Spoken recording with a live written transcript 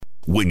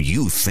When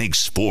you think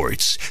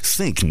sports,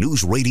 think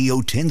News Radio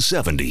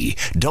 1070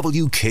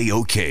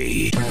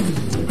 WKOK.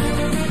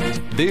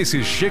 This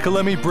is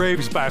Shikellamy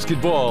Braves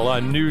basketball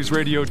on News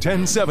Radio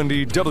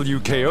 1070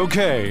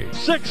 WKOK.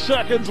 6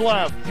 seconds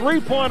left.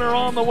 Three-pointer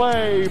on the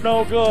way.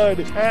 No good.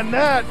 And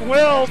that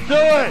will do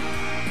it.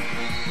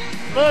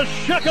 The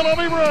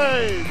Shikellamy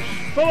Braves,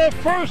 for the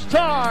first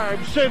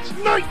time since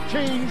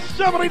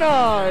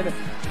 1979,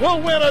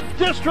 will win a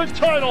district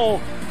title.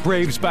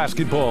 Braves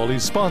basketball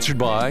is sponsored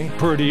by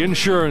Purdy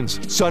Insurance,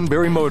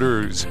 Sunbury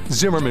Motors,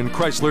 Zimmerman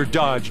Chrysler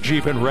Dodge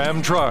Jeep and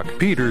Ram Truck,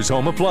 Peters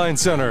Home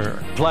Appliance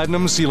Center,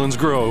 Platinum Sealands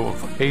Grove,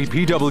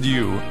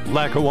 APW,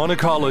 Lackawanna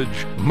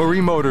College,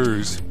 Murray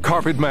Motors,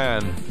 Carpet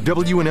Man,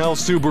 W&L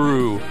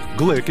Subaru,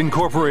 Glick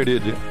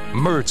Incorporated,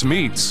 Mertz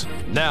Meats.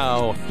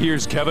 Now,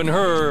 here's Kevin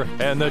Herr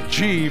and the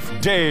Chief,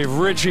 Dave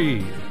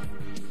Ritchie.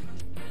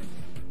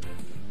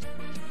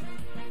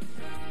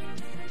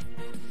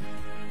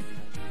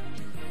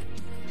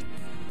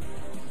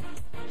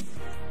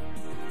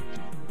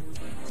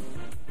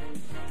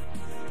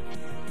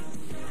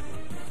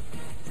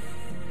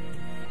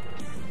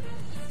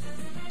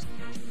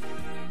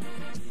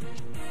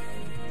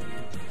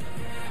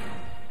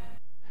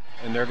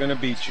 And they're going to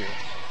beat you.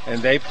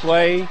 And they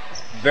play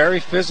very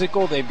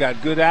physical. They've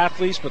got good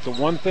athletes, but the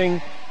one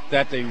thing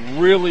that they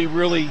really,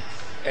 really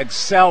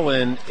excel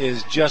in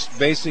is just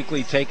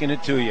basically taking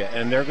it to you.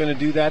 And they're going to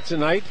do that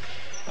tonight.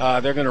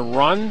 They're going to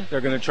run.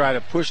 They're going to try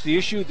to push the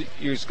issue.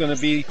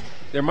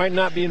 There might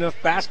not be enough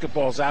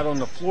basketballs out on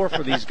the floor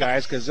for these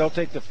guys because they'll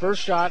take the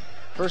first shot,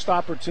 first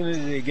opportunity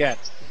they get.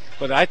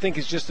 But I think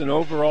it's just an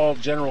overall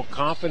general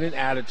confident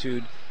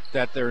attitude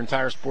that their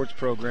entire sports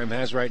program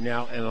has right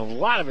now, and a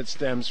lot of it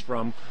stems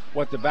from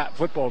what the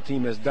football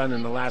team has done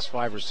in the last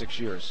 5 or 6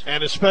 years.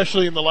 And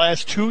especially in the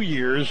last 2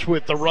 years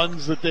with the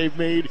runs that they've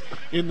made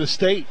in the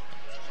state.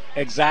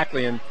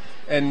 Exactly, and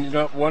you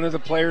know, one of the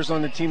players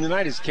on the team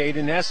tonight is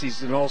Kevin Herr.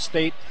 He's an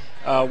all-state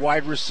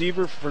wide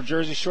receiver for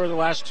Jersey Shore the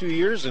last 2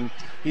 years, and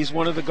he's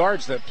one of the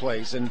guards that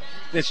plays. And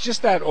it's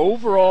just that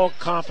overall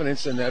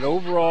confidence and that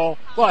overall,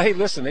 well, hey,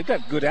 listen, they've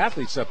got good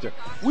athletes up there.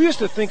 We used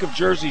to think of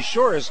Jersey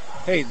Shore as,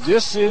 hey,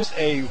 this is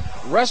a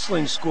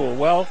wrestling school.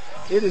 Well,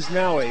 it is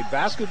now a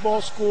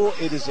basketball school,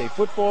 it is a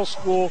football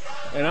school,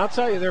 and I'll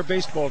tell you, their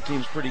baseball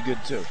team's pretty good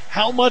too.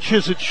 How much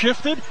has it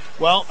shifted?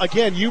 Well,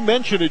 again, you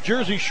mentioned it,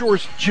 Jersey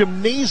Shore's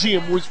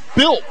gymnasium was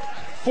built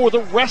for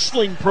the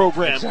wrestling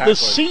program. Exactly. The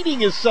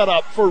seating is set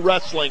up for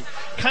wrestling,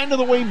 kind of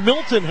the way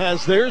Milton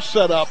has theirs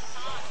set up.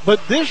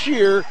 But this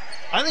year,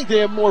 I think they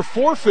have more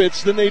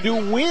forfeits than they do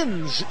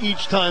wins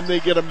each time they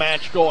get a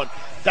match going.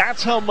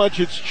 That's how much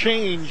it's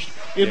changed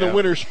in the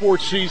winter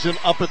sports season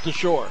up at the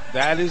Shore.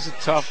 That is a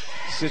tough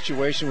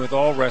situation with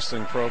all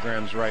wrestling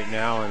programs right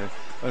now, and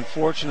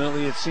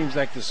unfortunately it seems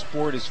like the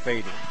sport is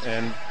fading.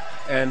 And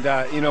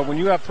you know, when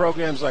you have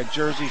programs like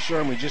Jersey Shore,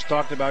 and we just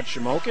talked about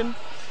Shamokin,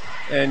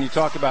 and you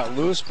talk about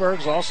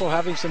Lewisburg's also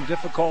having some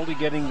difficulty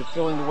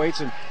filling the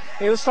weights. And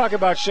hey, let's talk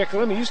about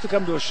Shikellamy. You used to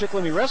come to a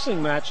Shikellamy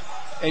wrestling match,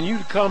 and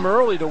you'd come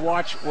early to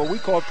watch what we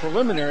called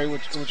preliminary,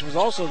 which was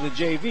also the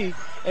JV,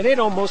 and they'd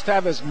almost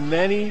have as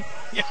many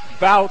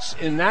bouts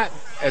in that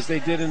as they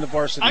did in the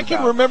varsity I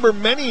can remember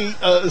many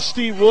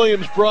Steve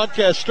Williams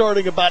broadcasts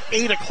starting about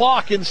 8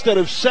 o'clock instead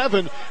of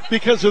 7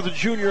 because of the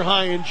junior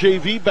high and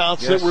JV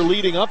bouts that were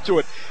leading up to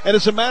it. And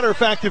as a matter of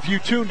fact, if you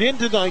tuned in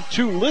tonight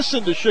to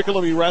listen to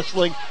Shikellamy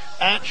Wrestling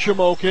at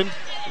Shamokin,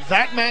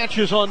 that match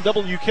is on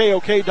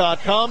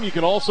WKOK.com. You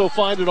can also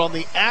find it on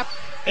the app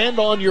and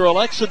on your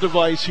Alexa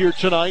device here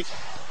tonight.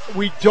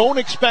 We don't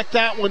expect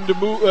that one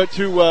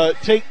to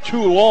take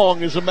too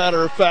long, as a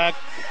matter of fact.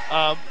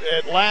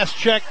 At last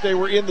check, they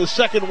were in the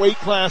second weight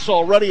class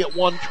already at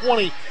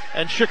 120,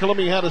 and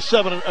Shikellamy had a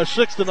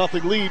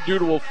 6-0 lead due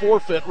to a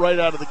forfeit right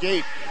out of the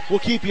gate. We'll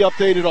keep you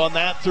updated on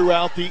that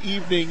throughout the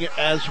evening,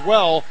 as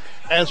well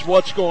as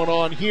what's going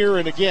on here.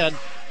 And again,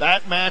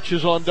 that match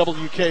is on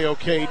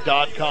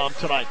WKOK.com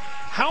tonight.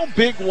 How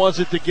big was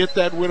it to get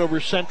that win over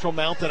Central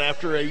Mountain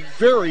after a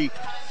very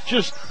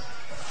just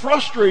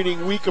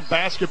frustrating week of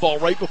basketball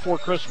right before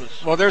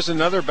Christmas? Well, there's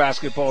another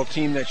basketball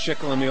team that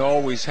Shikellamy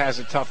always has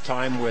a tough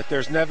time with.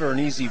 There's never an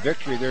easy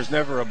victory. There's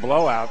never a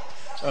blowout.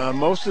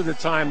 Most of the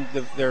time,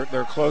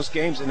 they're close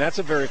games, and that's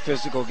a very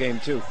physical game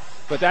too.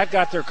 But that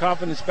got their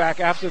confidence back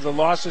after the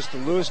losses to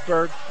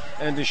Lewisburg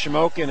and to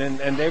Shamokin,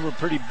 and they were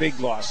pretty big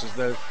losses.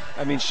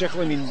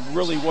 Shikellamy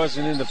really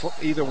wasn't in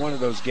either one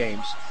of those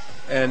games,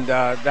 and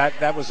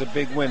that was a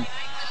big win.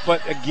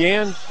 But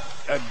again,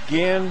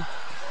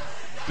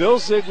 Bill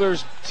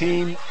Ziegler's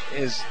team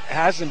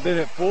hasn't been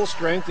at full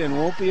strength and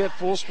won't be at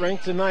full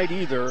strength tonight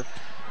either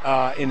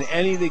in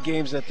any of the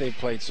games that they've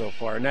played so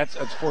far, and that's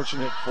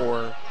fortunate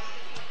for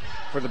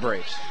the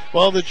Braves.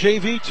 Well, the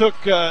JV took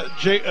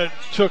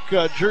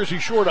Jersey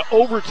Shore to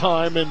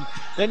overtime and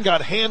then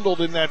got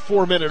handled in that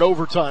 4-minute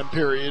overtime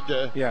period.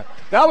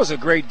 That was a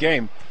great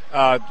game.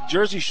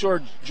 Jersey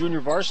Shore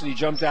Junior Varsity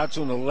jumped out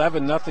to an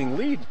 11-0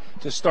 lead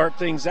to start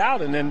things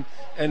out, and then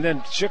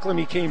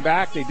Shikellamy came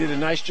back. They did a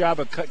nice job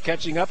of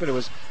catching up, and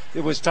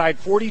it was tied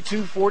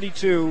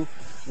 42-42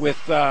 with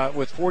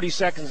 40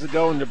 seconds to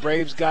go, and the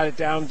Braves got it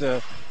down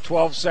to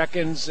 12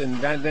 seconds and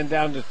then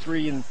down to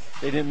 3, and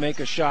they didn't make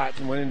a shot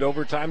and went into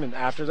overtime. And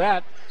after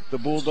that, the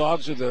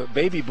Bulldogs, or the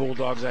baby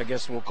Bulldogs, I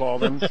guess we'll call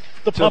them,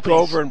 took puppies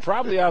over and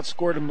probably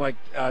outscored them like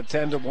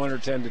 10-1 or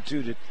 10-2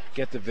 to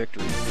get the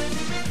victory.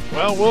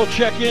 Well, we'll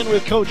check in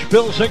with Coach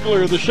Bill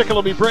Ziegler of the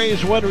Shikellamy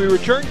Braves when we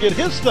return, get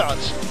his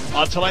thoughts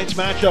on tonight's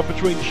matchup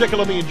between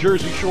Shikellamy and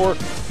Jersey Shore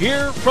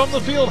here from the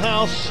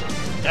Fieldhouse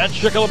at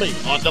Shikellamy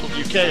on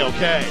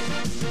WKOK.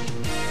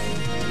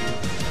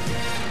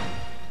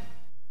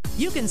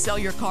 You can sell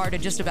your car to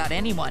just about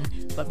anyone,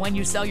 but when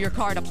you sell your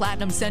car to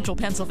Platinum Central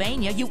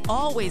Pennsylvania, you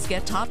always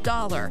get top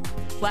dollar.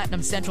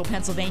 Platinum Central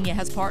Pennsylvania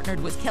has partnered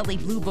with Kelley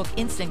Blue Book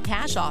Instant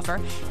Cash Offer,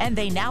 and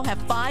they now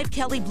have 5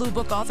 Kelley Blue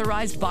Book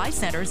authorized buy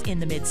centers in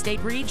the mid-state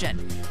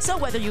region. So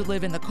whether you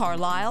live in the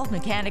Carlisle,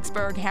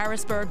 Mechanicsburg,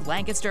 Harrisburg,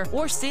 Lancaster,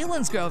 or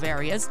Selinsgrove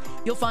areas,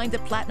 you'll find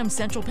that Platinum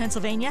Central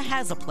Pennsylvania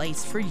has a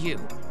place for you.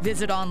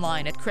 Visit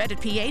online at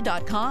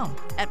creditpa.com.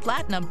 At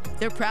Platinum,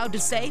 they're proud to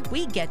say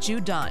we get you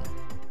done.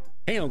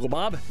 Hey, Uncle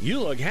Bob, you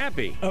look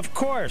happy. Of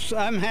course,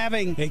 I'm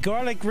having a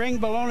garlic ring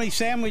bologna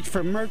sandwich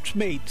from Mertz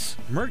Meats.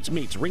 Mertz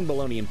Meats ring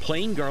bologna in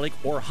plain garlic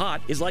or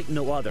hot is like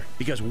no other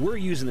because we're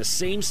using the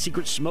same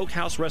secret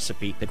smokehouse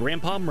recipe that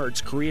Grandpa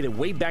Mertz created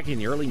way back in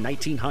the early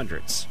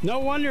 1900s. No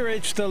wonder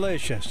it's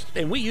delicious.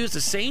 And we use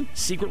the same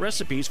secret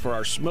recipes for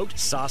our smoked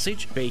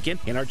sausage, bacon,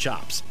 and our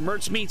chops.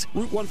 Mertz Meats,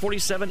 Route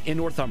 147 in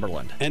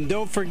Northumberland. And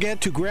don't forget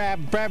to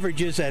grab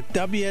beverages at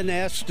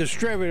W&S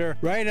Distributor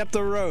right up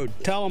the road.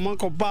 Tell them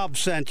Uncle Bob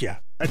sent you.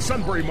 At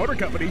Sunbury Motor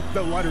Company,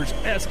 the letters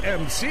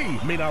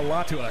SMC mean a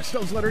lot to us.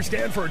 Those letters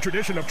stand for a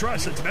tradition of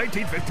trust since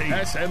 1915.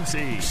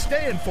 SMC,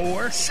 stand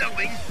for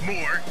selling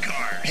more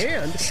cars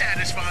and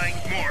satisfying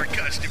more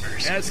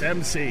customers.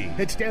 SMC,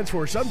 it stands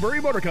for Sunbury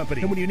Motor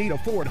Company. And when you need a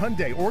Ford,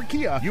 Hyundai, or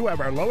Kia, you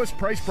have our lowest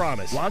price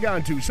promise. Log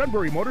on to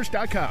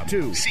sunburymotors.com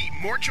to see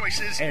more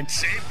choices and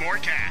save more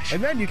cash.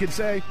 And then you can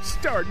say,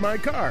 start my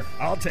car.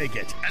 I'll take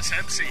it.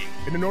 SMC.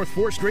 In the North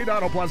 4th Street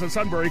Auto Plaza,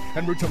 Sunbury,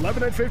 and routes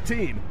 11 and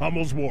 15,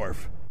 Hummel's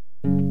Wharf.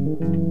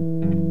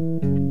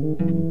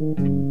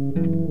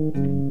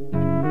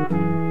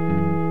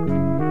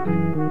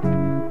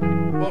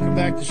 Welcome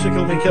back to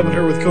Shikellamy. Kevin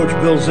Herr with Coach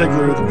Bill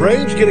Ziegler with the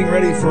Braves, getting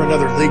ready for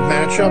another league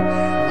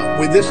matchup.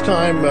 With this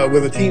time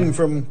with a team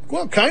from,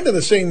 well, kind of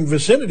the same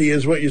vicinity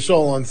as what you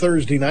saw on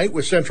Thursday night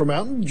with Central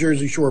Mountain,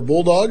 Jersey Shore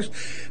Bulldogs.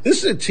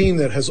 This is a team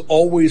that has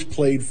always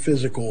played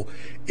physical.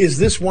 Is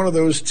this one of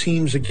those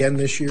teams again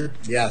this year?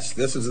 Yes,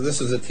 this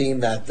is a team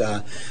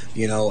that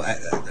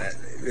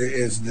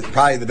is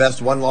probably the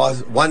best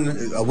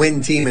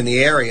one-win team in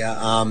the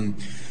area.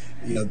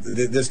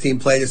 This team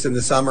played us in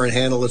the summer and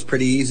handled us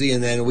pretty easy,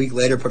 and then a week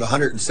later put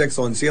 106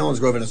 on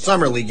Selinsgrove in a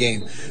summer league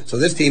game. So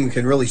this team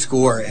can really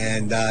score,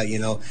 and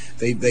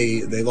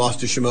they lost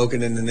to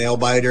Shamokin in the nail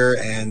biter,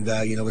 and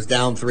was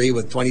down 3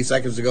 with 20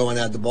 seconds to go and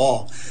had the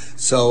ball.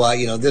 So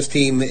this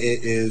team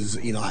is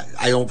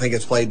I don't think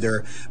it's played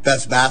their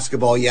best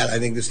basketball yet. I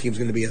think this team's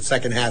going to be a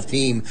second half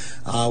team.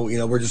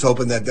 We're just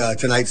hoping that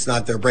tonight's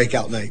not their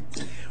breakout night.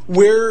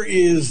 Where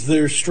is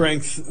their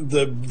strength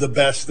the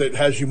best that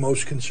has you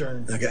most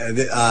concerned? Okay,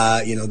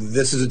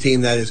 this is a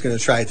team that is going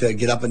to try to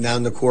get up and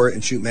down the court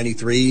and shoot many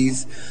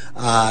threes.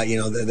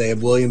 They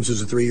have Williams,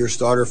 who's a 3-year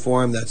starter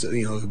for him. That's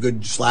a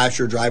good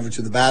slasher, driver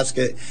to the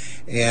basket,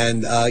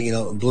 and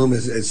Bloom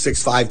is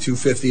 6'5",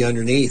 250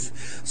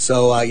 underneath.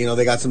 So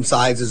they got some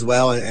size as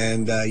well,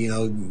 and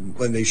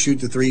when they shoot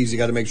the threes, you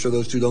got to make sure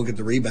those two don't get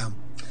the rebound.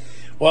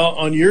 Well,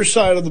 on your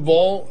side of the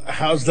ball,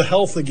 how's the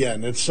health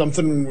again? It's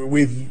something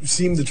we've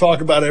seemed to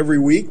talk about every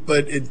week,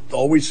 but it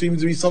always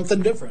seems to be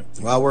something different.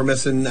 Well, we're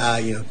missing, 2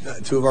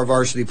 of our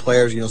varsity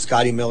players.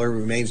 Scotty Miller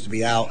remains to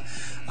be out,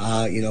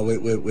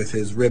 with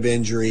his rib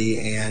injury,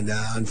 and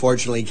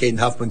unfortunately, Caden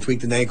Huffman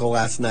tweaked an ankle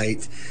last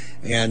night,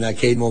 and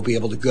Caden won't be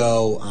able to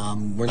go.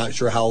 We're not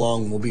sure how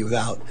long we'll be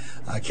without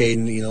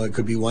Caden. It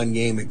could be one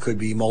game, it could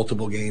be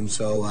multiple games.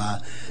 So,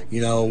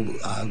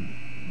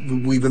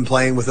 we've been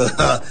playing with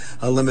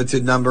a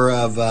limited number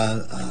of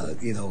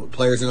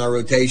players in our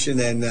rotation,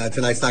 and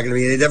tonight's not going to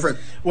be any different.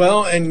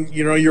 Well, and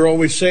you're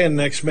always saying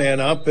next man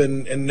up,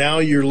 and now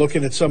you're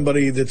looking at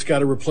somebody that's got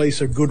to replace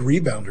a good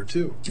rebounder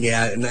too.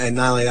 Yeah, and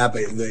not only that,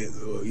 but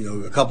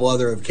a couple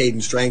other of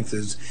Caden's strengths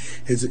is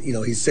his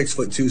he's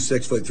 6'2",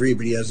 6'3",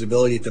 but he has the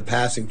ability to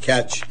pass and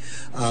catch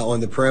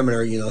on the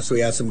perimeter. So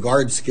he has some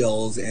guard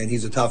skills, and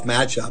he's a tough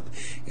matchup.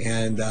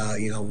 And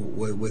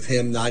with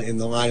him not in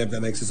the lineup,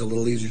 that makes it a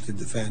little easier to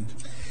defend.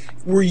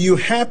 Were you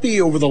happy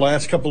over the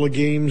last couple of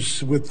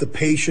games with the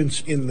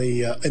patience in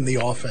the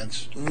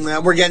offense?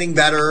 We're getting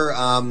better,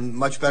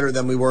 much better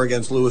than we were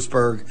against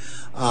Lewisburg,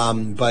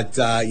 but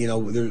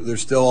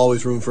there's still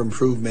always room for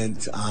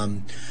improvement.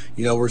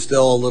 We're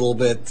still a little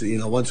bit,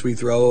 once we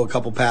throw a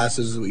couple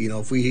passes,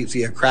 if we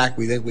see a crack,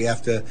 we think we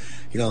have to,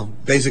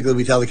 basically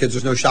we tell the kids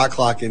there's no shot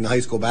clock in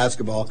high school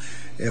basketball.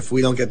 If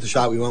we don't get the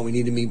shot we want, we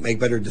need to make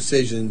better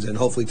decisions, and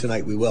hopefully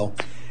tonight we will.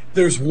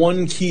 There's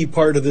one key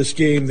part of this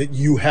game that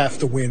you have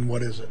to win.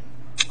 What is it?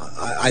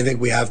 I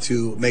think we have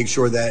to make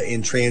sure that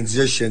in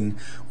transition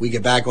we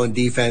get back on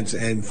defense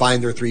and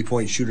find their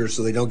three-point shooters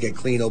so they don't get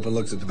clean open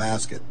looks at the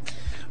basket.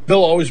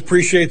 Bill, always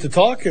appreciate the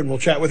talk, and we'll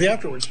chat with you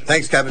afterwards.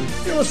 Thanks, Kevin.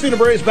 You're listening to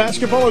Braves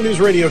Basketball on News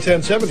Radio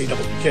 1070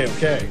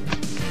 WKOK.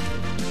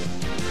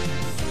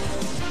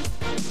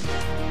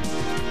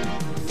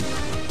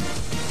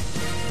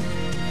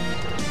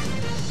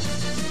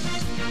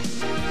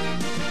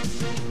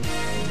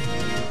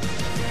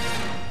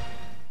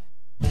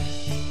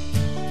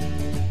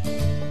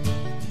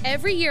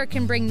 Every year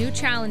can bring new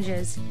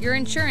challenges. Your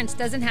insurance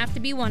doesn't have to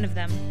be one of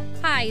them.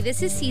 Hi,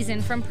 this is Season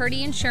from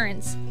Purdy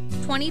Insurance.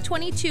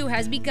 2022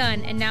 has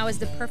begun, and now is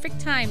the perfect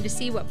time to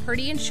see what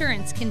Purdy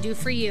Insurance can do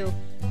for you.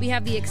 We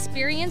have the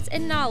experience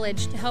and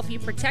knowledge to help you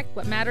protect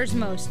what matters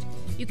most.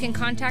 You can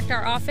contact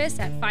our office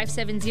at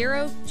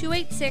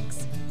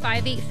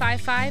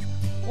 570-286-5855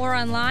 or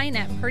online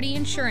at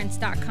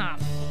purdyinsurance.com.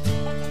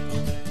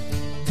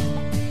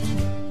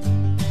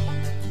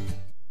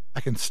 I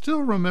can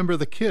still remember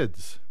the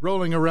kids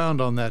rolling around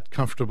on that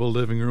comfortable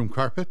living room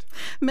carpet.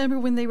 Remember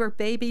when they were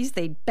babies,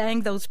 they'd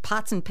bang those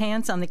pots and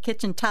pans on the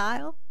kitchen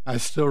tile? I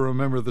still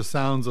remember the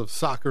sounds of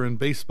soccer and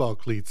baseball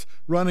cleats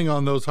running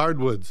on those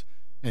hardwoods,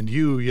 and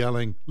you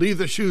yelling, "Leave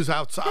the shoes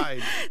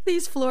outside."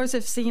 These floors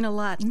have seen a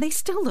lot, and they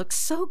still look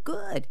so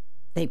good.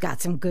 They've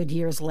got some good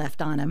years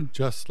left on them.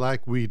 Just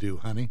like we do,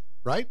 honey.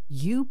 Right?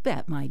 You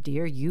bet, my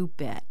dear, you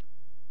bet.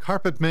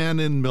 Carpet Man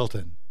in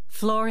Milton.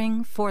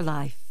 Flooring for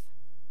life.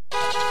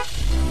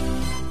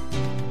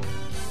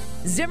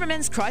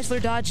 Zimmerman's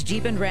Chrysler, Dodge,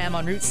 Jeep, and Ram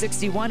on Route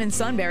 61 in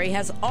Sunbury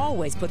has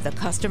always put the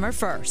customer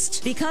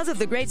first. Because of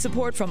the great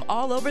support from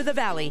all over the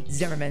valley,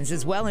 Zimmerman's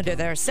is well into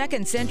their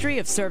second century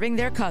of serving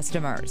their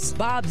customers.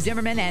 Bob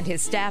Zimmerman and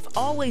his staff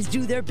always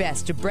do their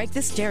best to break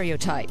the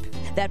stereotype.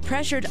 That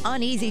pressured,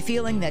 uneasy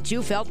feeling that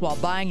you felt while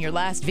buying your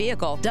last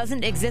vehicle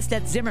doesn't exist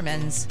at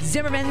Zimmerman's.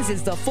 Zimmerman's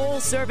is the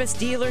full-service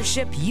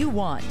dealership you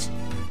want.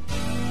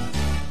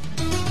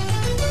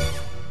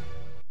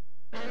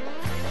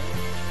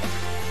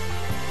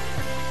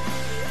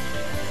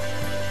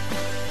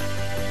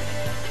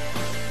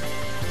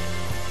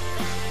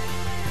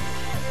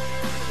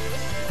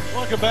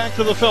 Welcome back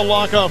to the Phil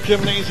Lockoff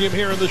Gymnasium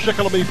here in the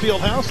Shikellamy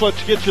Fieldhouse.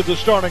 Let's get you the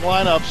starting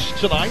lineups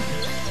tonight.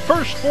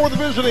 First, for the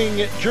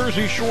visiting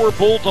Jersey Shore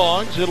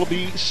Bulldogs, it'll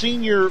be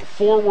senior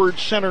forward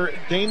center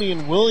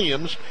Damian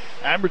Williams,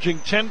 averaging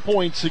 10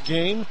 points a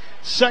game.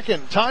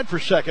 Tied for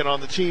second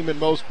on the team in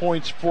most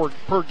points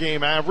per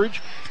game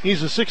average.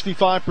 He's a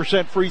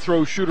 65% free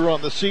throw shooter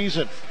on the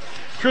season.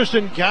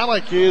 Tristan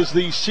Gallick is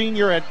the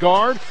senior at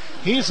guard.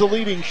 He's the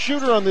leading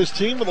shooter on this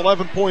team with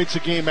 11 points a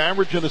game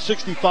average and a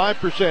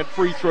 65%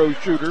 free throw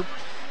shooter.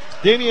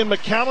 Damian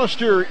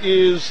McAllister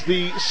is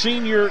the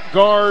senior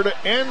guard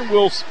and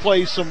will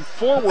play some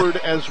forward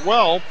as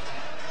well,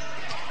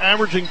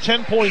 averaging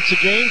 10 points a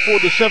game for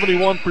the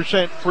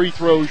 71% free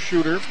throw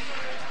shooter.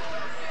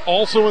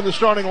 Also in the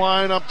starting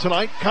lineup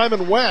tonight,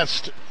 Kyman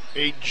West,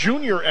 a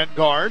junior at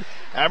guard,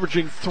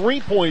 averaging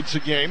 3 points a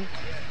game.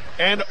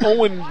 And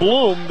Owen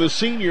Bloom, the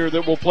senior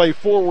that will play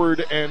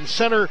forward and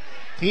center,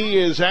 he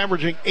is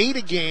averaging 8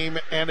 a game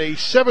and a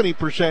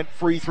 70%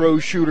 free throw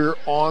shooter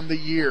on the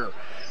year.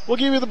 We'll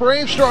give you the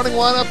Braves starting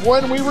lineup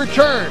when we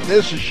return.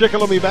 This is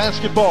Shikellamy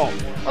Basketball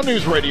on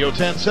News Radio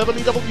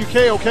 1070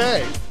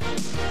 WKOK.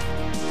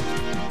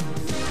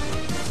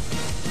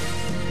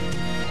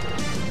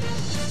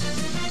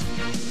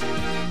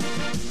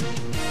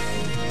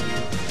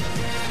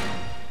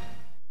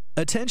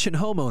 Attention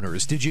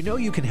homeowners, did you know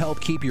you can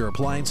help keep your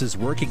appliances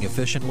working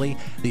efficiently?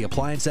 The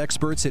appliance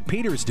experts at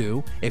Peters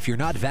do. If you're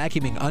not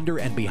vacuuming under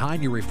and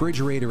behind your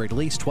refrigerator at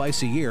least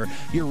twice a year,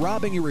 you're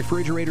robbing your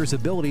refrigerator's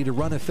ability to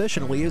run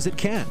efficiently as it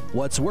can.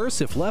 What's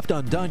worse, if left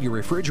undone, your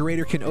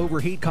refrigerator can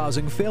overheat,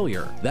 causing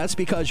failure. That's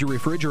because your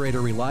refrigerator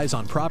relies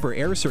on proper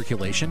air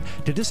circulation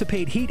to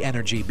dissipate heat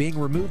energy being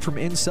removed from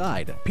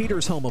inside.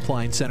 Peters Home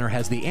Appliance Center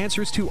has the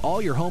answers to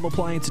all your home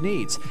appliance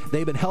needs.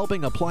 They've been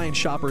helping appliance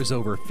shoppers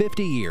over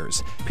 50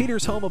 years. Peters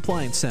Home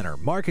Appliance Center,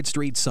 Market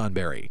Street,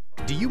 Sunbury.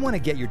 Do you want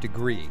to get your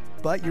degree,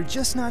 but you're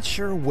just not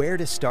sure where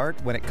to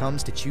start when it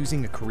comes to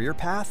choosing a career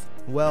path?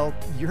 Well,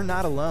 you're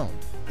not alone.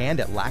 And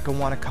at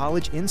Lackawanna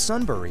College in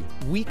Sunbury,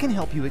 we can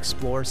help you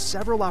explore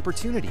several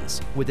opportunities.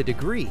 With a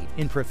degree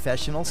in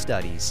professional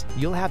studies,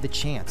 you'll have the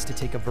chance to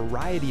take a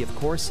variety of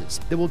courses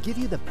that will give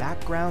you the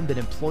background that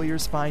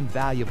employers find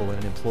valuable in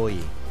an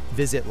employee.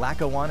 Visit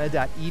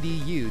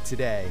lackawanna.edu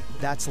today.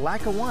 That's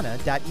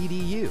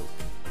lackawanna.edu.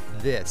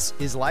 This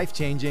is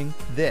life-changing.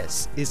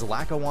 This is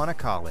Lackawanna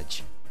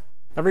College.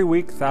 Every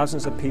week,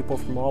 thousands of people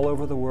from all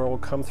over the world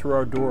come through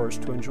our doors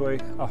to enjoy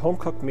a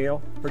home-cooked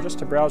meal or just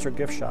to browse our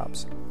gift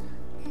shops.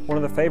 One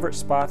of the favorite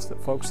spots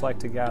that folks like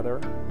to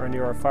gather are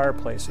near our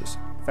fireplaces,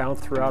 found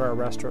throughout our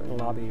restaurant and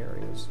lobby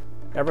areas.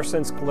 Ever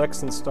since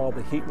Glick's installed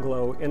the Heat and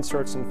Glow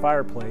inserts in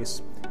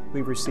fireplace,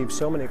 we've received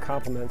so many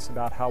compliments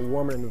about how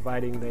warm and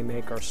inviting they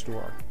make our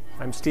store.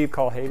 I'm Steve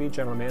Colhavy,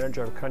 General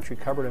Manager of Country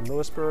Cupboard in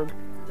Lewisburg,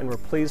 and we're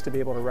pleased to be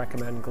able to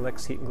recommend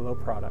Glick's Heat and Glow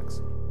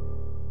products.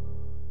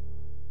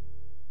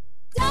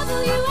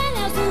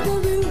 WNS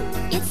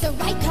Subaru. it's the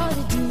right call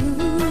to do.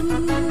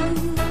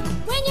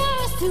 When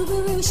you're a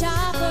Subaru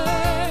shopper,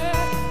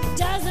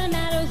 doesn't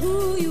matter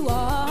who you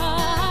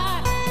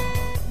are.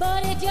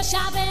 But if you're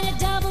shopping at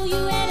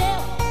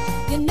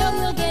W&L, you know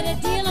you'll get a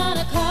deal on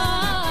a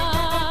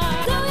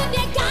car. So if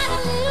you got a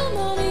little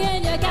money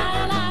and you got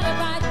a lot of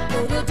pride,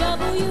 go to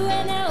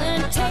W&L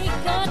and take a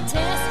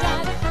test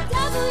drive.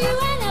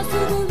 W&L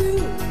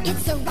Subaru,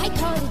 it's the right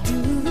call to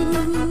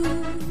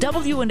do.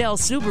 W&L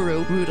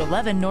Subaru, Route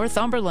 11,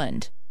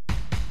 Northumberland.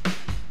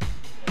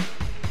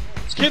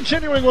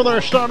 Continuing with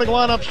our starting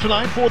lineups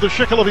tonight for the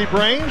Shikellamy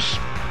Braves.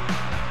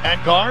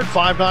 At guard,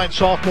 5'9"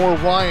 sophomore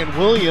Ryan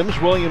Williams.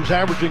 Williams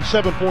averaging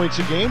 7 points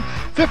a game.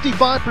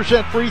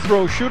 55% free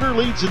throw shooter,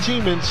 leads the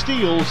team in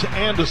steals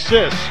and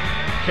assists.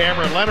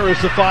 Cameron Leonard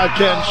is the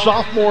 5'10"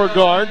 sophomore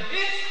guard.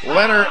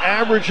 Leonard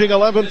averaging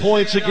 11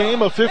 points a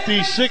game, a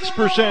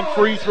 56%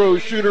 free throw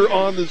shooter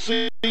on the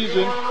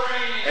season,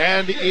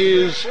 and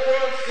is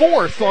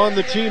fourth on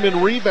the team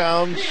in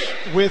rebounds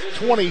with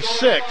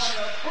 26.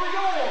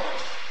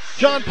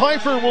 John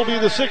Pfeiffer will be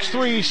the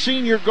 6'3"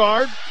 senior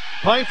guard.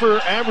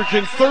 Pfeiffer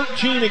averaging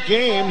 13 a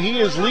game.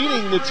 He is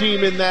leading the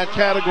team in that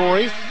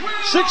category.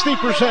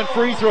 60%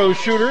 free throw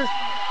shooter.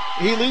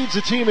 He leads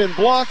the team in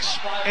blocks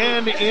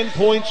and in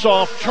points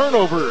off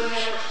turnovers.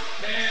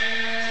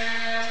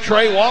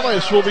 Trey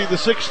Wallace will be the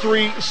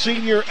 6'3"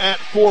 senior at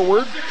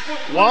forward.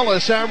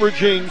 Wallace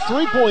averaging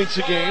 3 points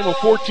a game, a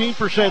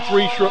 14%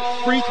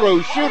 free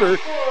throw shooter,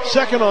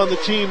 second on the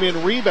team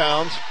in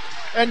rebounds.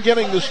 And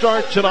getting the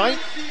start tonight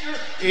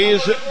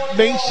is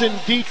Mason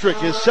Dietrich,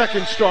 his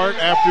second start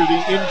after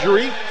the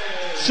injury.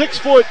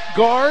 6-foot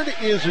guard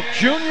is a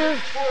junior.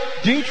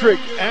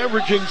 Dietrich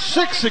averaging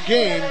 6 a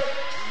game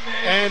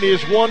and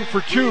is 1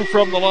 for 2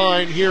 from the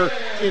line here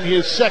in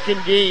his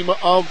second game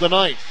of the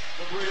night,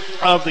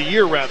 of the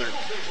year rather.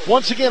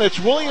 Once again, it's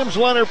Williams,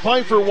 Leonard,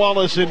 Pfeiffer,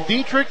 Wallace, and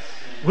Dietrich.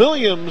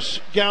 Williams,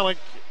 Gallick,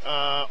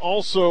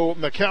 also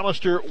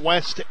McAllister,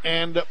 West,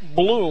 and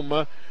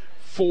Bloom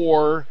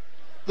for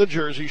the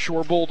Jersey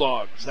Shore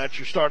Bulldogs. That's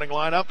your starting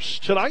lineups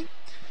tonight.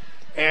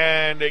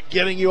 And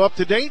getting you up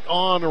to date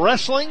on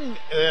wrestling,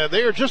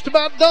 they are just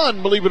about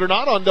done, believe it or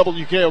not, on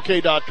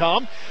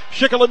WKOK.com.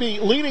 Shikellamy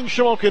leading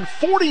Shamokin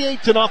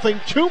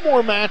 48-0. 2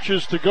 more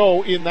matches to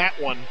go in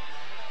that one.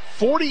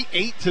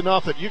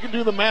 48-0. You can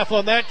do the math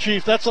on that,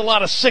 Chief. That's a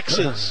lot of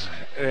sixes.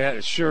 Yeah,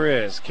 it sure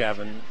is,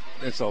 Kevin.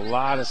 It's a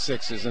lot of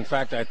sixes. In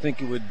fact, I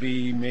think it would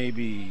be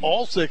maybe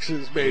all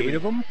sixes, maybe 8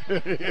 of them.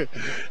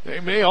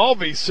 They may all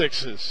be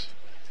sixes.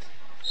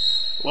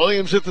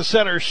 Williams at the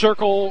center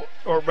circle,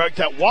 or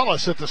that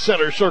Wallace at the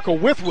center circle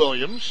with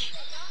Williams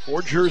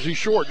for Jersey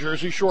Shore.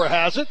 Jersey Shore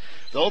has it.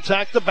 They'll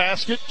attack the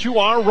basket to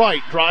our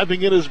right.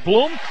 Driving it is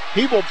Bloom.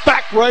 He will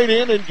back right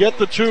in and get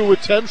the 2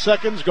 with 10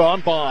 seconds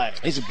gone by.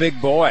 He's a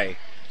big boy,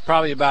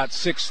 probably about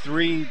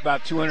 6'3",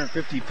 about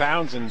 250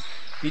 pounds, and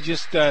he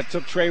just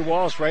took Trey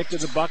Wallace right to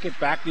the bucket,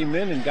 backed him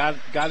in, and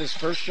got his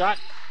first shot.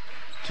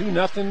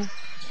 2-0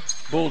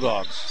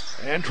 Bulldogs.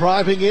 And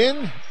driving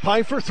in,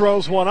 Pfeiffer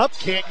throws one up,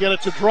 can't get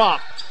it to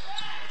drop.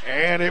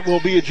 And it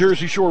will be a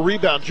Jersey Shore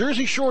rebound.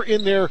 Jersey Shore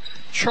in their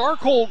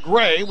charcoal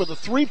gray with a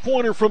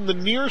three-pointer from the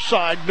near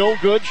side, no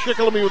good.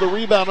 Shikellamy with a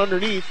rebound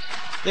underneath.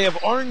 They have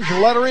orange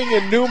lettering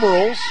and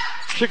numerals.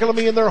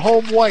 Shikellamy in their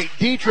home white.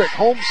 Dietrich,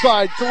 home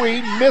side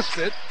 3, missed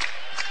it.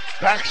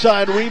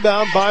 Backside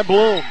rebound by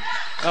Bloom.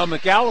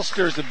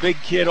 McAllister is a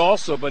big kid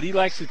also, but he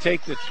likes to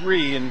take the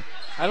 3, and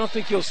I don't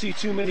think you'll see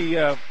too many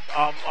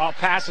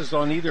passes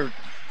on either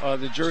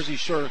the Jersey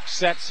Shore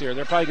sets here.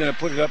 They're probably going to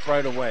put it up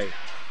right away.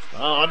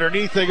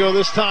 Underneath they go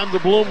this time to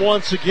Bloom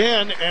once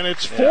again, and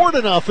it's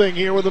 4-0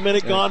 here with a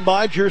minute gone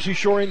by. Jersey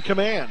Shore in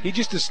command. He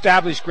just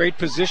established great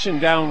position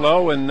down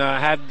low and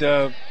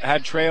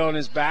had Trey on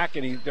his back,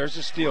 and there's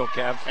a steal,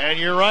 Kev. And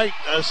you're right,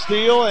 a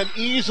steal, and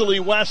easily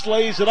West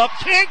lays it up.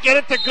 Can't get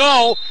it to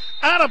go.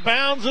 Out of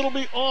bounds. It'll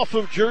be off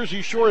of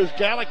Jersey Shore as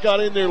Gallick got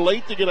in there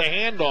late to get a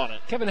hand on it.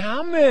 Kevin,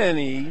 how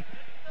many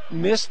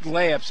missed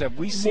layups have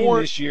we seen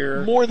this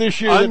year? More this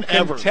year than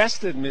ever.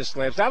 Uncontested missed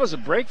layups. That was a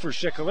break for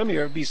Shikellamy.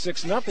 It would be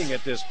 6-0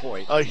 at this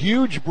point. A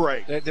huge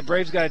break. The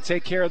Braves got to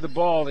take care of the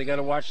ball. They got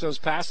to watch those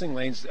passing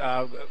lanes.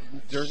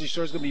 Jersey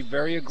Shore's going to be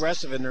very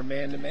aggressive in their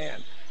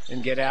man-to-man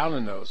and get out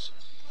in those.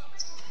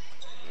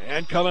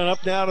 And coming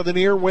up now to the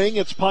near wing,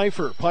 it's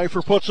Pfeiffer.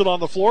 Pfeiffer puts it on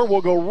the floor.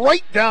 Will go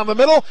right down the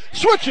middle.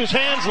 Switches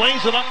hands,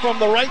 lays it up from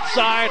the right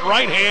side.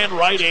 Right hand,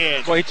 right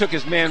edge. Well, he took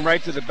his man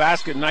right to the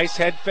basket. Nice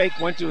head fake.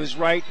 Went to his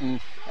right, and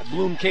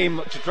Bloom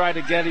came to try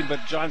to get him,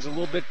 but John's a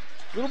little bit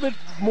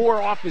more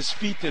off his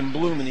feet than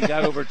Bloom, and he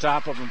got over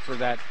top of him for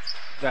that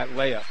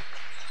layup.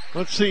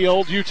 Let's see,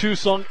 old U2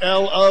 song,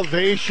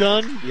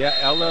 Elevation. Yeah,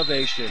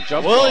 Elevation.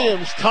 Jump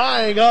Williams ball.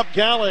 tying up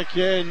Gallick,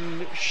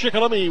 and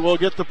Shikellamy will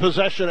get the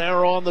possession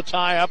arrow on the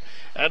tie-up,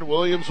 and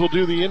Williams will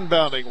do the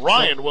inbounding.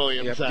 Ryan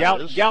Williams,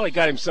 Gallick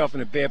got himself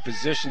in a bad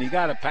position. He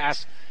got a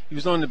pass He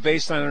was on the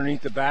baseline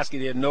underneath the basket.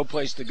 He had no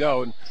place to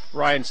go, and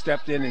Ryan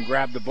stepped in and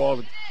grabbed the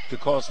ball to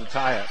cause the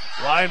tie-up.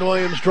 Ryan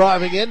Williams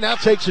driving in, now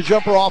takes a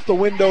jumper off the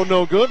window,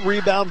 no good.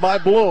 Rebound by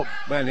Bloom.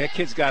 Man, that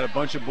kid's got a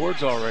bunch of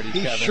boards already,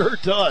 He Kevin. sure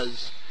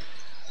does.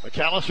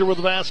 McAllister with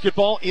the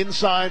basketball.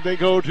 Inside they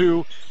go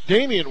to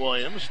Damian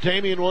Williams.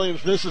 Damian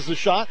Williams misses the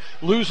shot,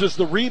 loses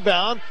the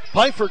rebound.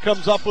 Pfeiffer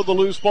comes up with the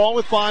loose ball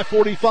with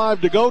 5:45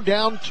 to go,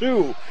 down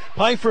 2.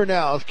 Pfeiffer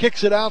now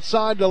kicks it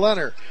outside to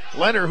Leonard.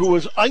 Leonard, who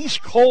was ice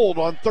cold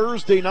on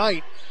Thursday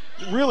night,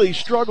 really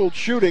struggled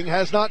shooting,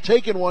 has not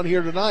taken one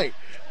here tonight.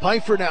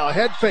 Pfeiffer now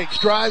head fakes,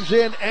 drives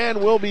in,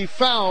 and will be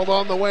fouled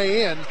on the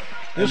way in.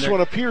 This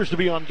one appears to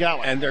be on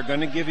Gallic. And they're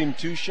going to give him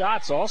 2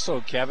 shots also,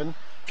 Kevin.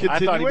 I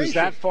thought he was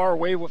that far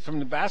away from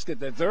the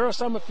basket that there are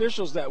some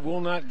officials that will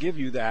not give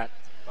you that.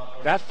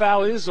 That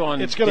foul is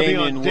on It's going to be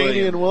on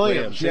Damian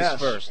Williams, yes.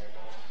 First.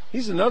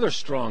 He's another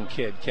strong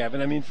kid,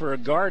 Kevin. I mean, for a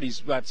guard, he's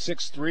about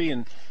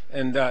 6'3",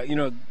 and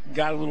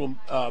got a little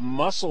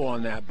muscle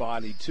on that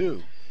body,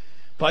 too.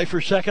 Pfeiffer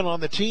second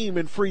on the team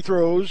in free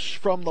throws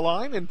from the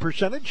line in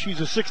percentage. She's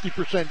a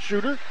 60%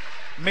 shooter.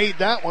 Made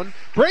that one.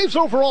 Braves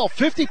overall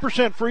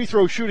 50% free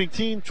throw shooting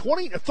team,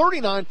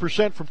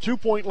 39% from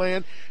 2-point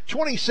land,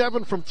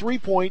 27 from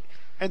 3-point,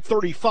 and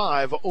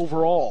 35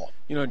 overall.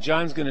 You know,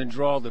 John's going to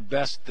draw the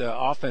best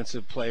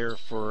offensive player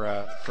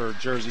for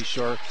Jersey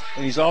Shore,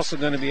 and he's also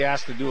going to be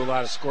asked to do a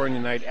lot of scoring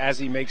tonight as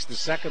he makes the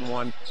second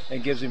one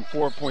and gives him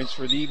 4 points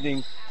for the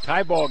evening.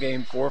 Tie ball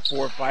game,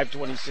 4-4,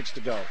 5:26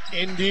 to go.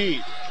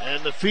 Indeed.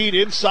 And the feed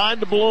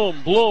inside to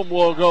Bloom. Bloom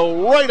will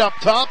go right up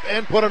top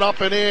and put it up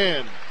and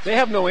in. They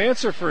have no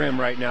answer for him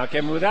right now,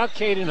 Kevin. Without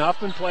Caden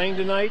Huffman playing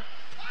tonight,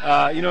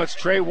 it's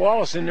Trey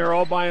Wallace in there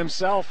all by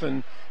himself,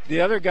 and the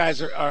other guys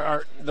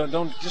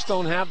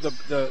don't have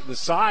the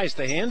size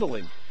to handle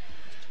him.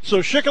 So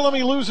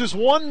Shikellamy loses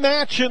one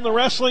match in the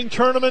wrestling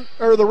tournament,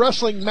 or the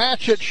wrestling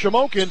match at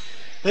Shamokin.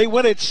 They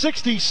win it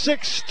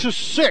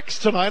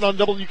 66-6 tonight on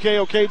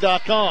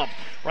WKOK.com.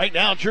 Right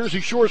now, Jersey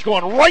Shore's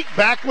going right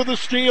back with a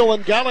steal,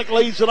 and Gallic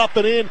lays it up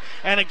and in.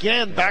 And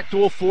again, back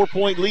to a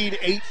 4-point lead,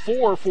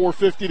 8-4,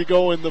 4:50 to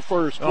go in the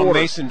first quarter.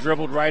 Mason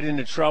dribbled right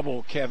into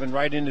trouble, Kevin,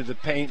 right into the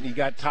paint. And he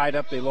got tied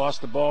up. They lost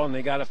the ball, and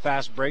they got a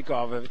fast break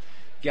off of it.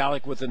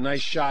 Gallic with a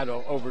nice shot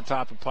over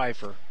top of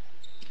Pfeiffer.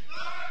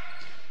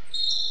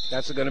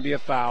 That's going to be a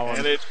foul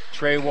on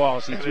Trey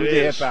Wallace. He threw the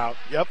hip out.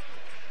 Yep.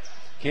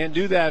 Can't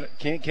do that.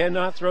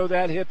 Cannot throw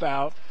that hip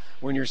out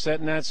when you're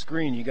setting that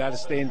screen. You got to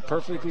stay in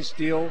perfectly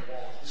still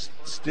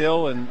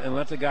and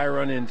let the guy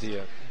run into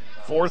you.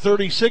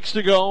 4:36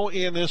 to go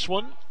in this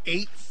one.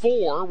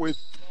 8-4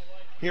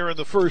 here in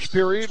the first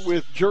period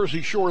with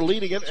Jersey Shore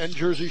leading it and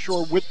Jersey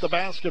Shore with the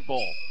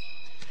basketball.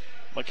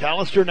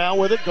 McAllister now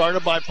with it,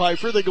 guarded by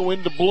Pfeiffer. They go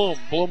into Bloom.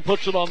 Bloom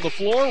puts it on the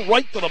floor,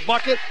 right to the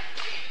bucket.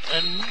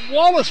 And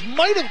Wallace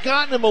might have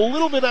gotten him a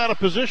little bit out of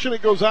position.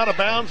 It goes out of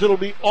bounds. It'll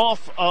be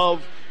off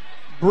of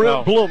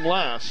Bloom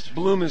last.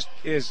 Bloom is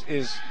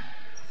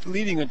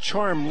leading a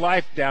charmed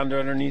life down there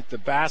underneath the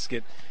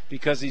basket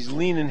because he's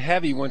leaning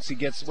heavy once he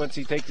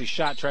takes the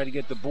shot, try to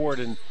get the board,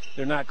 and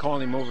they're not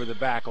calling him over the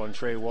back on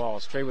Trey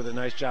Wallace. Trey with a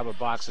nice job of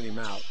boxing him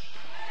out.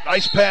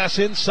 Nice pass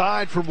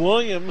inside from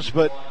Williams,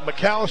 but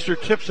McAllister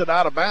tips it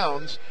out of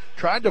bounds.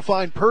 Tried to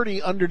find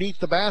Purdy underneath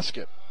the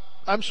basket.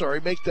 I'm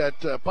sorry, make that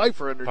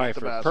Pfeiffer underneath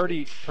the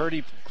basket.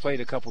 Purdy played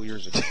a couple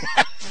years ago.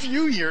 A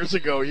few years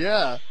ago,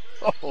 yeah.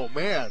 Oh,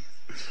 man.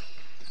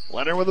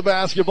 Leonard with the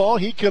basketball.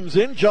 He comes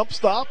in, jump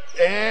stop,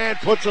 and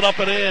puts it up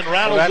and in.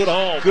 Rattles it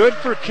home. Good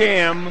for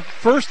Cam.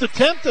 First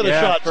attempt at a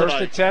shot tonight.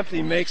 First attempt,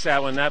 he makes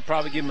that one. That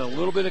probably gave him a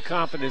little bit of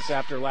confidence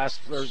after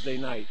last Thursday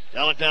night.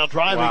 Gallic now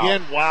driving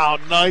in. Wow,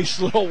 nice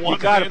little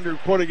one-hander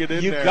putting it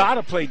in there. You got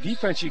to play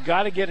defense. You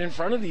got to get in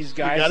front of these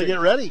guys. You got to get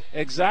ready.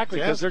 Exactly,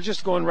 because they're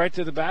just going right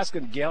to the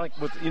basket. Gallic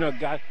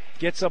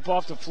gets up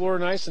off the floor,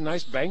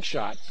 nice bank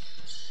shot.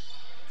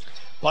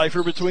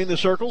 Pfeiffer between the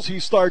circles. He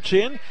starts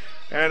in.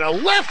 And a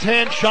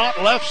left-hand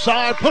shot, left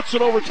side, puts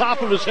it over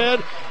top of his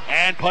head,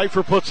 and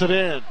Pfeiffer puts it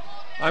in.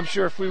 I'm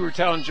sure if we were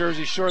telling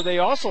Jersey Shore, they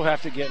also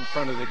have to get in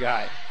front of the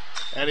guy.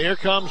 And here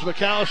comes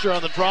McAllister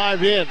on the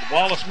drive in.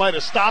 Wallace might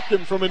have stopped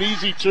him from an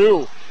easy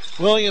 2.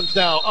 Williams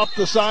now up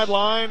the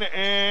sideline,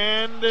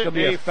 and it'll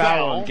be a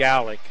foul on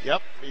Gallic.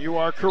 Yep, you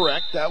are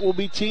correct. That will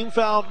be team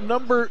foul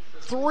number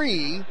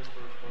 3.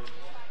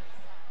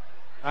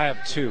 I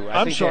have 2.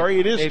 I'm sorry,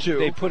 it is 2.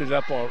 They put it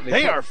up all.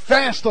 They are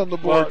fast on the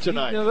board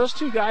tonight. Those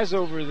 2 guys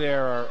over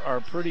there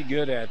are pretty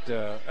good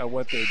at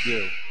what they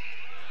do.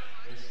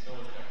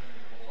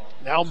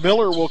 Now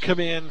Miller will come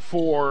in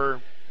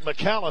for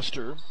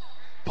McAllister.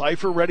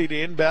 Pfeiffer ready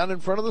to inbound in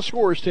front of the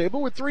scorer's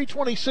table with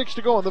 3:26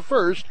 to go in the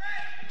first.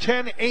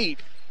 10-8,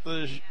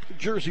 the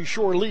Jersey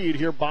Shore lead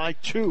here by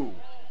 2.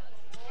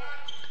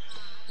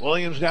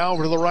 Williams now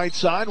over to the right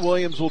side.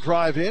 Williams will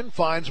drive in,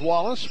 finds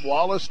Wallace.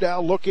 Wallace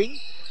now looking.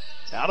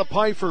 Out of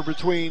Pfeiffer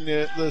between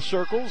the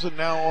circles and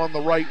now on the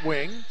right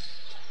wing.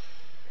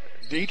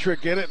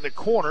 Dietrich get it in the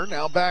corner.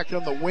 Now back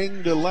on the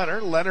wing to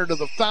Leonard. Leonard to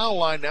the foul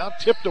line now.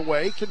 Tipped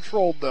away.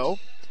 Controlled though.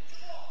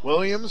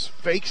 Williams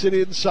fakes it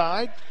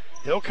inside.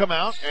 He'll come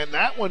out, and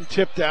that one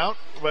tipped out,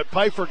 but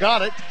Pfeiffer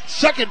got it.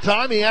 Second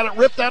time, he had it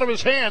ripped out of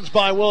his hands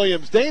by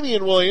Williams.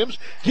 Damian Williams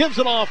gives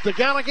it off to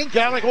Gallick, and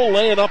Gallick will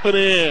lay it up and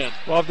in.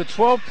 Well, of the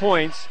 12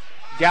 points,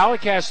 Gallick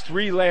has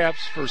 3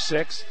 layups for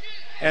 6,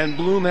 and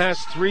Bloom has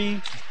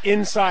 3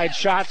 inside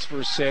shots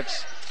for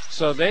 6.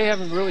 So they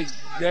haven't really,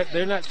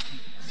 they're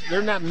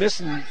not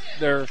missing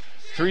their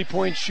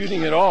 3-point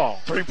shooting at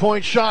all.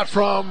 3-point shot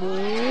from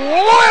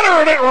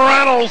Leonard. It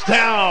rattles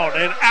down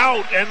and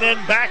out and then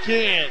back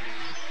in.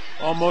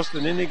 Almost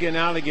an in-again,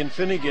 out-again,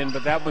 Finnegan,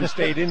 but that one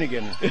stayed in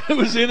again. It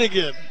was in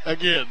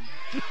again.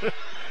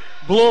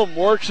 Bloom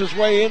works his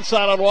way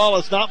inside on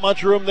Wallace. Not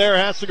much room there.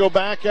 Has to go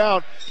back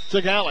out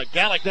to Gallick.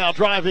 Gallick now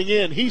driving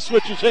in. He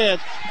switches hands.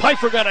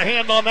 Pfeiffer got a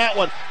hand on that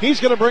one. He's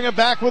going to bring it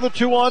back with a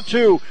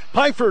 2-on-2.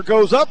 Pfeiffer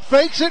goes up,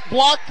 fakes it,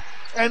 blocked,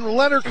 and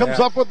Leonard comes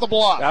up with the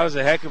block. That was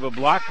a heck of a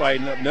block by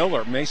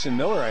Miller. Mason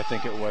Miller, I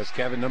think it was.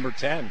 Kevin, number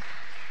 10.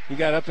 He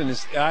got up in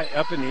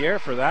the air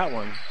for that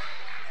one.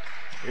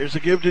 Here's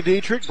a give to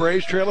Dietrich.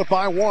 Braves trail it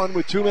by 1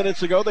 with 2 minutes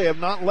to go. They have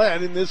not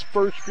led in this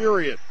first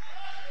period.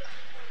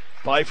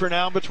 Pfeiffer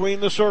now between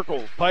the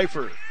circles.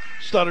 Pfeiffer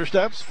stutter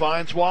steps,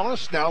 finds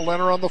Wallace. Now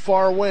Leonard on the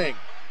far wing.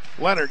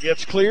 Leonard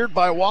gets cleared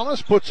by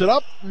Wallace, puts it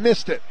up,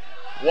 missed it.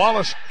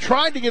 Wallace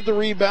tried to get the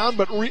rebound,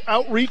 but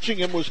outreaching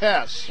him was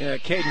Hess. Yeah,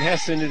 Caden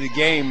Hess into the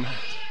game.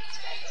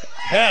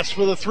 Hess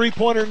with a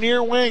 3-pointer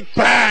near wing.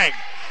 Bang!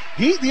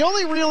 The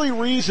only really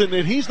reason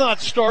that he's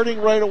not starting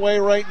right away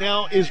right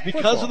now is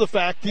because of the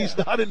fact he's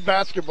not in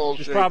basketball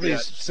shape. It's probably yet.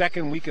 his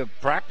second week of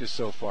practice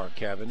so far,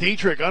 Kevin.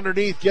 Dietrich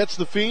underneath gets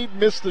the feed,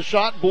 missed the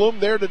shot. Bloom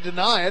there to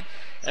deny it,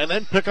 and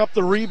then pick up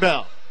the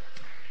rebound.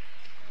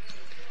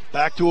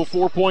 Back to a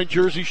 4-point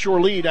Jersey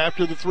Shore lead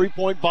after the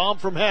 3-point bomb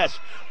from Hess.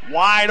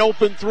 Wide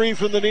open 3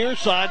 from the near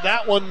side.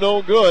 That one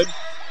no good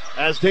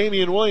as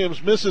Damian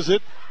Williams misses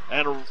it,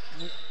 and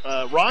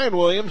Ryan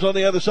Williams on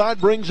the other side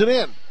brings it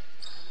in.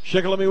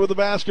 Shikellamy with the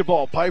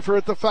basketball. Pfeiffer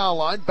at the foul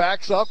line.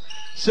 Backs up.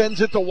 Sends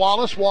it to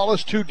Wallace.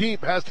 Wallace too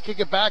deep. Has to kick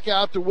it back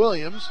out to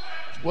Williams.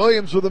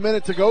 Williams with a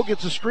minute to go.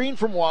 Gets a screen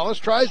from Wallace.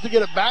 Tries to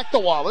get it back to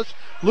Wallace.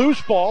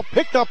 Loose ball.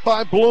 Picked up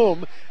by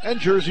Bloom. And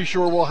Jersey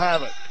Shore will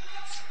have it.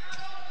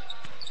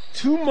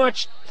 Too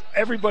much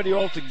everybody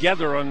all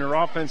together on their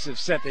offensive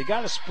set. They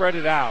got to spread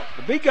it out.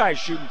 The big guy's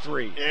shooting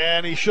 3.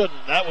 And he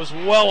shouldn't. That was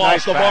well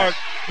nice off the pass. mark.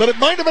 But it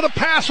might have been a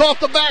pass off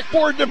the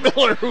backboard to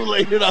Miller, who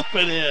laid it up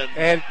and in.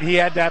 And he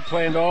had that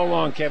planned all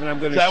along, Kevin. I'm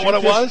going to shoot this what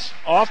it was?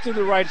 Off to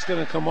the right. It's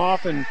going to come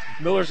off, and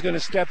Miller's going to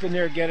step in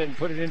there, get it, and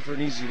put it in for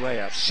an easy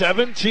layup.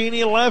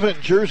 17-11.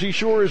 Jersey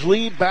Shore's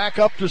lead back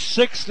up to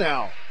 6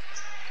 now.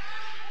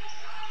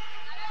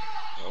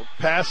 Nope.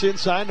 Pass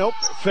inside. Nope.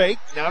 Fake.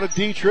 Now to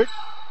Dietrich.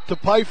 To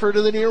Pfeiffer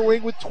to the near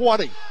wing with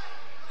 20.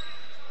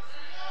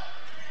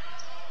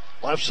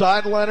 Left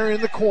side, Leonard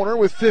in the corner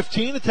with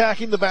 15,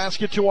 attacking the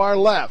basket to our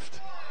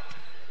left.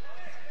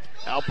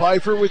 Now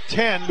Pfeiffer with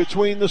 10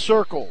 between the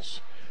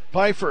circles.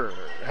 Pfeiffer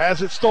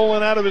has it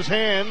stolen out of his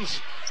hands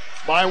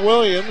by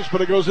Williams,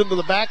 but it goes into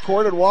the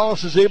backcourt, and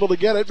Wallace is able to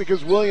get it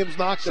because Williams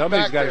knocks it back.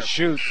 Somebody's got to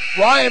shoot.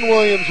 Ryan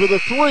Williams with a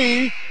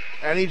 3,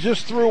 and he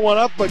just threw one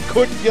up but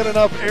couldn't get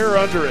enough air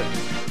under it.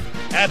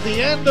 At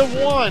the end of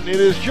 1, it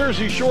is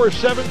Jersey Shore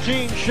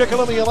 17,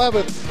 Shikellamy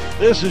 11.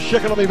 This is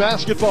Shikellamy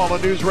basketball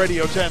on News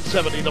Radio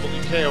 1070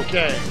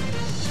 WKOK.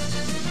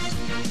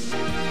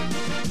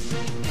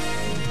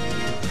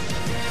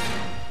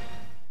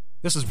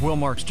 This is Will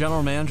Marks,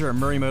 General Manager at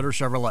Murray Motors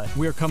Chevrolet.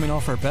 We are coming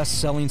off our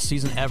best-selling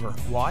season ever.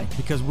 Why?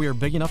 Because we are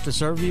big enough to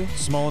serve you,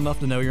 small enough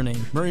to know your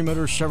name. Murray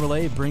Motors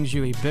Chevrolet brings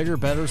you a bigger,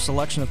 better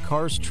selection of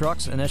cars,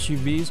 trucks, and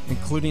SUVs,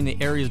 including the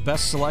area's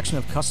best selection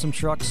of custom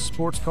trucks,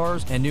 sports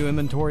cars, and new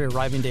inventory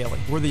arriving daily.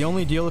 We're the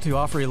only dealer to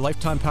offer a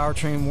lifetime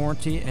powertrain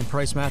warranty and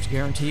price match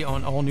guarantee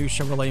on all new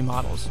Chevrolet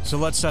models. So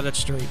let's set it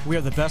straight. We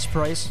have the best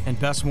price and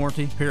best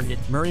warranty, period.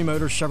 Murray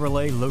Motors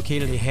Chevrolet,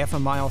 located a half a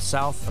mile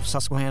south of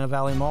Susquehanna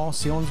Valley Mall,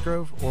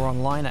 Selinsgrove, or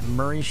online at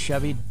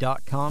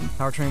murraychevy.com.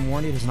 Powertrain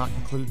warranty does not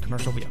include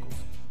commercial vehicles.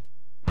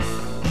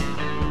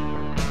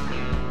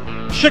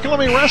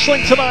 Shikellamy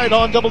wrestling tonight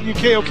on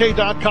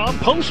WKOK.com.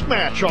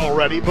 Post-match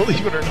already,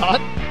 believe it or not.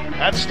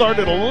 That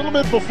started a little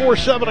bit before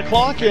 7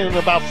 o'clock. In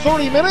about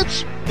 30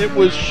 minutes, it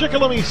was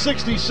Shikellamy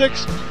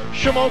 66,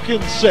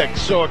 Shamokin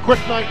 6. So a quick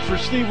night for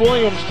Steve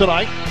Williams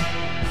tonight.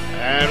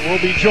 And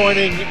we'll be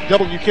joining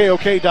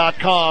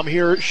WKOK.com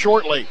here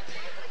shortly.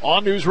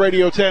 On News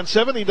Radio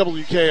 1070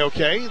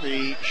 WKOK,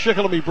 the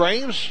Shikellamy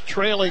Braves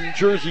trailing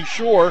Jersey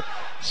Shore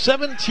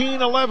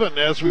 17-11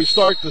 as we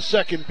start the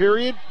second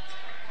period.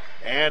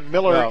 And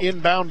Miller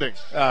inbounding.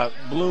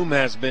 Bloom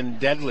has been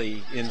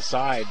deadly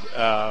inside.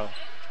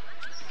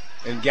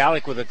 And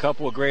Gallick with a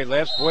couple of great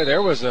layups. Boy,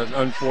 there was an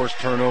unforced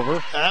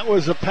turnover. That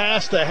was a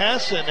pass to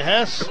Hess, and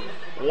Hess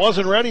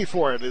wasn't ready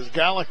for it. As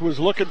Gallick was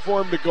looking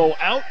for him to go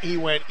out, he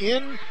went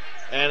in.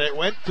 And it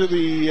went to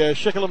the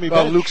Shikellamy bench.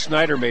 Well, Luke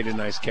Snyder made a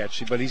nice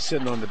catch, but he's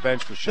sitting on the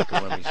bench for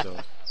Shikellamy. So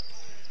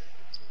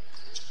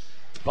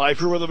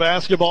Pfeiffer with the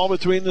basketball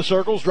between the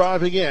circles,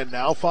 driving in.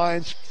 Now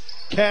finds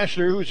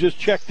Kashner, who's just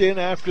checked in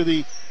after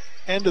the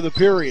end of the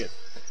period.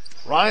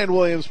 Ryan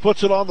Williams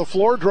puts it on the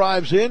floor,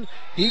 drives in.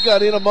 He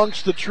got in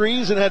amongst the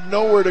trees and had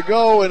nowhere to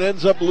go and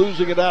ends up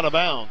losing it out of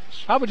bounds.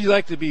 How would you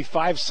like to be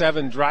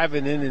 5'7",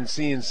 driving in and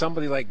seeing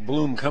somebody like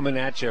Bloom coming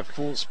at you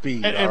full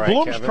speed? And right,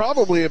 Bloom's Kevin?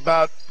 probably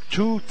about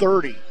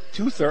 230.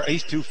 230.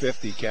 He's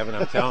 250, Kevin,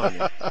 I'm telling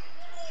you.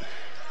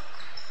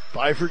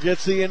 Pfeiffer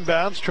gets the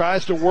inbounds,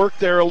 tries to work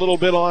there a little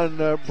bit on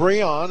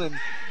Breon, and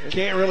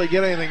can't really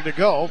get anything to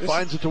go.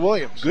 Finds it to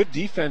Williams. Good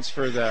defense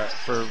for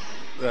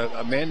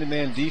a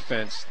man-to-man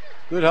defense.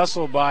 Good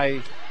hustle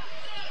by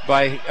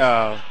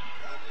Caleb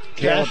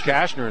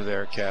Kashner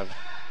there, Kev.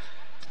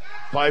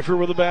 Pfeiffer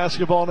with the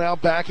basketball now,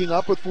 backing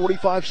up with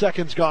 45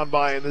 seconds gone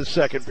by in this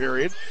second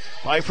period.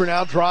 Pfeiffer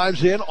now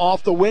drives in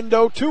off the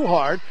window, too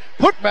hard.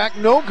 Put back,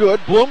 no good.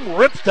 Bloom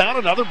rips down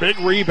another big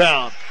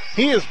rebound.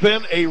 He has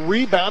been a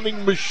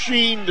rebounding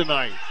machine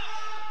tonight.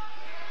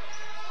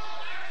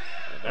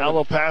 And now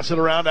they'll pass it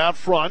around out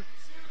front.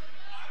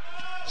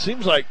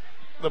 Seems like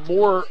the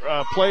more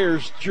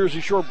players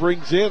Jersey Shore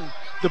brings in,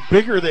 the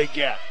bigger they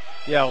get.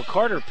 Yeah, well,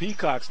 Carter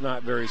Peacock's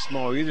not very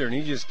small either, and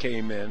he just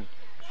came in.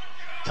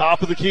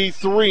 Top of the key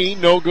three,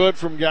 no good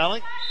from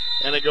Gallic,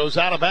 and it goes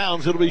out of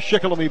bounds. It'll be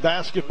Shikellamy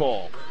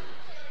basketball.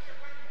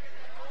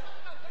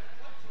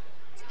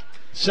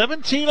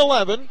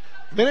 17-11,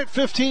 minute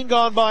 15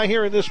 gone by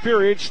here in this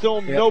period.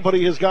 Still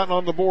nobody has gotten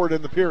on the board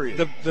in the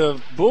period.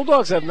 The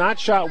Bulldogs have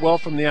not shot well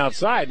from the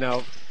outside.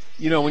 Now,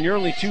 you know, when you're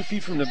only 2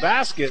 feet from the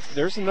basket,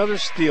 there's another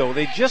steal.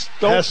 They just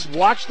don't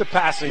watch the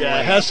passing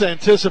lane. Hess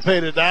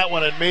anticipated that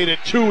one and made it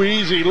too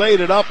easy,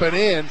 laid it up and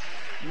in.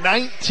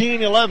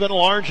 19-11,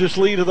 largest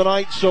lead of the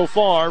night so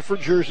far for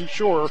Jersey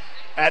Shore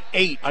at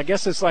 8. I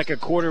guess it's like a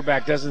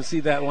quarterback doesn't see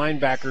that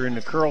linebacker in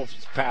the curl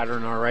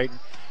pattern, all right,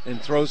 and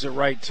throws it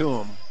right to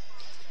him.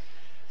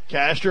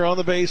 Kashner on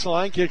the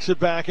baseline, kicks it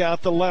back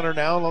out to Leonard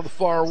now on the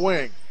far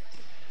wing.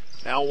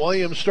 Now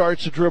Williams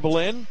starts to dribble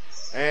in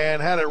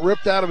and had it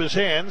ripped out of his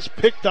hands,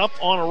 picked up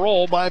on a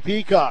roll by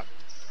Peacock.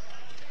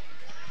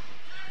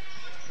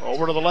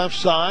 Over to the left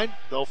side.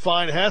 They'll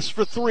find Hess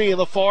for three on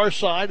the far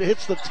side. It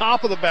hits the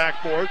top of the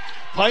backboard.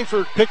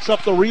 Pfeiffer picks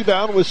up the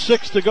rebound with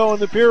 6 to go in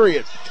the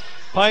period.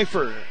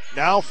 Pfeiffer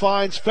now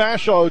finds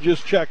Fashaw, who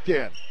just checked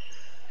in.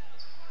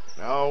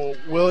 Now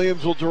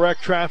Williams will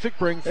direct traffic,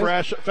 bring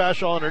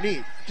Fashaw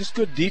underneath. Just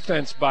good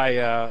defense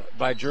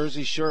by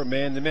Jersey Shore,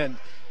 man-to-man.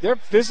 They're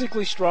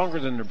physically stronger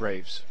than the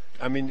Braves.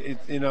 I mean,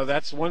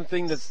 that's one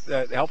thing that's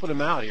helping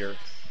them out here.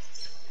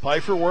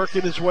 Pfeiffer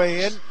working his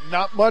way in.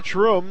 Not much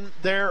room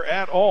there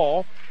at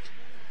all.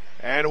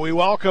 And we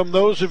welcome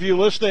those of you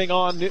listening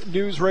on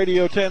News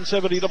Radio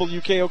 1070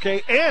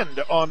 WKOK and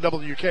on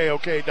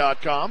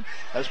WKOK.com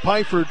as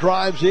Pfeiffer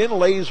drives in,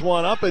 lays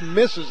one up, and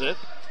misses it.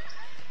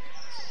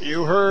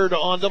 You heard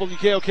on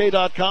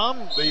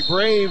WKOK.com the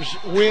Braves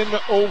win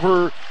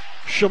over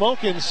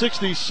Shamokin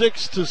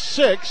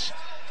 66-6.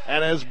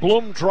 And as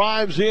Bloom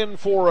drives in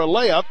for a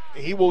layup,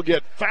 he will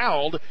get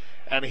fouled.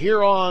 And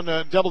here on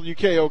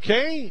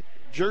WKOK,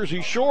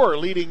 Jersey Shore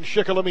leading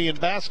Shikellamy in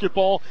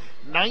basketball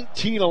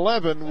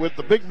 19-11 with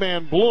the big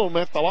man Bloom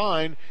at the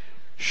line,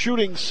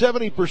 shooting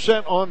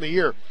 70% on the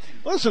year.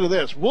 Listen to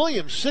this.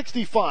 Williams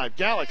 65,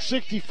 Gallic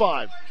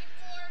 65,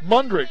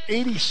 Mundrick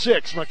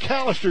 86,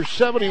 McAllister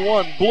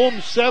 71,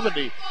 Bloom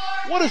 70.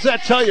 What does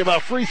that tell you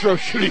about free throw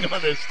shooting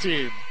on this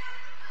team?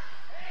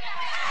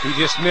 He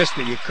just missed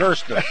it. You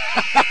cursed him.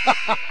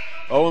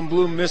 Owen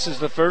Bloom misses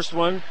the first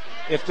one.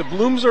 If the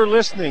Blooms are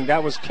listening,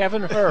 that was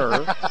Kevin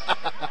Herr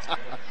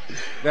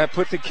that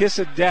put the kiss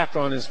of death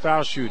on his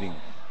foul shooting.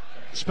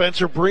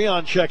 Spencer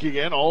Breon checking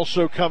in.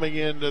 Also coming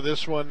into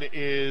this one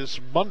is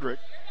Mundrick,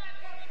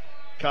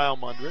 Kyle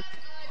Mundrick.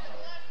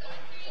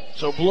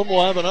 So Bloom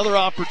will have another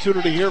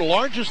opportunity here.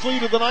 Largest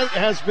lead of the night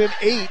has been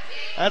 8.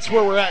 That's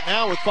where we're at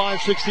now with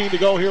 5:16 to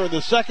go here in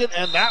the second,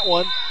 and that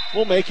one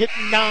will make it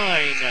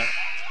 9.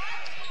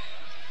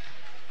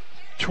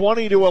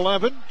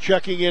 20-11.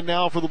 Checking in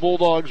now for the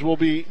Bulldogs will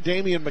be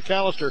Damian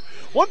McAllister.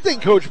 One thing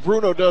Coach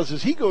Bruno does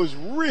is he goes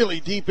really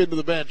deep into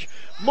the bench.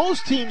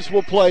 Most teams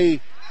will play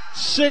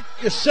 6,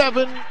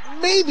 7,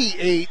 maybe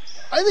 8.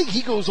 I think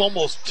he goes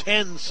almost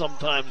 10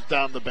 sometimes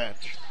down the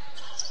bench.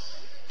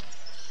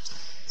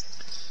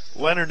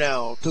 Leonard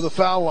now to the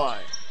foul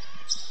line.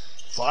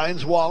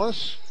 Finds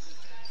Wallace.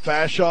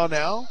 Fashaw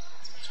now.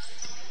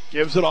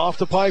 Gives it off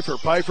to Pfeiffer.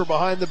 Pfeiffer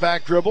behind the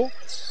back dribble.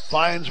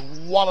 Finds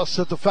Wallace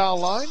at the foul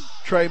line.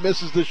 Trey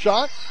misses the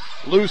shot.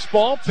 Loose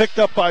ball picked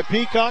up by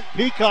Peacock.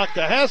 Peacock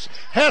to Hess.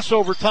 Hess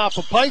over top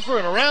of Pfeiffer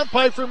and around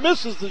Pfeiffer.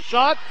 Misses the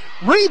shot.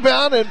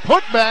 Rebound and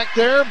put back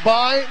there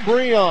by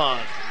Breon.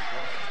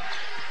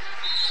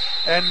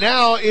 And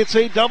now it's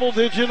a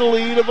double-digit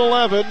lead of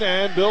 11,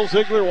 and Bill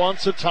Ziegler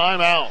wants a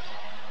timeout.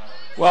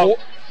 Well,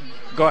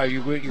 go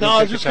ahead. No,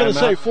 I was just going to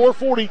say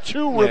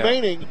 4:42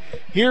 remaining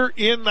here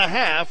in the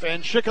half,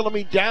 and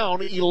Shikellamy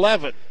down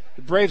 11.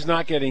 The Braves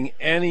not getting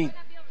any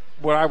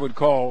what I would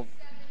call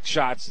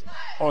shots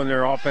on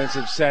their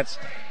offensive sets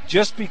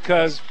just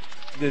because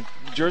the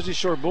Jersey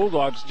Shore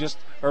Bulldogs just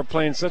are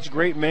playing such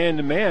great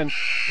man-to-man,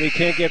 they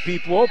can't get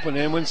people open.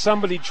 And when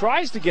somebody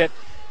tries to get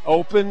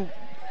open,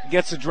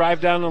 gets a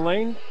drive down the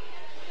lane,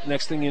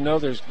 next thing you know,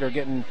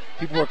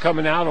 people are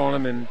coming out on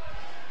them,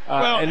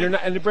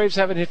 and the Braves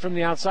haven't hit from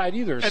the outside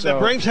either. And the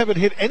Braves haven't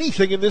hit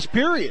anything in this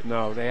period.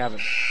 No, they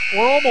haven't.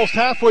 We're almost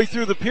halfway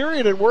through the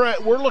period, and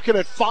we're looking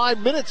at 5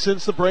 minutes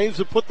since the Braves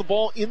have put the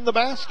ball in the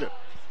basket.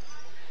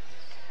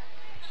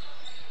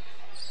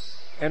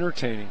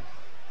 Entertaining.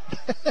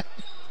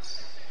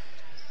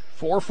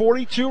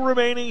 4:42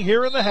 remaining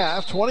here in the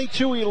half.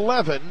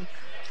 22-11.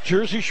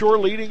 Jersey Shore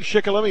leading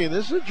Shikellamy. And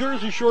this is a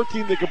Jersey Shore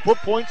team that can put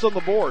points on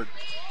the board.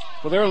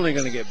 Well, they're only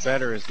going to get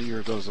better as the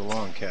year goes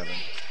along, Kevin.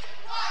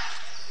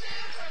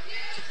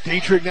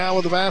 Dietrich now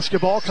with the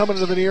basketball coming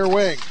to the near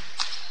wing.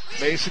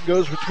 Mason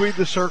goes between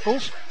the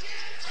circles.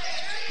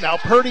 Now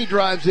Purdy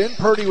drives in.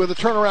 Purdy with a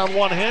turnaround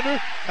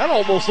one-hander. That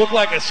almost looked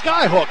like a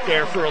skyhook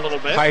there for a little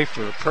bit.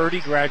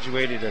 Purdy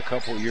graduated a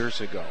couple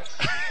years ago.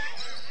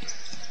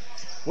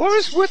 What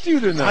is with you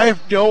tonight? I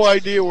have no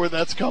idea where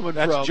that's coming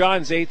from. That's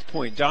John's 8th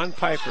point. John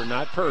Pfeiffer,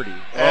 not Purdy.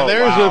 And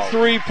there's a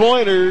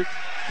three-pointer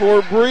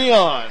for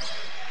Breon.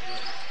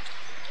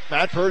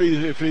 Matt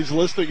Purdy, if he's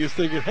listening, is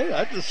thinking, hey,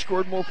 I just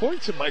scored more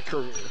points in my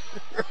career.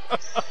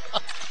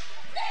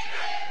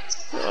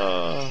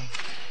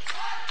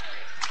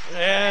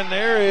 And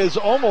there is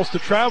almost a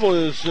travel.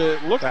 As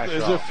it looked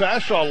as if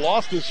Fashaw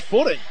lost his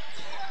footing.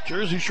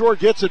 Jersey Shore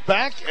gets it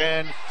back,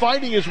 and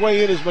fighting his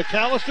way in is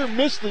McAllister.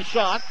 Missed the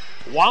shot.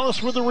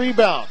 Wallace with the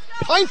rebound.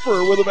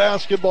 Pfeiffer with the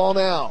basketball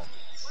now.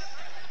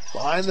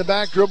 Behind the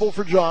back dribble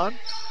for John,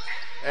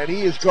 and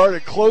he is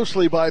guarded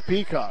closely by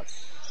Peacock.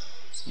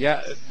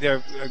 Yeah,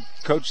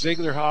 Coach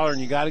Ziegler hollering,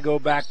 you got to go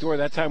back door.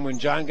 That time when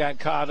John got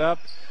caught up,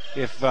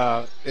 if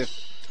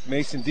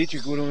Mason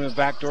Dietrich would have been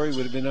back door, he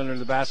would have been under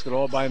the basket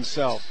all by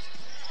himself.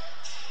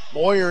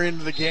 Moyer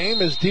into the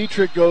game as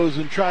Dietrich goes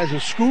and tries a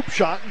scoop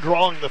shot,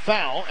 drawing the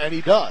foul, and he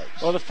does.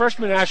 Well, the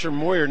freshman Asher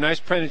Moyer, nice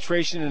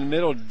penetration in the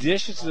middle,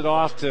 dishes it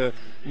off to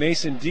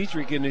Mason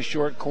Dietrich in the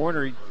short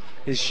corner.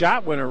 His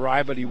shot went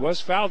awry, but he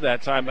was fouled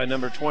that time by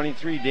number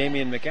 23,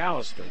 Damian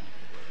McAllister.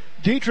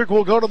 Dietrich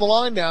will go to the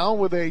line now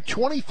with a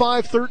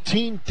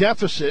 25-13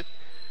 deficit.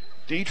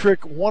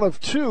 Dietrich 1 of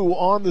 2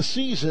 on the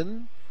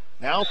season,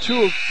 now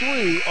 2 of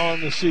 3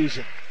 on the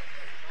season.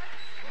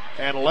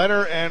 And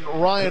Leonard and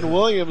Ryan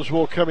Williams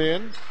will come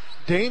in.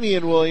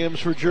 Damian Williams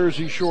for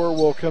Jersey Shore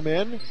will come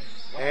in.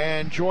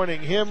 And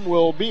joining him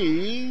will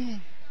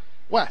be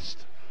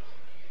West.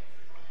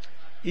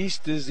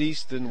 East is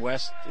east and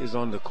west is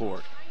on the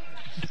court.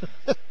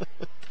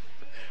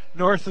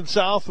 North and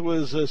South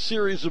was a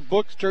series of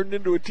books turned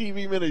into a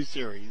TV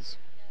miniseries.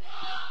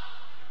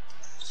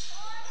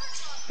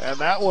 And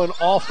that one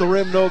off the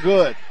rim, no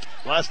good.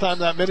 Last time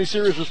that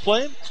miniseries was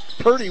playing,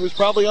 Purdy was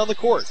probably on the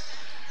court.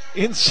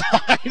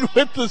 Inside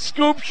with the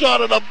scoop shot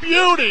and a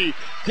beauty.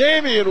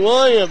 Damian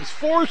Williams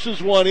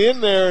forces one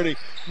in there, and he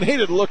made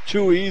it look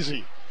too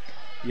easy.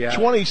 Yeah.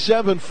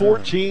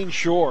 27-14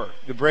 Shore.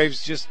 The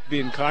Braves just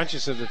being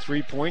conscious of the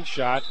three-point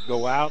shot,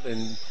 go out,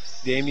 and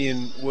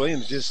Damian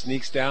Williams just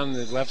sneaks down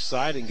the left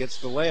side and gets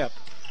the layup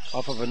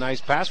off of a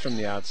nice pass from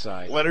the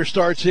outside. Leonard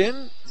starts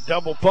in,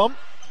 double pump,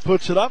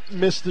 puts it up,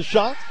 missed the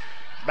shot.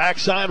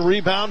 Backside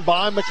rebound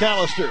by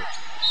McAllister.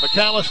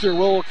 McAllister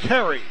will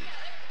carry.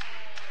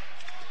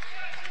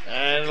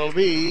 And it'll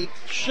be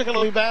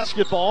Shikellamy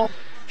basketball,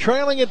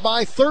 trailing it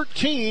by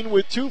 13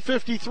 with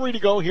 2:53 to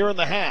go here in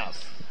the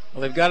half.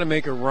 Well, they've got to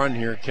make a run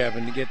here,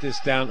 Kevin, to get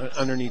this down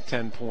underneath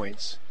 10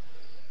 points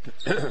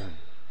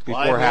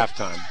before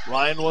halftime.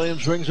 Ryan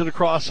Williams brings it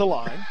across the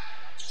line.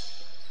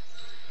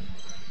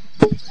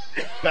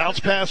 Bounce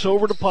pass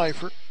over to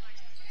Pfeiffer.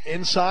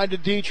 Inside to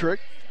Dietrich.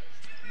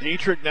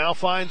 Dietrich now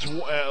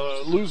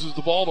loses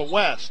the ball to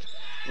West.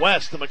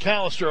 West to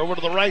McAllister over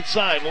to the right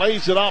side.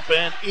 Lays it up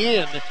and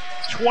in.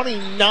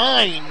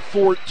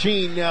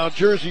 29-14 now.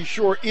 Jersey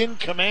Shore in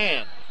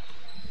command.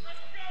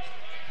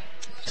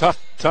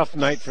 Tough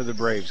night for the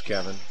Braves,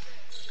 Kevin.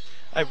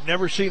 I've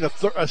never seen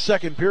a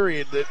second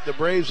period that the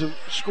Braves have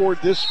scored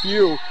this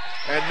few.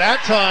 And that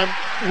time,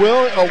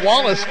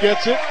 Wallace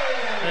gets it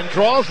and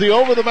draws the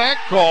over-the-back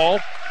call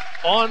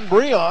on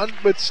Breon,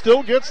 but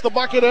still gets the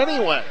bucket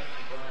anyway.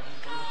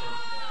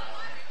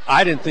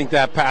 I didn't think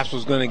that pass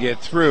was going to get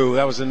through.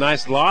 That was a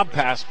nice lob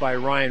pass by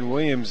Ryan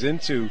Williams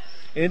into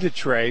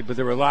Trey, but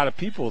there were a lot of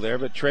people there.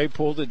 But Trey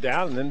pulled it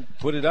down and then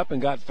put it up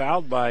and got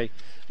fouled by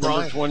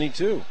number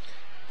 22.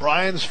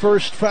 Brian's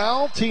first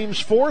foul, team's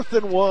fourth,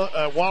 and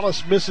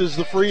Wallace misses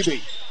the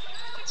freebie.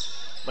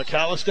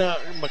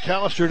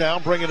 McAllister now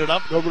bringing it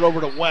up, going it over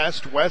to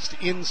West. West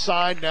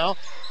inside now,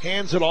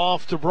 hands it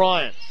off to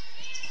Brian.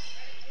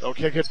 They'll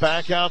kick it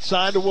back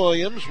outside to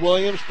Williams.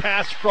 Williams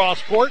pass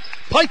cross court.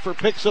 Pfeiffer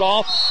picks it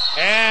off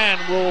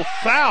and will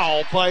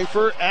foul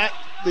Pfeiffer at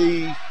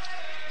the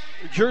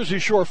Jersey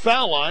Shore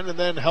foul line and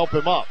then help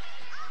him up.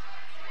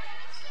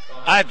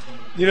 That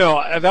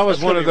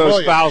was one of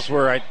those fouls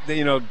where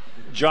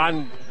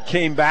John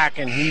came back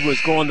and he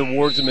was going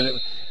towards him, and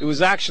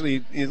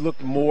it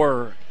looked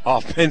more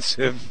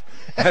offensive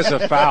as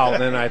a foul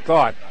than I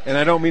thought. And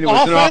I don't mean it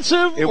was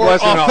offensive. It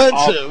wasn't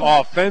offensive.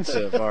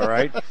 Offensive. All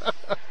right.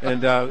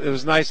 And it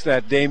was nice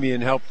that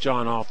Damian helped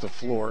John off the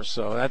floor.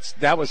 So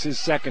that was his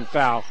second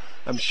foul.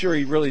 I'm sure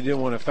he really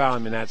didn't want to foul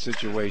him in that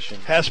situation.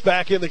 Hess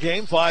back in the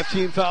game. 5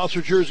 team fouls for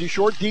Jersey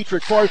Shore.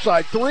 Dietrich far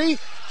side 3.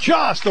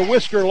 Just a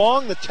whisker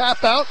long. The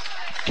tap out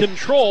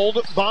controlled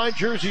by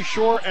Jersey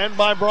Shore and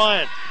by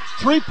Bryant.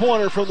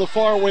 3-pointer from the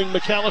far wing.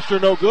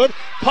 McAllister no good.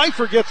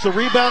 Pfeiffer gets the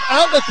rebound.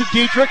 Outlet to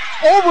Dietrich.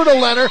 Over to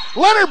Leonard.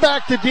 Leonard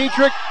back to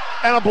Dietrich.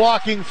 And a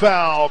blocking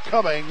foul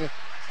coming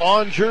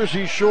on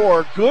Jersey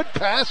Shore. Good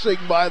passing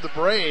by the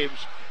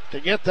Braves to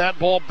get that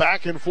ball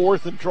back and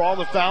forth and draw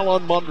the foul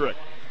on Mundrick.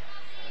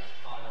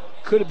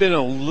 Could have been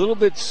a little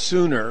bit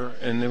sooner,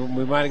 and then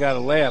we might have got a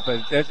layup.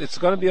 But it's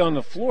going to be on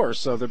the floor,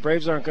 so the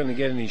Braves aren't going to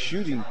get any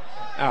shooting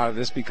out of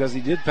this because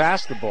he did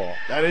pass the ball.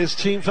 That is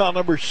team foul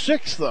number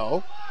 6,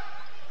 though.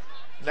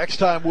 Next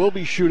time we'll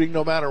be shooting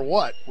no matter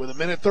what. With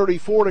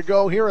 1:34 to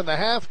go here in the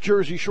half,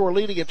 Jersey Shore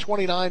leading at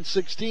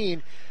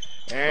 29-16.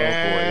 And oh, boy,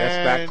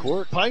 that's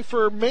backcourt.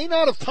 Pfeiffer may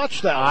not have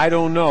touched that one. I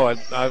don't know. It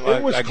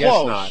was I close.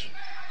 Guess not.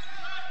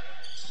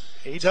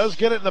 He does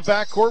get it in the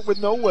backcourt with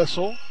no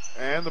whistle.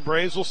 And the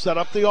Braves will set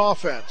up the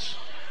offense.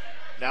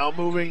 Now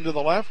moving to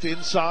the left,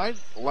 inside.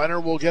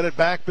 Leonard will get it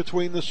back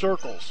between the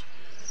circles.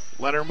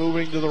 Leonard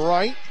moving to the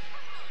right.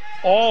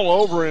 All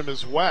over him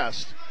is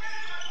West.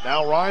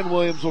 Now Ryan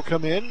Williams will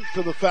come in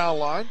to the foul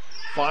line.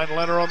 Find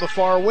Leonard on the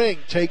far wing.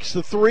 Takes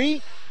the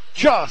 3.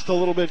 Just a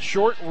little bit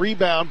short.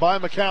 Rebound by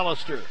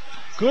McAllister.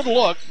 Good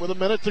look with a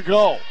minute to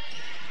go.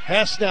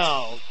 Hess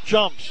now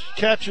jumps,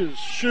 catches,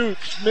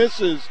 shoots,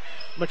 misses.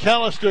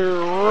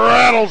 McAllister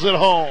rattles it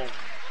home.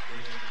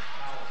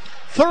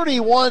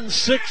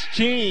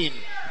 31-16,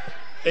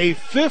 a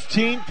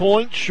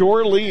 15-point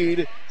Shore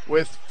lead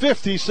with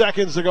 50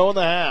 seconds to go in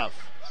the half.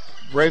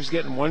 Braves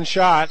getting one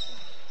shot,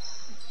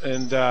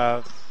 and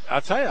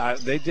I'll tell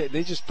you,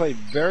 they just play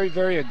very,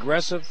 very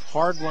aggressive,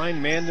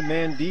 hard-line,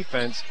 man-to-man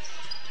defense.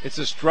 It's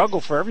a struggle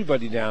for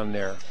everybody down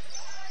there.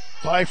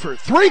 Pfeiffer,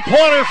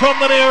 3-pointer from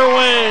the near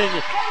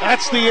wing.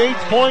 That's the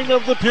 8th point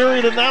of the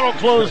period, and that'll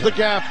close the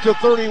gap to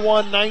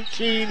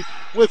 31-19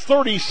 with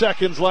 30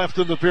 seconds left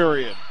in the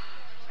period.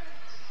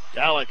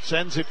 Gallick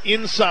sends it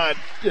inside,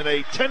 and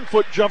a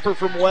 10-foot jumper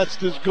from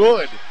West is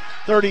good.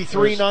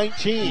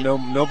 33-19.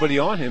 Nobody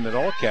on him at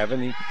all,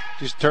 Kevin. He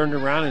just turned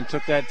around and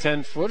took that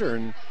 10-footer,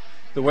 and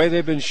the way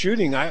they've been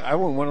shooting, I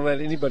wouldn't want to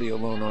let anybody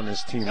alone on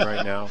this team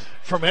right now.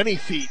 From any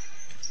feet.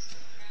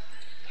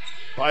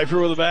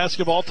 Pfeiffer with the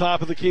basketball,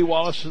 top of the key.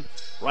 Wallace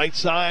right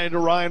side to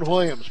Ryan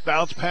Williams.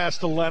 Bounce pass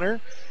to Leonard.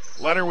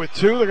 Leonard with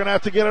 2. They're going to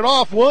have to get it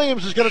off.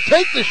 Williams is going to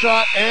take the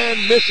shot and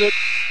miss it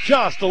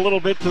just a little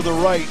bit to the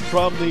right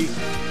from the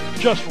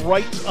just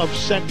right of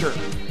center.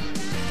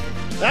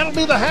 That'll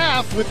be the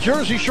half with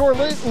Jersey Shore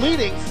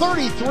leading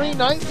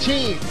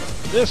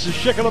 33-19. This is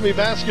Shikellamy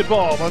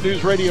basketball on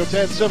News Radio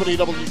 1070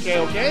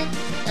 WKOK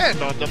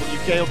and on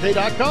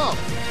WKOK.com.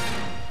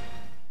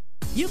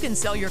 You can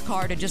sell your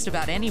car to just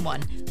about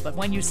anyone, but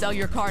when you sell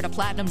your car to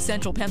Platinum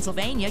Central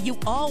Pennsylvania, you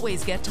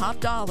always get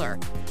top dollar.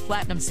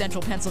 Platinum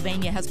Central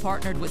Pennsylvania has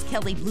partnered with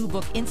Kelley Blue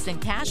Book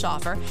Instant Cash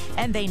Offer,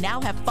 and they now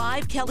have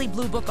 5 Kelley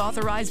Blue Book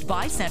authorized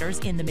buy centers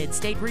in the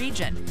mid-state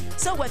region.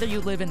 So whether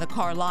you live in the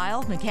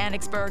Carlisle,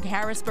 Mechanicsburg,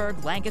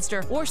 Harrisburg,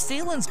 Lancaster, or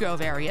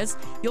Selinsgrove areas,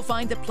 you'll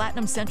find that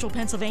Platinum Central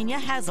Pennsylvania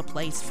has a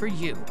place for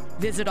you.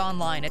 Visit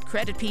online at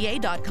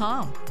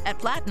creditpa.com. At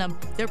Platinum,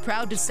 they're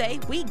proud to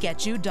say we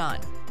get you done.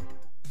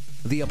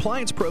 The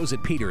appliance pros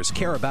at Peters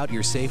care about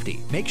your safety.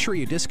 Make sure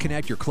you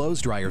disconnect your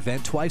clothes dryer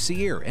vent twice a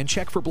year and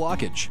check for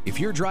blockage. If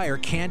your dryer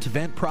can't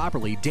vent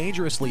properly,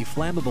 dangerously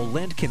flammable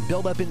lint can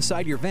build up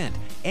inside your vent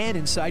and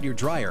inside your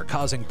dryer,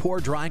 causing poor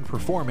drying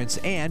performance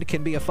and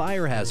can be a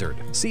fire hazard.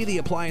 See the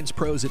appliance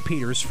pros at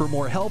Peters for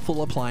more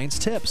helpful appliance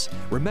tips.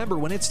 Remember,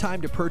 when it's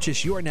time to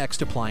purchase your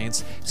next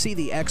appliance, see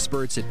the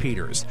experts at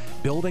Peters.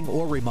 Building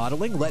or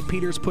remodeling, let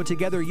Peters put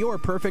together your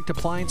perfect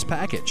appliance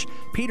package.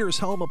 Peters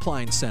Home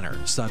Appliance Center,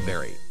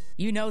 Sunbury.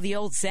 You know the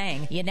old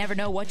saying, you never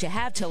know what you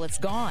have till it's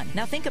gone.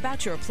 Now think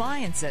about your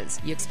appliances.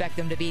 You expect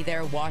them to be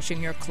there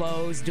washing your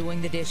clothes,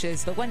 doing the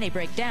dishes, but when they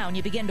break down,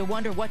 you begin to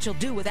wonder what you'll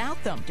do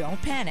without them.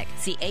 Don't panic.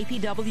 See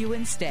APW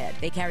instead.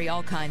 They carry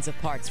all kinds of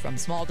parts from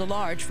small to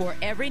large for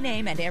every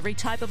name and every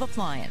type of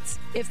appliance.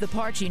 If the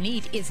part you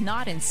need is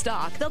not in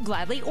stock, they'll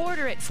gladly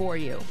order it for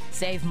you.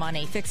 Save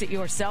money, fix it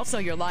yourself so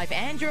your life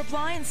and your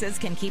appliances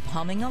can keep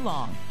humming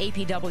along.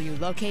 APW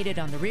located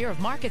on the rear of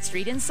Market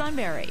Street in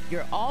Sunbury.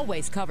 You're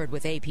always covered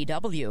with APW.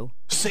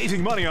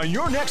 Saving money on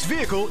your next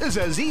vehicle is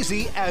as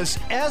easy as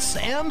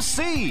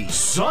SMC,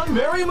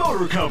 Sunbury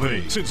Motor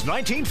Company. Since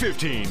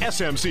 1915,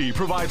 SMC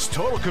provides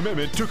total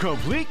commitment to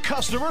complete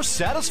customer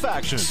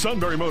satisfaction.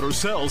 Sunbury Motors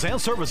sells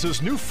and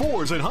services new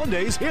Fords and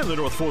Hyundais in the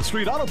North 4th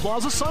Street Auto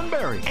Plaza,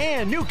 Sunbury,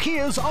 and new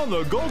Kias on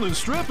the Golden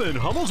Strip and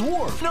Hummel's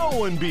Wharf. No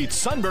one beats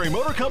Sunbury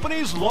Motor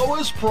Company's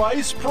lowest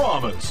price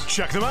promise.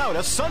 Check them out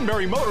at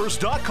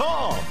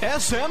sunburymotors.com.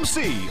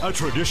 SMC, a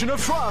tradition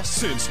of trust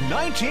since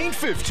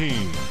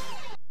 1915.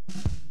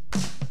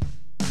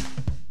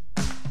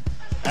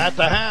 At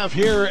the half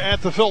here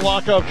at the Phil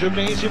Lockoff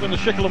Gymnasium in the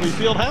Shikellamy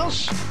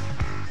Fieldhouse.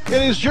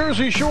 It is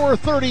Jersey Shore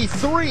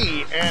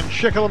 33 and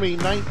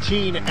Shikellamy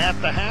 19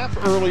 at the half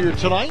earlier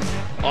tonight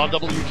on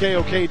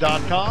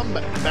WKOK.com.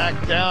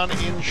 Back down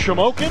in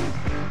Shamokin,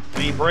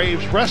 the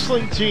Braves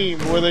wrestling team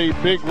with a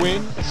big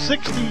win,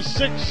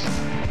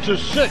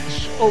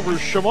 66-6 over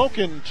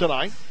Shamokin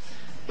tonight.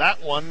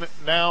 That one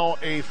now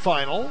a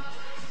final,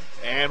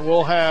 and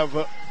we'll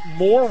have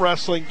more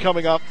wrestling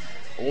coming up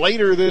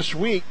later this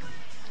week.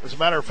 As a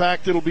matter of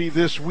fact, it'll be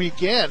this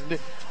weekend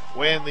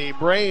when the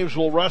Braves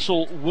will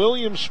wrestle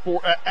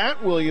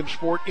at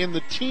Williamsport in the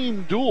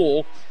team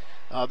duel.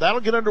 That'll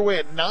get underway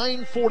at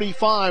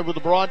 9:45 with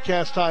the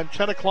broadcast time.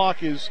 10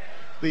 o'clock is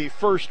the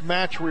first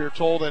match, we are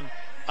told, and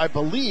I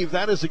believe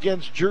that is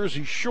against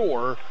Jersey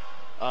Shore.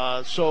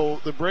 So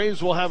the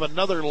Braves will have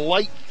another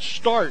light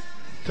start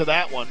to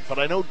that one. But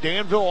I know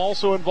Danville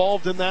also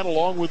involved in that,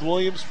 along with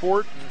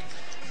Williamsport and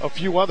a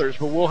few others.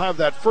 But we'll have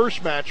that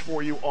first match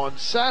for you on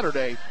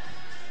Saturday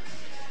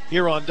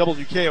here on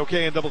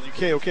WKOK and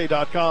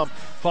WKOK.com,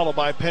 followed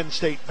by Penn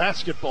State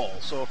basketball.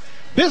 So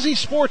busy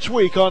sports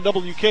week on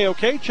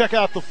WKOK. Check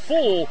out the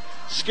full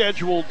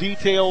schedule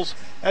details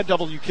at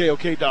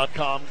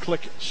WKOK.com.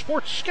 Click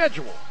sports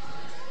schedule.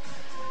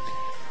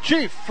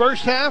 Chief,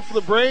 first half, the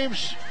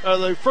Braves,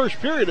 the first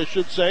period, I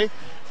should say,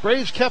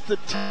 Braves kept it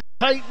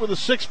tight with a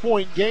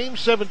 6-point game,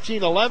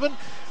 17-11,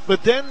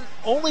 but then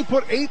only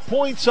put 8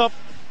 points up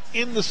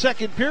in the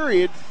second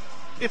period.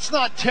 It's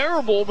not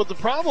terrible, but the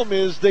problem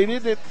is they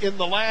did it in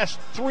the last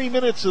 3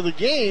 minutes of the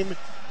game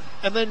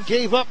and then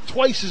gave up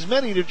twice as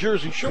many to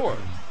Jersey Shore.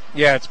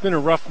 Yeah, it's been a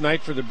rough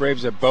night for the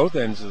Braves at both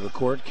ends of the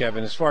court,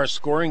 Kevin. As far as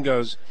scoring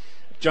goes,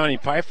 Johnny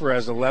Pfeiffer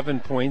has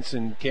 11 points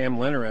and Cam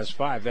Leonard has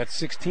 5. That's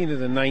 16 of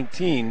the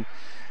 19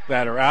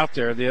 that are out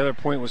there. The other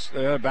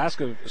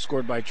basket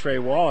scored by Trey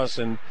Wallace,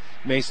 and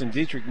Mason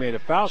Dietrich made a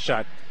foul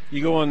shot.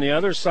 You go on the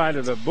other side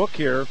of the book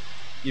here,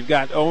 you've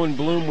got Owen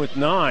Bloom with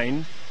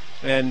 9.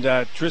 And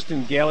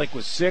Tristan Galick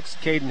with 6,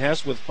 Caden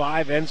Hess with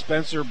 5, and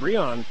Spencer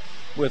Breon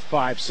with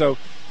 5. So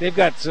they've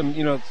got some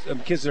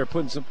kids that are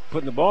putting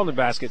the ball in the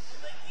basket.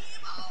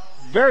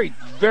 Very,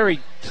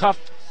 very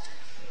tough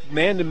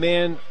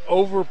man-to-man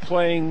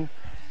overplaying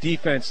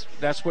defense.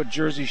 That's what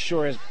Jersey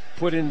Shore has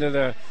put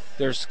into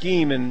their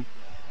scheme, and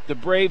the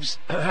Braves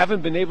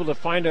haven't been able to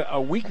find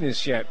a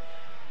weakness yet.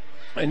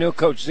 I know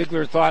Coach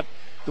Ziegler thought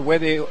the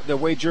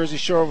way Jersey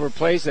Shore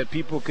overplays that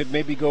people could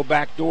maybe go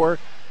backdoor.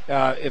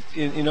 But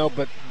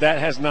that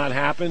has not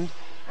happened.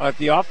 At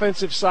the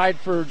offensive side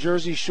for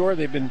Jersey Shore,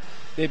 they've been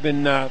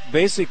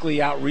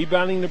basically out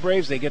rebounding the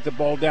Braves. They get the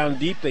ball down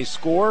deep, they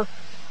score,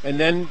 and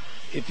then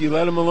if you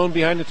let them alone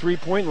behind the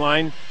 3-point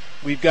line,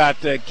 we've got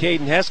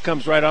Caden Hess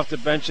comes right off the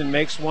bench and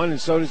makes one, and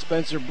so does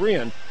Spencer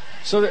Breon.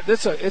 So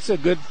it's a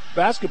good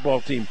basketball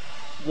team.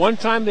 One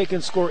time they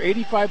can score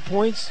 85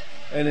 points,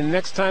 and the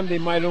next time they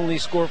might only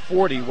score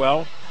 40.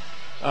 Well,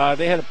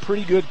 they had a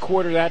pretty good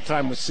quarter that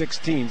time with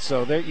 16,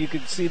 so there you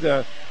could see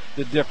the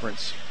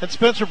difference. And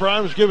Spencer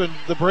Brown was giving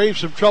the Braves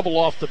some trouble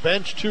off the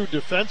bench, too,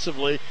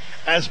 defensively,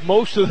 as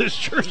most of this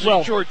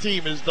Jersey Shore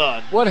team has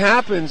done. What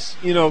happens,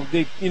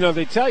 they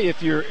tell you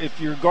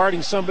if you're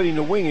guarding somebody in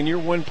the wing and you're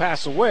one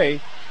pass away,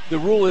 the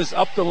rule is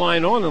up the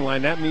line, on the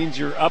line. That means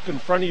you're up in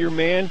front of your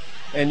man,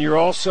 and you're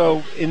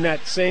also in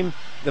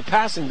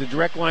the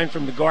direct line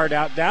from the guard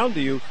out down to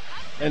you.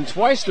 And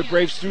twice the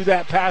Braves threw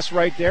that pass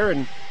right there,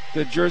 and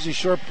the Jersey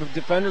Shore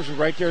defenders were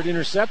right there to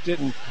intercept it,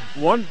 and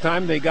one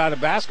time they got a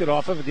basket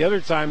off of it. The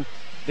other time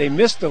they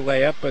missed the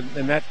layup,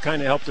 and that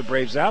kind of helped the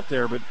Braves out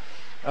there. But,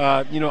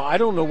 I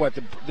don't know what.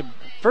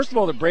 First of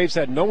all, the Braves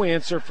had no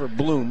answer for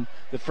Bloom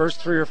the first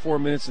 3 or 4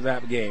 minutes of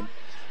that game.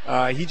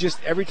 He just,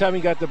 every time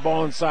he got the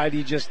ball inside,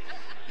 he just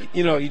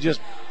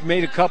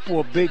made a couple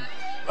of big,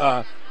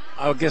 power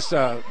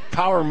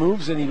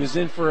moves, and he was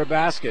in for a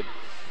basket.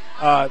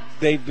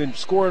 They've been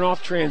scoring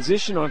off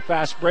transition on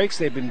fast breaks.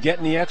 They've been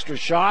getting the extra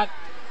shot.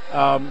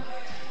 Braves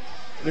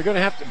are going to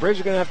have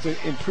to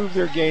improve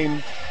their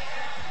game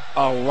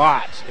a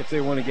lot if they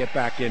want to get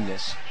back in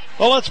this.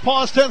 Well, let's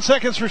pause 10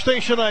 seconds for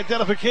station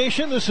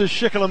identification. This is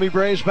Shikellamy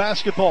Braves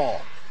basketball.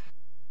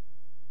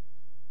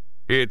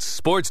 It's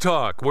Sports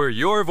Talk, where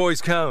your voice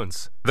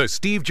counts. The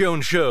Steve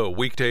Jones Show,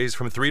 weekdays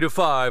from 3 to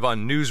 5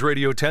 on News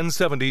Radio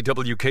 1070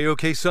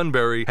 WKOK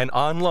Sunbury and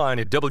online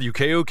at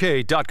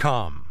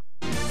WKOK.com.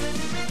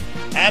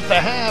 At the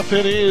half,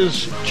 it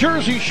is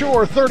Jersey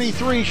Shore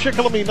 33,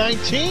 Shikellamy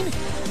 19.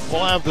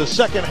 We'll have the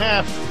second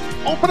half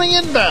opening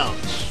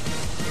inbounds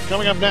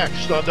coming up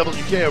next on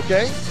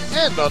WKOK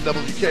and on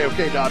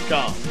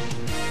WKOK.com.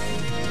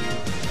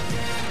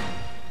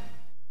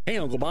 Hey,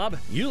 Uncle Bob,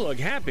 you look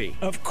happy.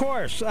 Of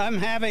course. I'm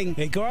having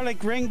a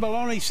garlic ring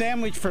bologna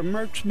sandwich from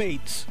Mertz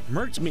Meats.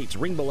 Mertz Meats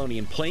ring bologna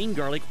in plain,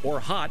 garlic, or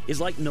hot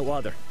is like no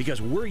other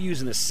because we're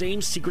using the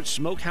same secret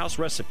smokehouse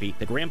recipe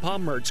that Grandpa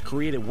Mertz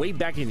created way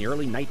back in the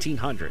early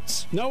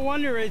 1900s. No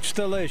wonder it's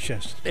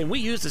delicious. And we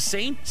use the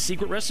same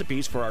secret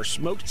recipes for our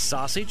smoked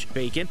sausage,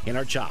 bacon, and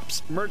our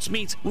chops. Mertz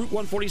Meats, Route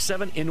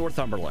 147 in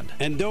Northumberland.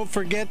 And don't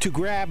forget to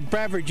grab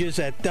beverages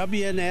at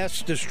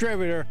W&S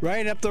Distributor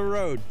right up the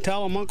road.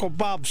 Tell them Uncle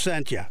Bob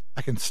sent you.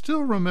 I can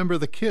still remember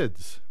the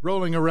kids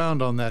rolling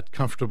around on that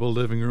comfortable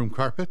living room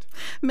carpet.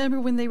 Remember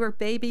when they were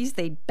babies,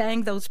 they'd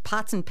bang those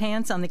pots and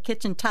pans on the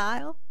kitchen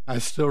tile? I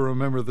still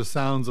remember the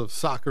sounds of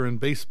soccer and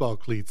baseball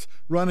cleats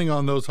running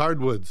on those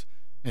hardwoods,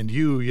 and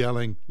you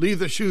yelling, "Leave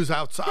the shoes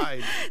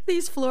outside."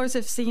 These floors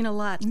have seen a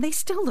lot, and they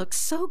still look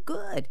so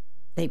good.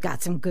 They've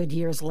got some good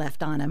years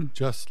left on them.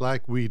 Just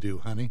like we do,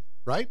 honey.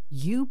 Right?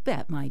 You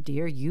bet, my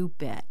dear, you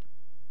bet.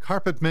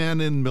 Carpet Man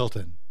in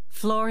Milton.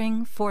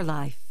 Flooring for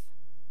life.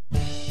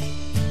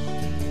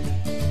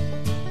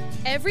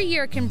 Every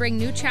year can bring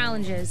new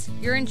challenges.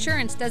 Your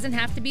insurance doesn't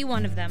have to be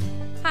one of them.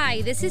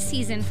 Hi, this is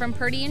Susan from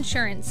Purdy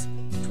Insurance.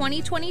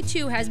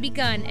 2022 has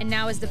begun, and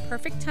now is the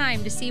perfect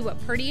time to see what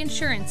Purdy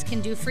Insurance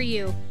can do for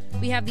you.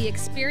 We have the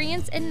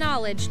experience and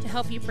knowledge to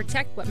help you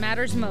protect what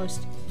matters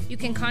most. You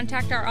can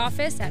contact our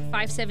office at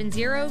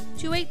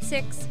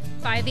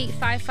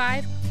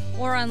 570-286-5855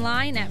 or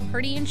online at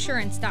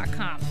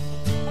purdyinsurance.com.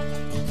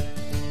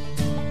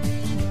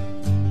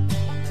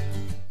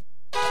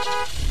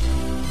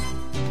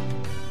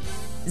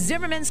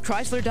 Zimmerman's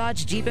Chrysler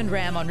Dodge Jeep and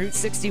Ram on Route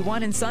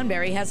 61 in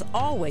Sunbury has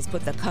always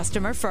put the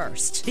customer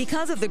first.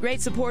 Because of the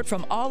great support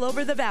from all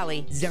over the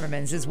valley,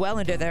 Zimmerman's is well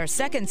into their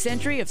second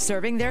century of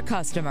serving their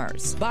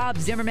customers. Bob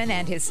Zimmerman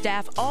and his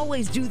staff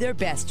always do their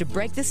best to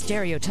break the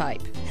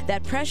stereotype.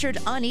 That pressured,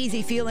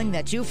 uneasy feeling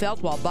that you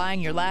felt while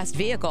buying your last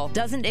vehicle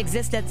doesn't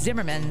exist at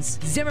Zimmerman's.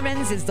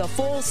 Zimmerman's is the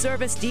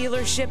full-service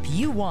dealership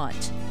you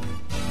want.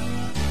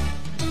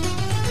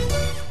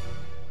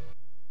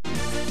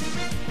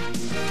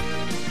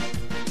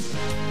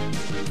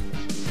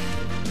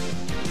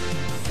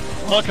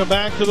 Welcome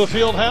back to the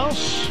Field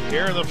House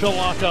here in the Phil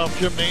Lockoff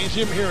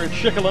Gymnasium here at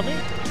Shikellamy.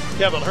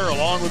 Kevin Herr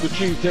along with the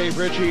Chief Dave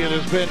Ritchie. It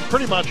has been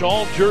pretty much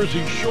all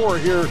Jersey Shore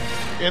here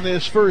in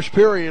this first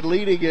period,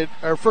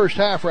 first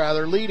half,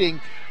 leading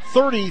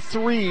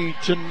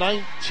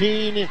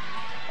 33-19.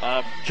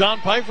 John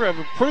Pfeiffer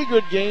having a pretty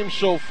good game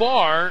so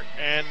far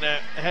and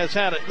has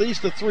had at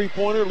least a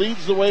three-pointer,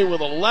 leads the way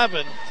with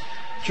 11.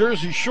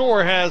 Jersey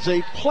Shore has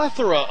a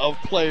plethora of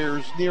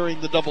players nearing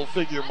the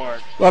double-figure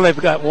mark. Well, they've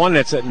got one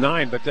that's at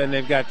 9, but then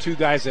they've got two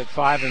guys at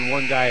 5 and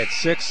one guy at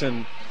 6,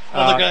 and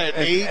another guy at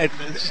 8.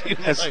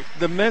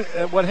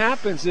 What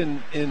happens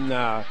in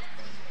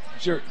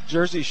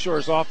Jersey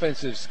Shore's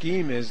offensive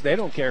scheme is they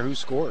don't care who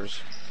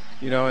scores,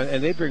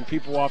 and they bring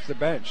people off the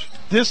bench.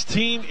 This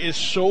team is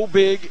so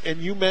big,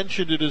 and you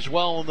mentioned it as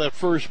well in that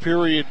first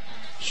period,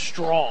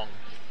 strong.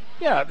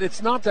 Yeah,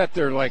 it's not that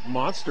they're like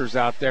monsters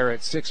out there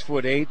at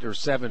 6'8" or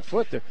 7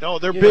 foot.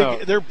 They're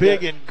big. They're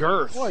big in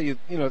girth. Well,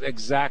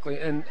 exactly,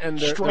 and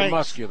they're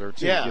muscular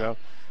too. Yeah.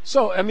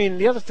 So I mean,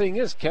 the other thing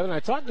is, Kevin,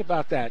 I talked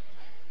about that.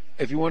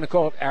 If you want to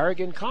call it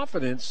arrogant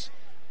confidence,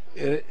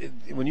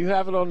 when you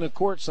have it on the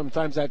court,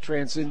 sometimes that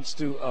transcends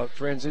to a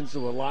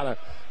lot of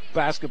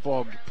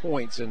basketball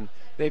points, and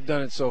they've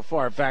done it so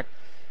far. In fact,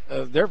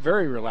 they're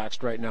very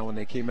relaxed right now when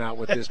they came out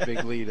with this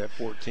big lead at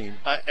 14,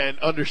 and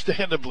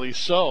understandably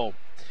so.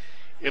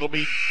 It'll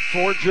be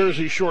for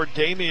Jersey Shore,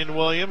 Damian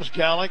Williams,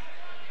 Gallick,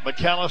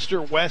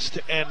 McAllister, West,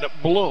 and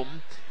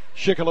Bloom.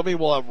 Shikellamy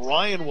will have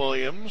Ryan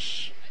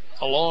Williams,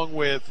 along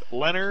with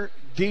Leonard,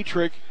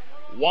 Dietrich,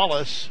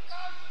 Wallace,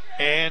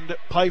 and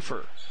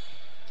Pfeiffer.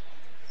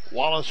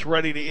 Wallace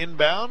ready to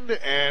inbound,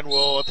 and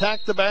will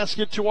attack the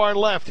basket to our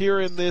left here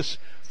in this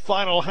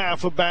final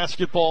half of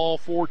basketball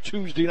for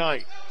Tuesday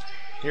night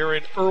here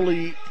in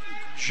early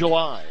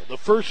July. The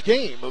first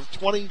game of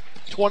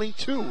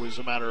 2022, as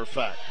a matter of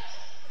fact.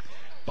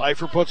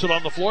 Pfeiffer puts it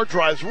on the floor,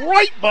 drives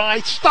right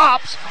by,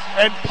 stops,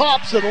 and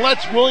pops and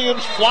lets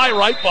Williams fly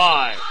right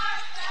by.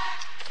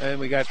 And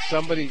we got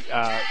somebody,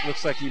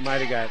 looks like he might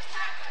have got,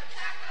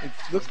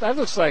 that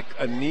looks like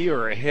a knee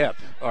or a hip,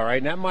 all right?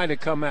 And that might have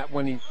come at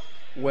when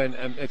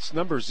it's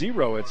number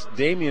 0, it's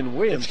Damian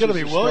Williams. It's going to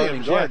be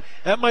Williams, right?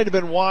 That might have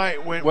been why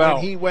when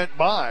he went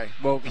by.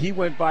 Well, he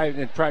went by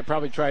and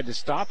probably tried to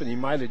stop, and he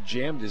might have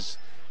jammed his,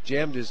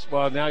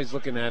 well, now he's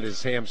looking at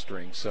his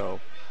hamstring,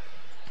 so.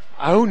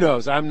 Who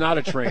knows? I'm not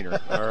a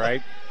trainer, all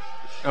right?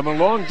 I'm a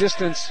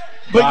long-distance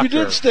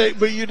doctor.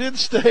 But you did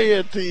stay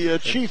at the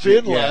Chief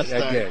Inn last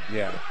night. I did,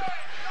 yeah.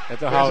 At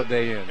the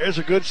Holiday Inn. There's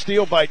a good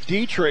steal by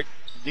Dietrich.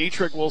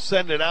 Dietrich will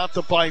send it out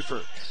to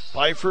Pfeiffer.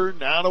 Pfeiffer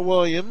now to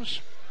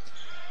Williams.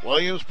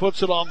 Williams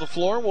puts it on the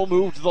floor. We'll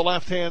move to the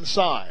left-hand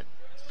side.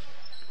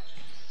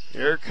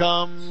 Here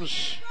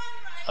comes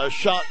a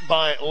shot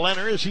by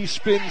Leonard as he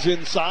spins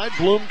inside.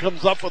 Bloom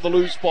comes up with a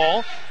loose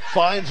ball.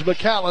 Finds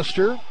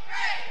McAllister.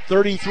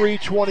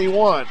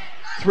 33-21.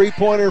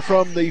 Three-pointer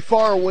from the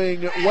far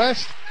wing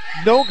West.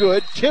 No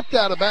good. Tipped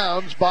out of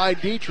bounds by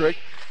Dietrich.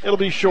 It'll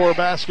be Shore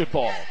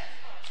basketball.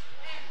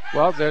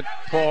 Well, that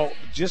Paul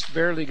just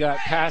barely got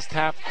past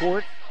half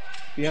court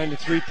behind the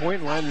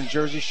three-point line, and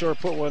Jersey Shore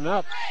put one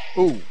up.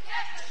 Ooh.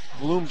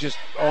 Bloom just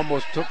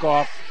almost took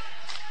off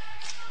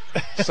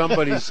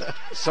somebody's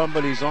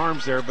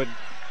arms there, but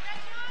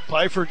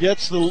Pfeiffer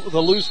gets the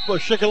loose.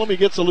 Shikellamy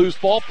gets a loose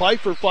ball.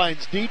 Pfeiffer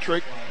finds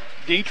Dietrich.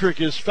 Dietrich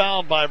is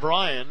fouled by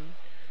Brian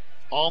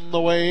on the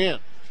way in.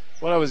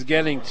 What I was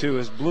getting to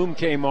is Bloom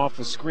came off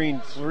a screen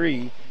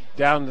 3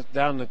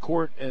 down the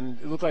court, and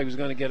it looked like he was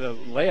going to get a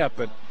layup,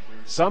 but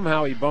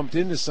somehow he bumped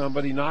into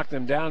somebody, knocked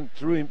him down,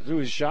 threw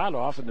his shot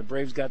off, and the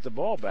Braves got the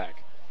ball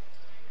back.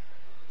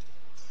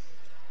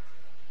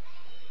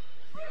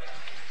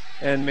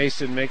 And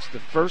Mason makes the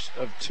first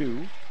of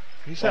two.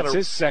 That's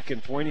his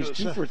second point. He's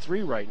 2 for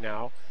 3 right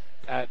now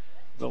at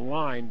the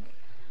line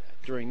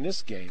during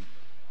this game.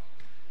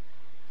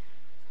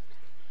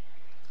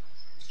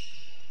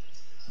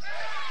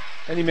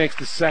 And he makes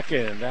the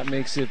second. That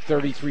makes it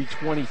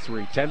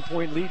 33-23.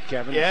 10-point lead,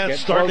 Kevin. Yeah,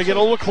 it's starting to get a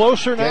little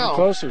closer now. Getting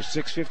closer.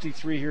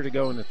 6:53 here to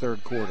go in the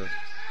third quarter.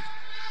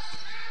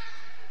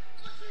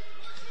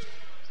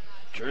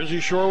 Jersey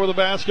Shore with the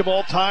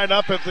basketball tied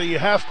up at the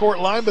half-court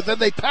line, but then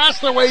they pass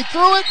their way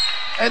through it,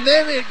 and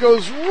then it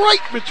goes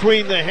right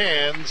between the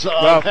hands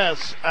of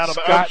Hess out of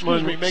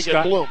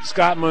Bloom.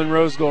 Scott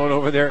Monroe's going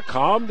over there.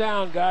 Calm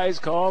down, guys.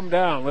 Calm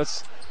down.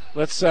 Let's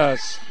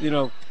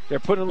they're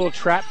putting a little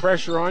trap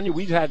pressure on you.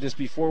 We've had this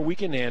before. We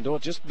can handle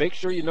it. Just make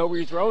sure you know where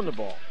you're throwing the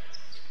ball.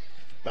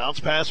 Bounce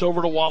pass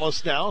over to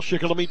Wallace now.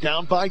 Shikellamy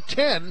down by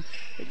 10.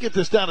 They get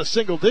this down to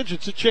single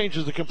digits. It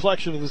changes the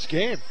complexion of this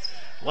game.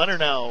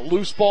 Leonard now,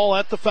 loose ball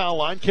at the foul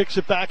line. Kicks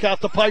it back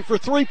out the pipe for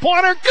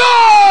three-pointer. Good!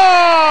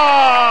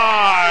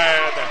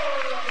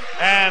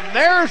 And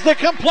there's the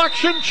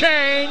complexion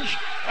change.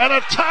 And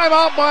a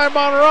timeout by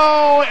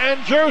Monroe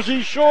and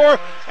Jersey Shore.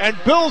 And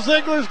Bill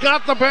Ziegler's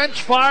got the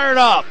bench fired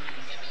up.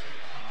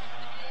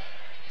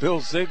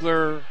 Bill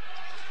Ziegler,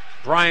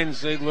 Brian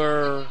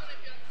Ziegler,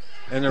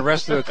 and the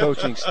rest of the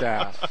coaching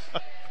staff.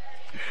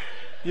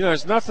 You know,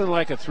 there's nothing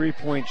like a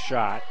three-point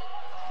shot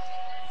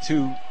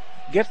to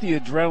get the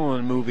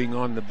adrenaline moving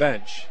on the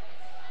bench.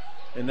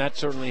 And that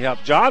certainly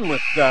helped. John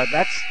with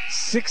that's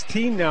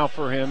 16 now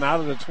for him out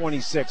of the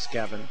 26,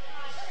 Kevin.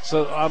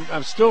 So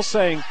I'm still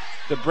saying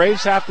the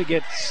Braves have to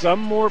get some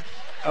more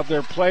of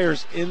their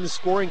players in the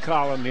scoring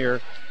column here.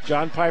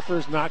 John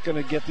Pfeiffer's not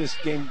going to get this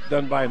game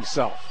done by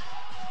himself.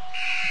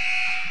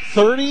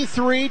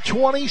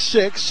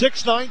 33-26,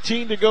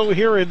 6:19 to go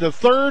here in the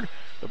third.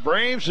 The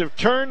Braves have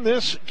turned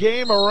this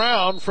game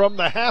around from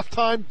the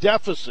halftime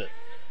deficit.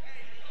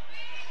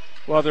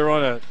 Well, they're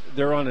on a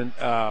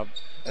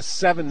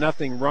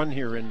 7-0 run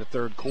here in the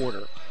third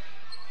quarter.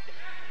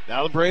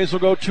 Now the Braves will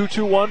go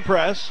 2-2-1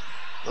 press.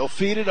 They'll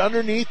feed it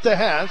underneath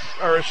the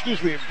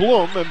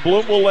Bloom, and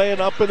Bloom will lay it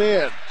up and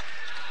in.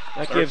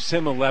 That gives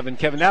him 11,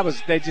 Kevin.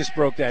 They just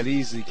broke that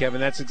easy,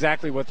 Kevin. That's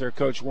exactly what their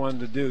coach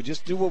wanted to do.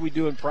 Just do what we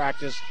do in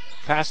practice.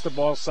 Pass the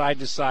ball side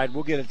to side.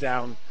 We'll get it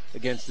down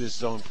against this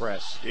zone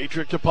press.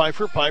 Dietrich to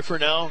Pfeiffer. Pfeiffer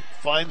now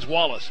finds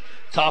Wallace.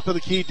 Top of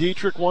the key,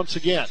 Dietrich once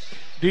again.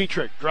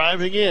 Dietrich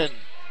driving in.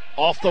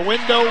 Off the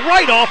window,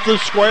 right off the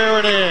square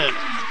and in.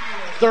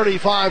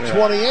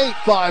 35-28,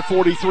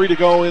 5:43 to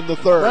go in the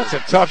third. That's a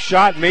tough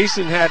shot.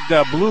 Mason had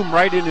Bloom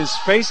right in his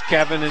face,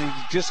 Kevin, and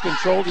he just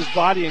controlled his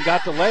body and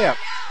got the layup.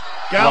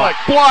 Gallick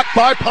blocked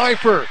by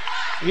Pfeiffer.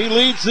 He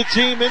leads the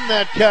team in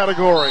that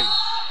category.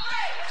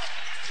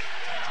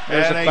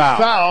 There's and a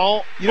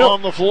foul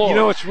on the floor. You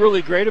know what's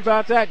really great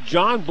about that?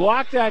 John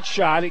blocked that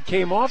shot. It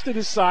came off to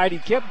the side. He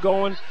kept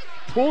going,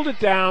 pulled it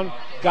down,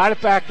 got it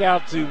back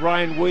out to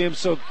Ryan Williams.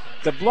 So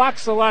the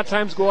blocks a lot of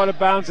times go out of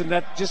bounds, and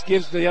that just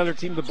gives the other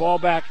team the ball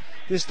back.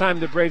 This time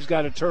the Braves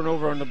got a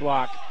turnover on the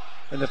block,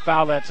 and the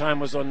foul that time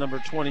was on number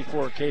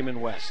 24,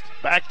 Cayman West.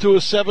 Back to a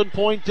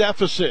 7-point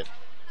deficit.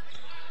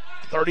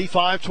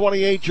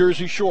 35-28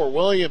 Jersey Shore.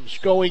 Williams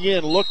going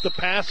in, looked to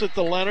pass it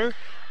to Leonard.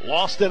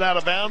 Lost it out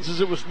of bounds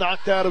as it was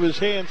knocked out of his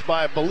hands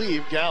by, I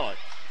believe, Gallick.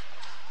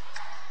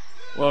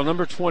 Well,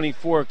 number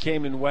 24,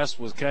 Cayman West,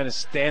 was kind of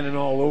standing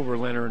all over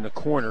Leonard in the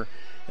corner,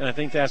 and I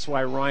think that's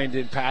why Ryan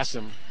didn't pass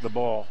him the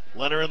ball.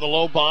 Leonard in the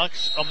low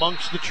box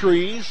amongst the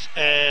trees,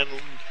 and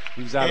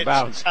he's out of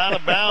bounds. Out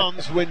of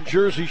bounds when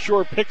Jersey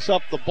Shore picks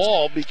up the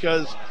ball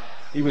because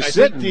he was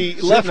the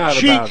left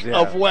cheek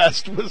of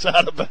West was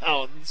out of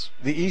bounds.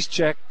 The east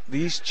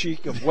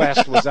cheek of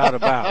West was out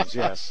of bounds,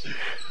 yes.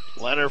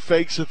 Leonard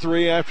fakes a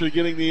three after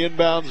getting the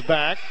inbounds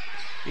back.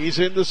 He's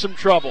into some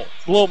trouble.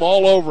 Bloom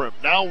all over him.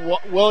 Now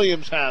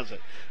Williams has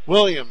it.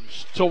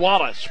 Williams to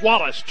Wallace.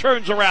 Wallace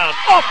turns around,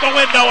 off the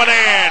window and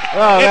in.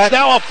 It's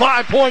now a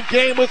 5-point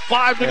game with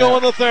 5 to go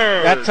in the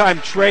third. That time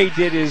Trey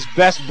did his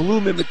best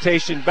Bloom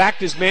imitation, backed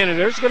his man, and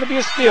there's going to be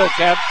a steal,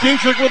 Kev.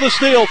 Dietrich with a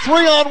steal.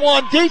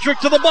 3-on-1. Dietrich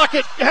to the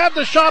bucket. Had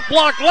the shot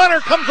blocked.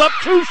 Leonard comes up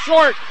too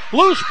short.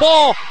 Loose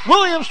ball.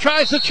 Williams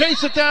tries to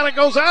chase it down. It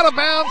goes out of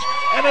bounds,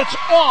 and it's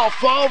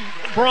off of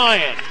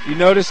Bryant. You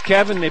notice,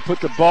 Kevin, they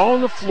put the ball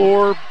on the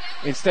floor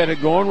instead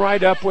of going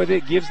right up with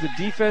it. Gives the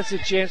defense a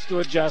chance to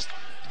adjust.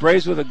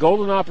 Braves with a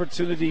golden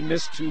opportunity,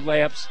 missed 2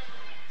 layups.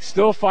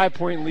 Still a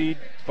 5-point lead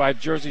by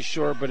Jersey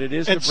Shore, but it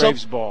is the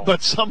Braves' ball.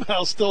 But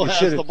somehow still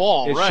has the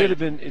ball, it right? Should have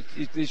been.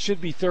 It should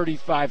be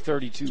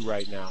 35-32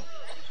 right now.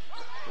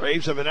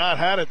 Braves have not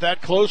had it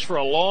that close for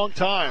a long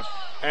time.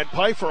 And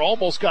Pfeiffer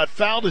almost got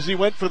fouled as he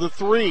went for the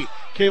 3.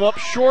 Came up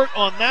short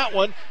on that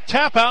one.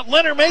 Tap out.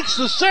 Leonard makes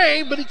the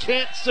save, but he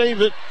can't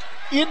save it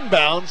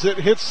inbounds. It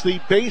hits the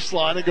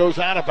baseline and goes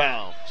out of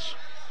bounds.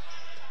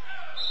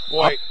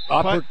 Boy,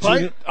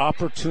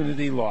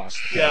 opportunity lost.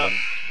 Yeah,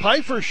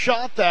 Pfeiffer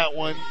shot that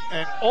one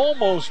and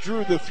almost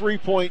drew the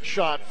three-point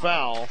shot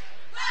foul.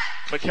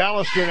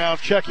 McAllister now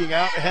checking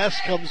out. Hess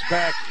comes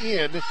back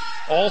in.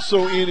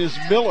 Also in is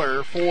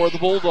Miller for the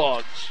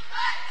Bulldogs.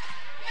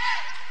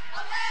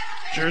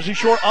 Jersey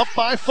Shore up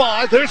by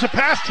 5. There's a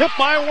pass tipped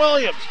by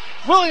Williams.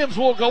 Williams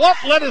will go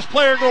up, let his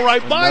player go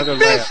right by.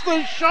 Missed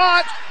the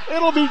shot.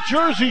 It'll be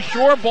Jersey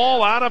Shore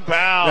ball out of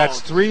bounds.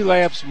 That's 3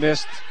 layups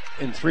missed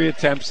in 3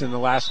 attempts in the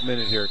last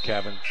minute here,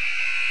 Kevin.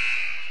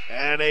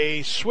 And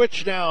a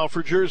switch now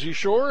for Jersey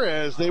Shore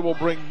as they will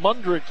bring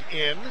Mundrick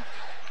in.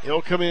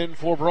 He'll come in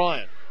for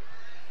Bryant.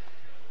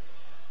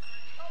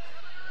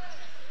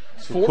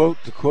 To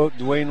quote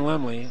Dwayne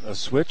Lemley, a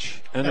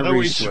switch and a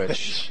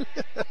re-switch.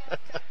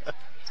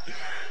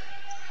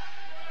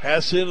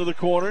 Pass into the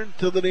corner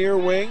to the near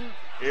wing.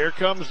 Here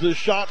comes the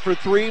shot for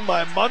 3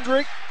 by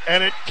Mundrick,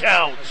 and it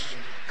counts.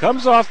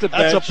 Comes off the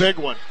bench. That's a big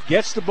one.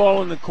 Gets the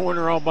ball in the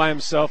corner all by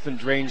himself and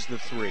drains the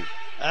 3.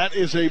 That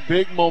is a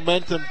big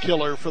momentum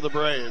killer for the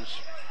Braves.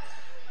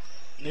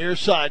 Near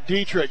side,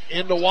 Dietrich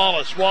into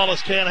Wallace.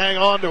 Wallace can't hang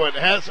on to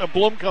it.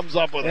 Bloom comes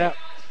up with it.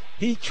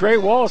 Trey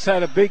Wallace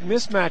had a big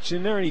mismatch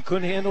in there, and he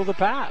couldn't handle the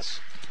pass.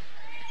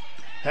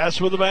 Hess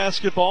with the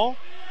basketball.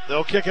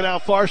 They'll kick it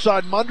out far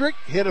side. Mundrick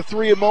hit a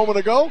 3 a moment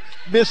ago.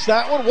 Missed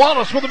that one.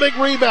 Wallace with a big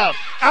rebound.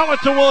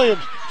 Out to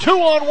Williams.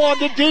 2-on-1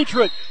 to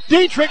Dietrich.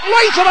 Dietrich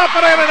lays it up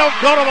and in and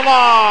don't go to the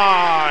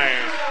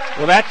line.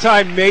 Well, that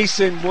time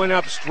Mason went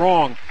up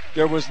strong.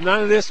 There was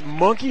none of this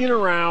monkeying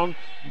around,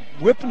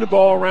 whipping the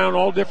ball around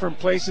all different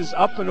places,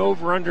 up and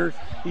over, under.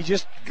 He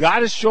just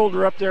got his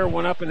shoulder up there,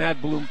 went up and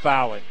had Bloom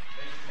fouling.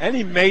 And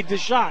he made the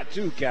shot,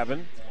 too,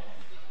 Kevin.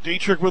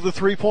 Dietrich with a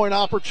 3-point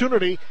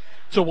opportunity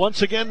to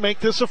once again make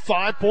this a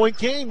 5-point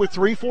game with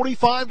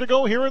 3:45 to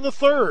go here in the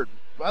third.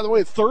 By the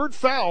way, 3rd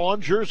foul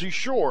on Jersey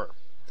Shore.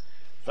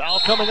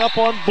 Foul coming up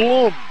on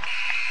Bloom.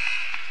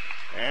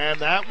 And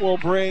that will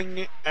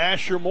bring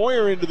Asher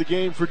Moyer into the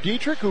game for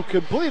Dietrich, who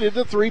completed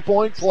the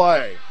 3-point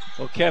play.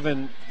 Well,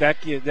 Kevin,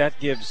 that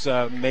gives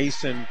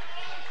Mason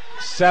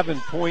 7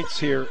 points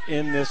here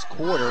in this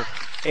quarter,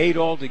 8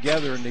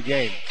 altogether in the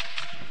game.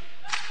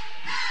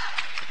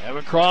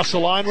 Haven't crossed the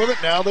line with it.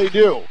 Now they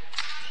do.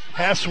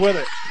 Hess with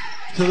it.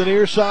 To the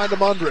near side to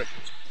Mundrick.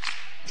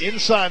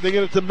 Inside, they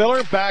get it to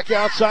Miller. Back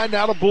outside,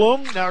 now to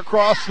Bloom. Now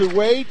across the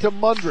way to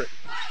Mundrick.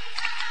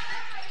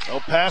 They'll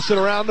pass it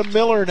around to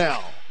Miller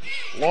now.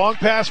 Long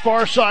pass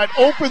far side.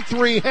 Open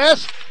 3,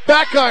 Hess.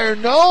 Back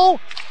iron, no.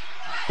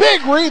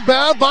 Big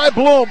rebound by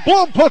Bloom.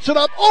 Bloom puts it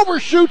up,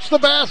 overshoots the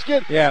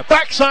basket. Yeah.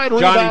 Backside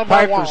rebound Johnny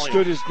by Piper Wally.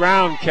 stood his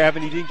ground,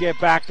 Kevin. He didn't get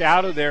backed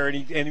out of there, and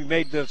he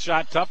made the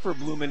shot tough for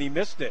Bloom, and he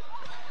missed it.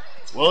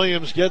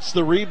 Williams gets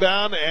the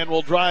rebound and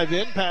will drive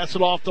in, pass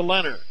it off to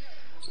Leonard.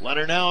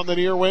 Leonard now on the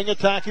near wing,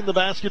 attacking the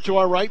basket to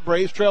our right.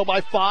 Braves trail by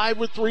 5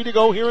 with 3 to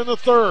go here in the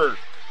third.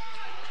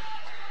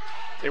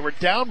 They were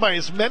down by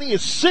as many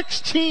as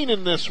 16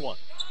 in this one.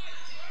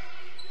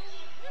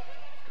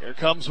 Here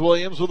comes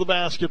Williams with the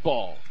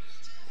basketball.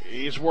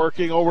 He's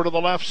working over to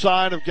the left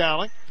side of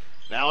Gallick.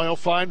 Now he'll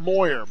find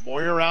Moyer.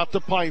 Moyer out to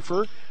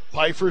Pfeiffer.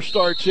 Pfeiffer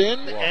starts in,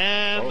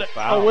 and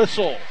a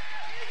whistle.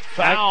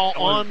 Foul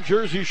on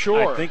Jersey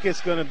Shore. I think it's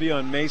going to be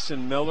on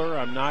Mason Miller.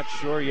 I'm not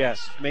sure.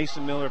 Yes,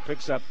 Mason Miller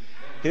picks up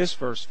his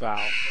first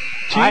foul.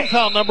 Team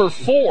foul number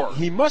 4.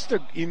 He must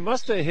have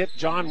hit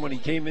John when he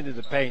came into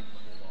the paint.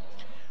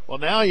 Well,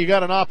 now you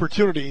got an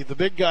opportunity. The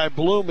big guy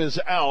Bloom is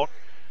out.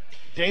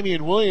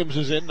 Damian Williams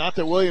is in. Not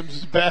that Williams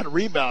is a bad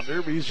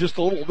rebounder, but he's just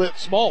a little bit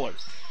smaller.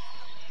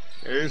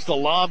 Here's the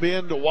lob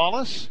in to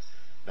Wallace.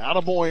 Now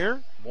to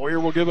Moyer.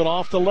 Moyer will give it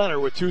off to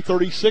Leonard with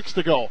 2:36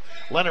 to go.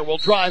 Leonard will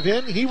drive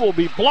in. He will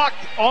be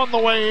blocked on the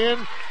way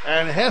in.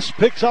 And Hess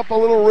picks up a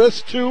little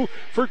wrist, too,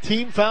 for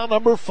team foul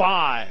number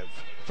 5.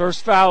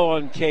 First foul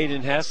on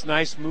Caden Hess.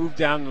 Nice move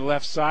down the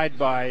left side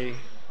by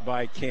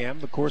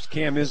Cam. Of course,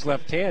 Cam is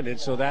left-handed,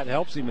 so that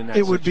helps him in that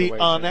situation. It would be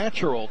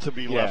unnatural to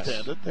be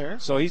left-handed there.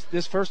 So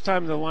this first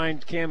time in the line,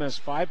 Cam has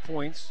 5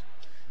 points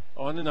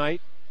on the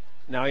night.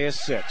 Now he has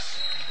 6.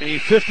 A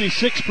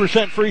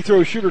 56% free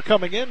throw shooter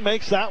coming in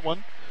makes that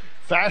one.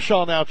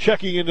 Fashaw now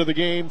checking into the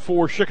game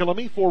for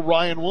Shikellamy for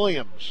Ryan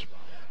Williams.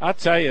 I'll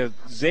tell you,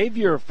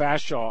 Xavier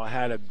Fashaw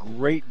had a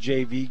great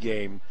JV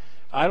game.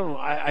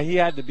 He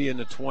had to be in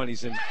the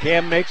 20s, and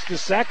Cam makes the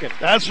second.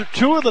 That's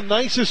 2 of the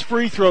nicest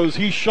free throws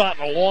he's shot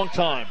in a long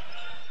time.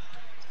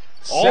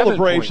 All the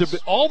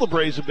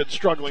Braves have been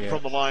struggling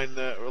from the line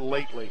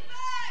lately.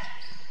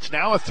 It's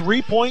now a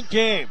 3-point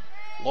game.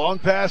 Long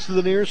pass to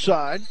the near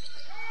side.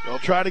 They'll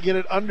try to get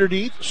it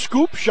underneath.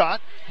 Scoop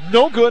shot.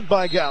 No good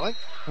by Gallick.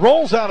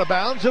 Rolls out of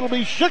bounds. It'll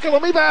be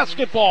Shikellamy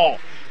basketball.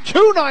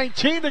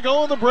 2:19 to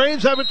go, and the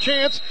Braves have a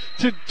chance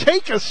to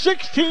take a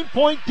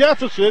 16-point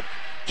deficit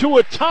to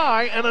a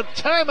tie and a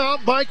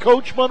timeout by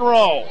Coach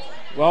Monroe.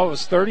 Well, it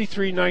was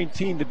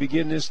 33-19 to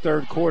begin this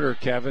third quarter,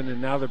 Kevin,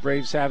 and now the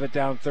Braves have it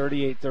down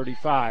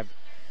 38-35.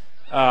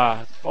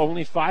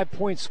 Only 5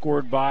 points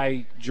scored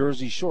by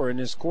Jersey Shore in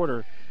this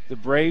quarter. The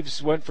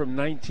Braves went from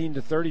 19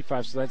 to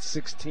 35, so that's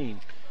 16.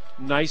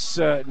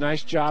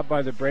 nice job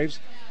by the Braves.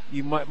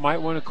 You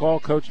might want to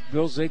call Coach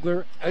Bill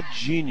Ziegler a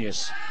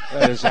genius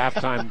at his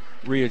halftime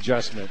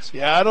readjustments.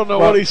 Yeah, I don't know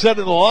what he said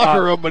in the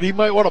locker room, but he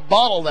might want to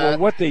bottle that. Well,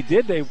 what they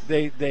did,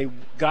 they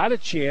got a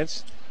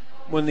chance.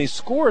 When they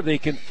scored, they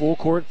can full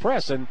court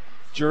press, and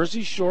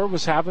Jersey Shore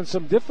was having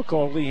some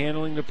difficulty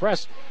handling the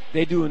press.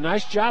 They do a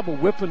nice job of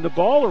whipping the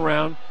ball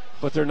around,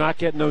 but they're not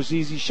getting those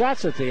easy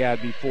shots that they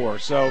had before.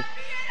 So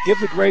give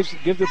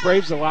the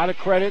Braves a lot of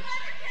credit.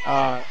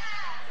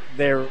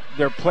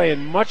 They're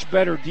playing much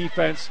better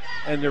defense,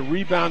 and they're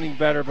rebounding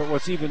better. But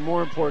what's even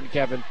more important,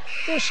 Kevin,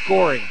 they're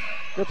scoring.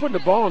 They're putting the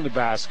ball in the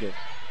basket.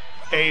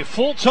 A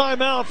full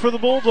timeout for the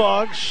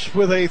Bulldogs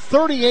with a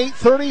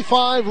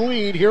 38-35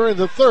 lead here in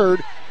the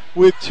third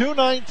with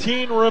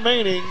 2:19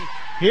 remaining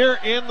here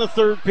in the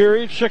third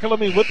period.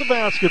 Shikellamy with the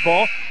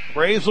basketball.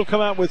 Braves will come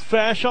out with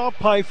Fashaw,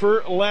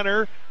 Pfeiffer,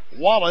 Leonard,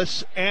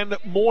 Wallace, and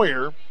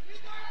Moyer.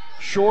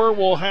 Shore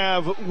will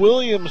have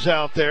Williams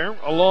out there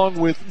along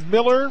with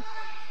Miller.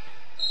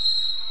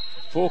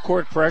 Full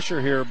court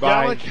pressure here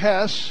by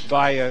Hess.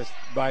 by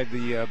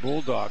the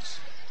Bulldogs.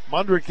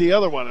 Mundrick the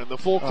other one, and the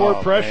full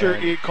court pressure,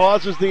 it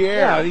causes the air.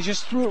 Yeah, he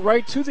just threw it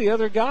right to the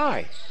other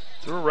guy.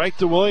 Threw it right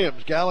to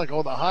Williams. Gallick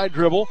on the high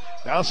dribble.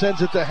 Now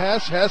sends it to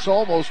Hess. Hess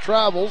almost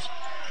travels.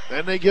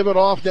 Then they give it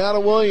off down to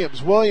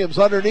Williams. Williams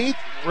underneath,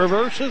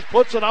 reverses,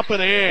 puts it up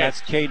and in.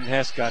 That's Caden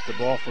Hess got the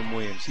ball from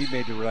Williams. He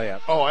made the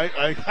layup. Oh,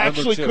 I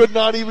actually could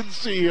not even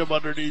see him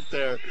underneath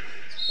there.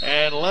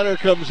 And Leonard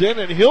comes in,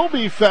 and he'll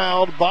be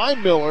fouled by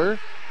Miller.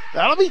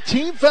 That'll be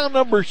team foul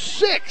number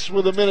 6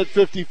 with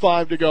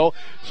 1:55 to go.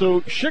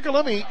 So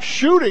Shikellamy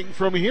shooting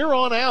from here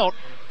on out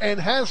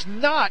and has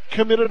not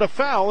committed a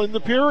foul in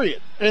the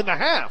period, in the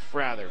half,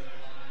 rather.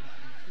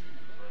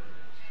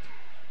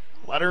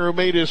 Leonard, who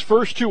made his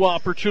first 2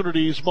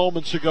 opportunities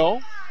moments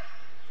ago,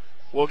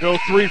 will go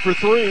 3 for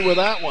 3 with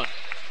that one.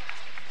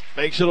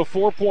 Makes it a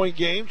 4-point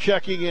game.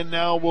 Checking in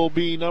now will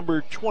be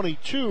number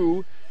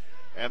 22,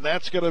 and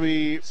that's going to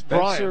be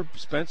Brian.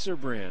 Spencer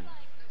Brand.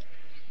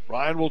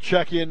 Ryan will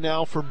check in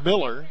now for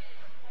Miller.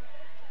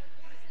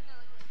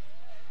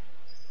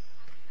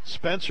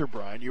 Spencer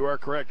Bryan, you are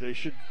correct. They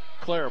should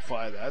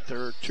clarify that.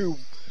 There are 2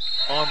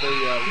 on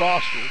the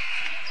roster.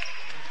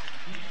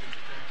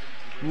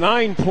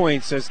 9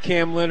 points as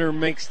Cam Leonard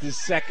makes the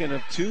second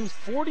of 2.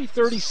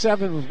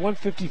 40-37 with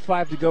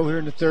 1:55 to go here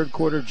in the third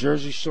quarter.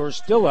 Jersey Shore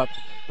still up,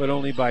 but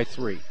only by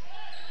 3.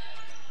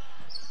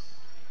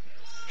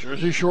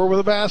 Jersey Shore with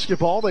a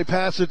basketball. They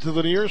pass it to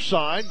the near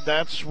side.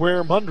 That's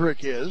where Mundrick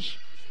is.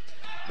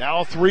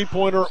 Now a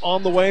three-pointer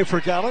on the way for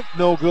Gallick.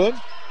 No good.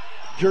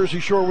 Jersey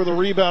Shore with a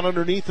rebound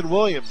underneath and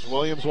Williams.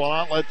 Williams will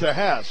outlet to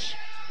Hess.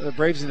 The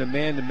Braves in a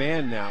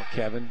man-to-man now,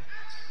 Kevin.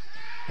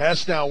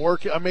 Hess now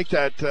working. I make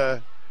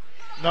that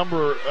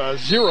number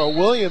 0.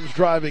 Williams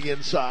driving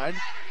inside.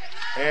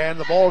 And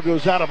the ball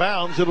goes out of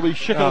bounds. It'll be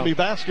Shikellamy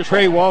basketball.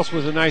 Trey Walsh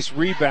was a nice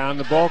rebound.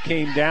 The ball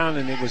came down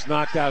and it was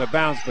knocked out of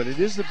bounds. But it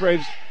is the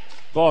Braves'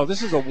 ball.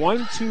 This is a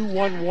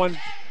 1-2-1-1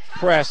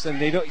 press, and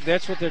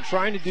that's what they're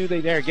trying to do.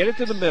 They get it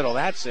to the middle.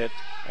 That's it.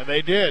 And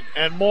they did.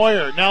 And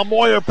Moyer. Now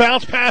Moyer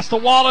bounced past to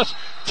Wallace.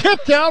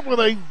 Tipped out with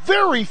a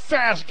very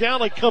fast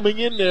Gallick coming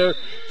in there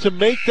to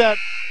make that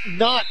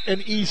not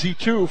an easy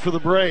 2 for the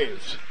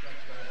Braves.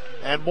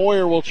 And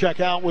Moyer will check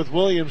out with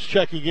Williams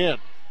checking in.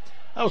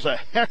 That was a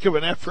heck of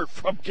an effort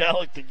from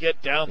Gallick to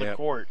get down the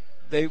court.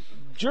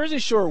 Jersey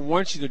Shore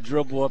wants you to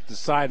dribble up the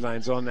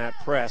sidelines on that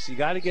press. You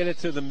got to get it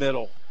to the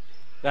middle.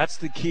 That's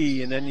the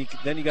key, and then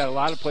you got a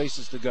lot of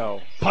places to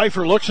go.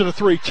 Pfeiffer looks at a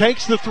 3,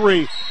 takes the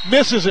 3,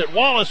 misses it.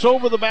 Wallace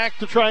over the back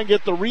to try and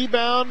get the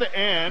rebound,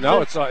 and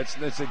no, it's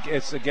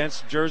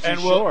against Jersey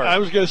Shore. I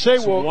was going to say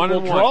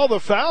we'll draw the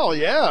foul,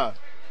 yeah,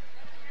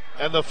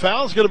 and the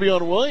foul's going to be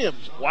on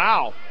Williams.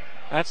 Wow,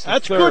 that's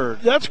third.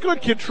 Good. That's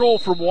good control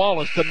from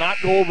Wallace to not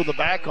go over the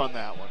back on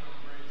that one.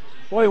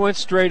 Well, he went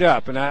straight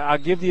up, and I'll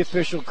give the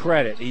official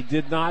credit. He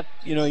did not.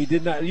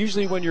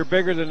 Usually when you're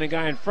bigger than the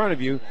guy in front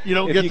of you, you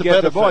don't if get you the get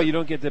benefit. the ball, you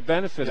don't get the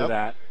benefit of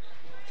that.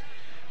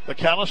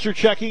 McAllister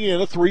checking in,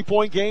 a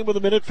 3-point game with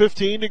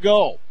 1:15 to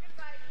go.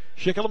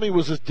 Shikellamy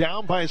was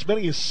down by as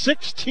many as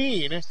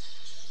 16,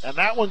 and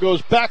that one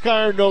goes back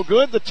iron, no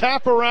good. The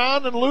tap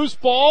around and loose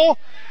ball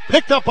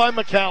picked up by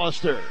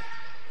McAllister.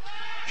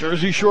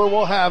 Jersey Shore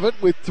will have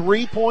it with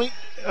 3-point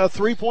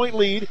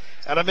lead.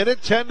 At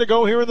 1:10 to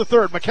go here in the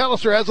third.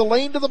 McAllister has a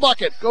lane to the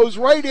bucket. Goes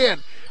right in.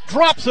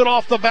 Drops it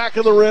off the back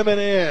of the rim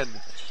and in.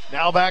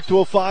 Now back to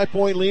a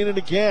 5-point lead, and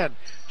again,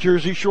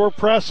 Jersey Shore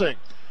pressing.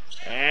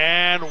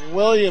 And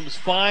Williams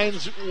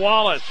finds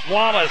Wallace.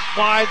 Wallace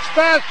finds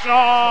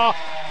Fashaw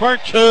for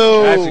 2.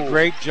 That's a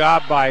great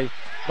job by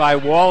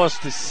Wallace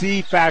to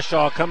see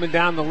Fashaw coming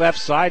down the left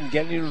side and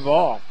getting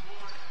involved.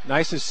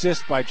 Nice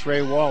assist by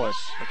Trey Wallace.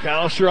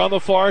 McAllister on the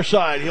far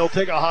side. He'll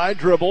take a high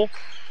dribble.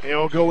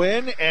 He'll go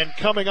in, and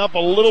coming up a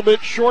little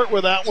bit short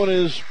with that one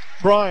is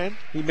Brian.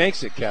 He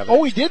makes it, Kevin.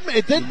 Oh, he did.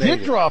 It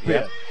did drop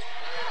in.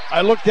 I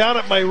looked down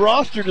at my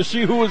roster to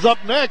see who was up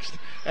next,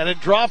 and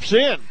it drops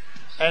in.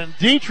 And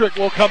Dietrich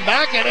will come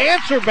back and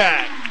answer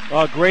back.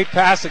 Great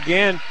pass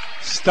again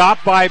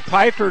Stopped by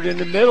Pfeiffer in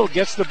the middle,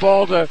 gets the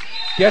ball to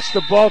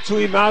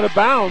him out of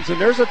bounds, and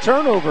there's a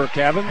turnover,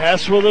 Kevin.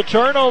 Hess with a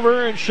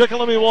turnover, and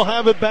Shikellamy will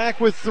have it back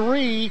with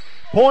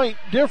 3-point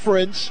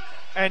difference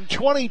and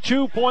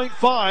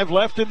 22.5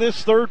 left in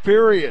this third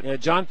period. Yeah,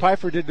 John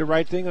Pfeiffer did the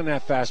right thing on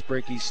that fast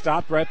break. He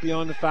stopped right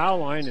beyond the foul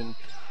line and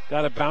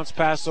got a bounce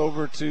pass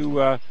over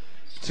to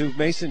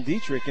Mason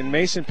Dietrich, and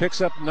Mason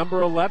picks up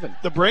number 11.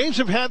 The Braves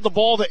have had the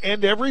ball to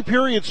end every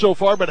period so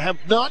far, but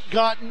have not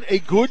gotten a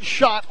good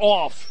shot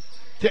off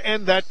to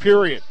end that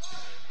period.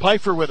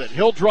 Pfeiffer with it.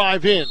 He'll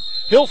drive in.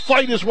 He'll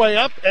fight his way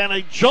up, and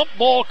a jump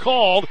ball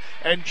called,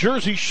 and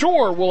Jersey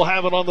Shore will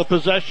have it on the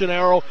possession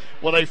arrow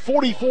with a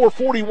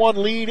 44-41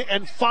 lead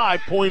and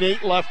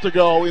 5.8 left to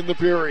go in the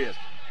period.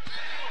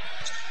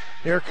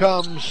 Here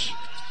comes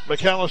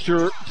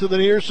McAllister to the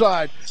near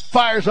side.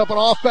 Fires up an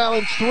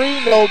off-balance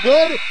three, no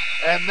good,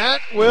 and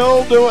that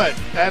will do it.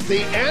 At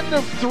the end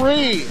of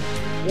 3,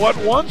 what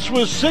once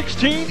was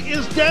 16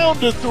 is down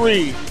to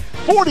 3.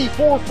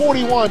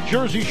 44-41,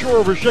 Jersey Shore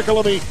over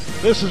Shikellamy.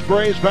 This is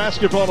Braves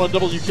basketball on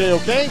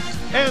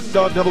WKOK and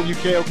on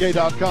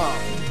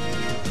WKOK.com.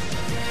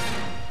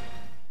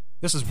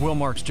 This is Will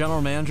Marks, General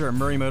Manager at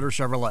Murray Motors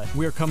Chevrolet.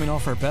 We are coming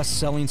off our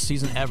best-selling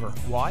season ever.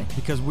 Why?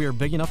 Because we are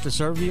big enough to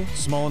serve you,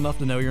 small enough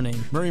to know your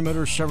name. Murray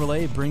Motors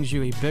Chevrolet brings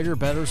you a bigger,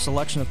 better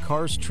selection of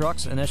cars,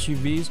 trucks, and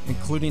SUVs,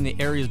 including the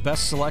area's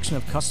best selection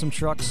of custom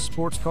trucks,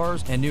 sports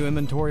cars, and new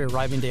inventory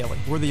arriving daily.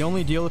 We're the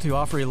only dealer to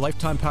offer a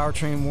lifetime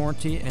powertrain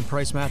warranty and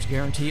price match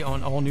guarantee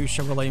on all new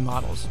Chevrolet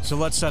models. So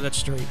let's set it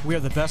straight. We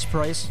have the best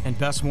price and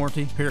best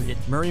warranty, period.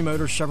 Murray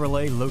Motors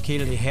Chevrolet,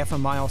 located a half a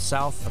mile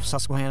south of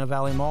Susquehanna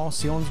Valley Mall,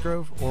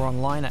 Selinsgrove, or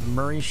online at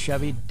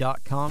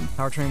murraychevy.com.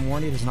 Powertrain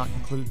warranty does not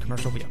include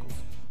commercial vehicles.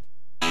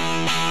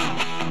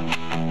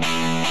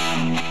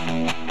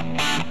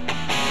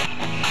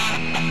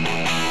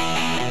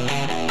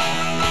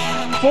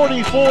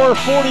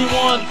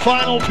 44-41,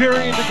 final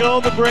period to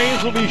go. The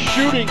Braves will be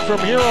shooting from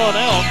here on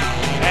out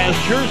as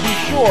Jersey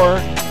Shore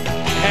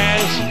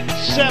has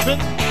 7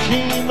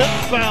 team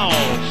fouls.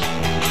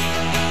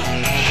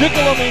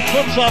 Shikellamy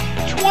puts up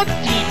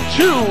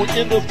 22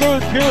 in the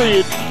third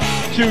period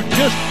to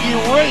just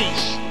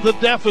erase the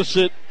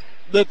deficit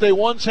that they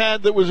once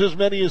had that was as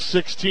many as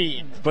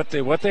 16. But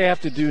what they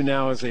have to do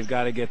now is they've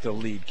got to get the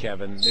lead,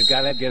 Kevin. They've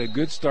got to get a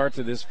good start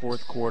to this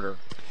fourth quarter.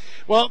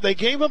 Well, they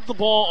gave up the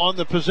ball on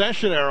the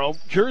possession arrow.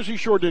 Jersey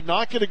Shore did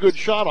not get a good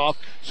shot off,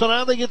 so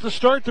now they get to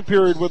start the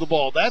period with the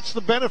ball. That's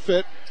the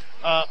benefit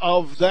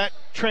of that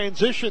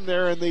transition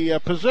there and the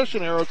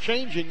possession arrow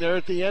changing there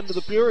at the end of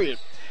the period.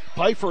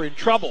 Pfeiffer in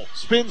trouble.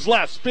 Spins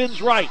left,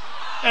 spins right.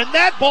 And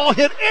that ball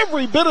hit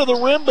every bit of the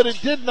rim, but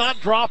it did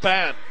not drop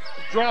in. It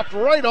dropped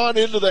right on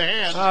into the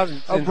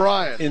hands of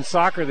Bryant. In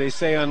soccer, they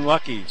say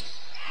unlucky.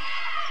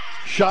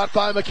 Shot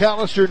by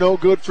McAllister, no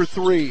good for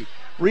 3.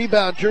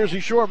 Rebound, Jersey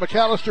Shore.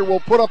 McAllister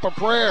will put up a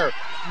prayer.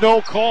 No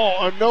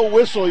call or no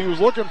whistle. He was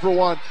looking for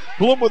one.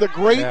 Bloom with a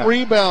great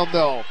rebound,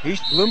 though.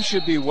 Bloom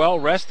should be well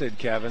rested,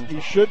 Kevin. He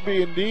should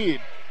be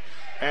indeed.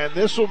 And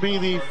this will be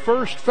the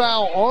first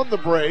foul on the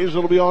Braves.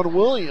 It'll be on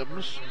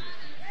Williams.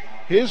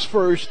 His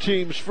first,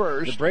 team's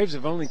first. The Braves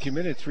have only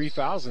committed 3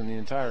 fouls in the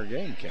entire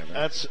game, Kevin.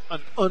 That's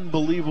an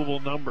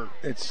unbelievable number.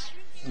 It's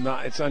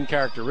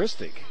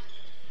uncharacteristic.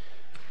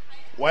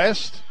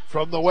 West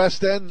from the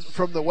west end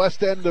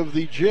of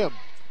the gym.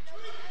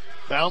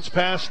 Bounce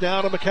pass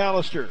now to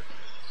McAllister.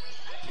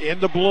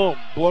 Into Bloom.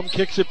 Bloom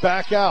kicks it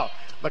back out.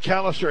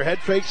 McAllister head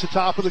fakes the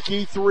top of the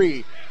key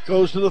 3.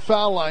 Goes to the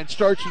foul line.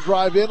 Starts to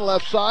drive in.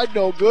 Left side.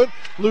 No good.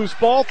 Loose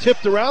ball.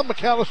 Tipped around.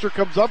 McAllister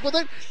comes up with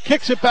it.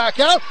 Kicks it back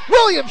out.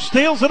 Williams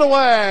steals it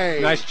away.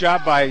 Nice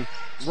job by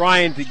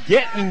Ryan to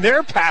get in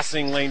their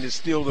passing lane to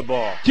steal the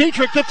ball.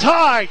 Dietrich to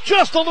tie.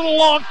 Just a little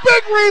long.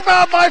 Big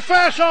rebound by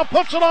Fashaw.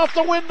 Puts it off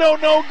the window.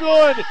 No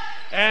good.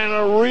 And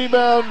a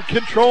rebound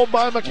controlled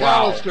by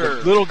McAllister.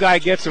 Wow. The little guy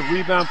gets a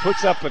rebound,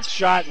 puts up a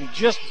shot, and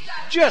just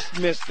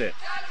missed it.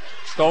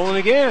 Stolen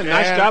again.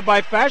 Nice job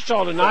by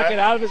Fashaw to knock it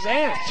out of his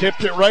hands.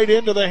 Tipped it right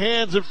into the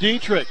hands of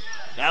Dietrich.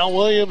 Now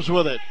Williams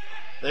with it.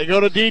 They go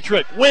to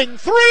Dietrich. Wing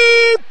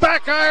 3.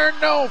 Back iron,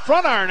 no.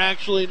 Front iron,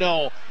 actually,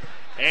 no.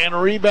 And a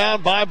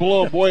rebound by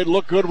Bloom. Boy, it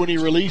looked good when he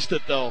released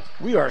it, though.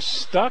 We are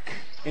stuck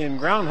in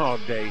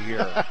Groundhog Day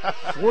here.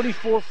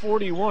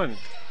 44-41.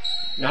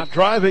 Now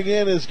driving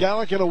in is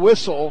Gallick and a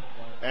whistle.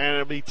 And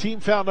it'll be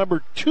team foul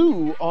number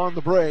 2 on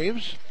the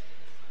Braves.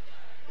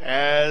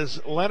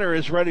 As Leonard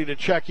is ready to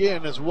check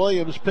in as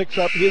Williams picks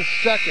up his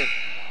second.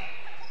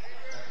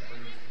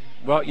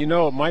 Well,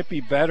 it might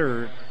be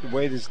better the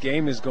way this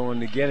game is going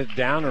to get it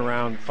down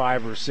around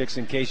 5 or 6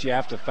 in case you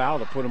have to foul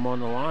to put them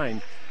on the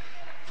line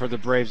for the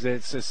Braves.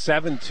 It's a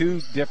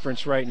 7-2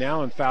 difference right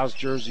now and fouls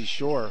Jersey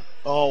Shore.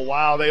 Oh,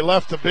 wow. They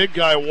left the big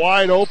guy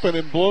wide open,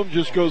 and Bloom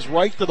just goes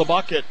right to the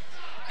bucket.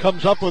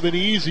 Comes up with an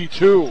easy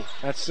 2.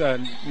 That's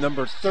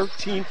number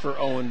 13 for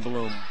Owen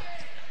Bloom.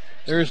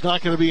 There's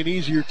not going to be an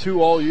easier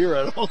 2 all year,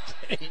 I don't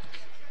think.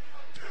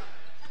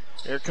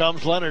 Here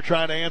comes Leonard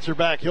trying to answer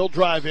back. He'll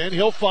drive in.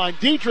 He'll find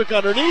Dietrich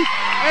underneath.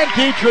 And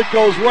Dietrich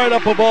goes right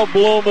up above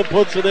Bloom and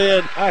puts it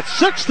in.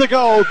 6 to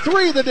go.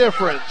 3 the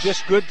difference.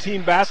 Just good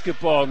team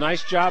basketball.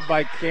 Nice job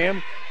by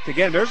Cam.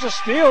 Again, there's a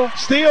steal.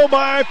 Steal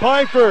by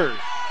Pfeiffer.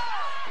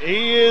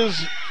 He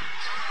is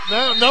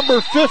now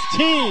number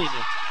 15.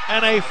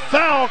 And a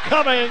foul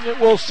coming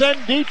will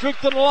send Dietrich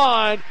to the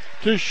line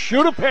to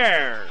shoot a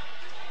pair.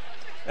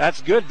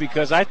 That's good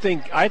because I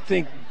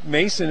think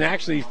Mason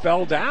actually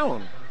fell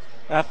down.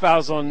 That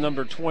foul's on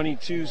number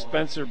 22,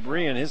 Spencer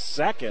Brian, his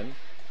second.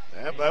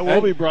 That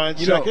will be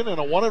Brian's second and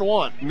a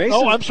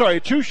 1-and-1. I'm sorry,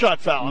 a 2-shot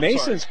foul.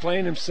 Mason's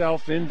playing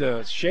himself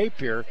into shape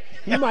here.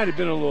 He might have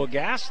been a little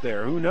gassed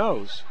there. Who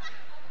knows?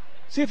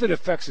 See if it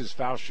affects his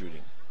foul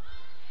shooting.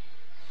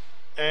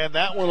 And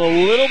that one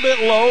a little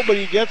bit low, but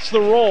he gets the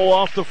roll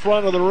off the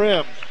front of the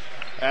rim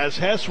as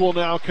Hess will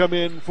now come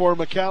in for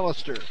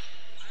McAllister.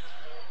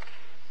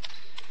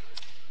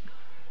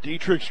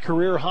 Dietrich's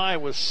career high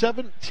was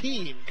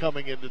 17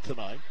 coming into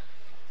tonight.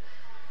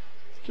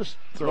 Just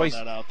throwing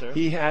that out there.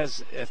 He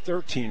has a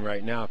 13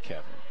 right now,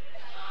 Kevin.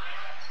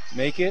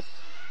 Make it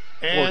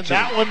 14. And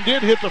that one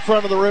did hit the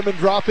front of the rim and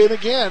drop in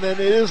again, and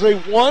it is a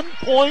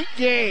 1-point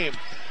game.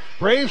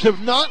 Braves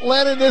have not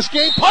led in this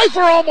game.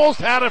 Pfeiffer almost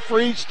had a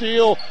free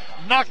steal,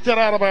 knocked it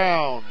out of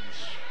bounds.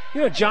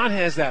 You know, John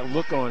has that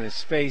look on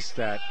his face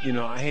that,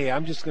 hey,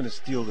 I'm just going to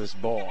steal this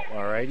ball,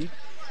 all right?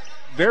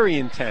 Very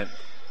intense,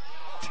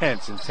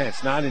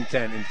 not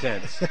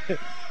intense.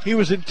 He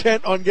was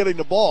intent on getting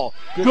the ball.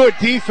 Good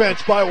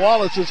defense by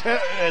Wallace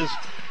as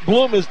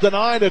Bloom is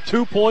denied a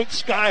 2-point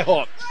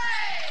skyhook.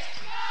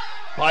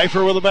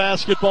 Pfeiffer with the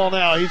basketball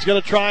now. He's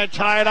going to try and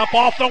tie it up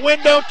off the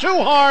window.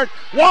 Too hard.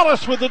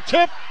 Wallace with the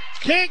tip.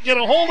 Can't get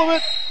a hold of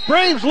it.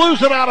 Braves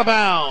lose it out of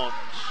bounds.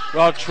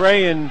 Well,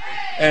 Trey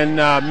and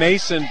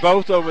Mason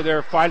both over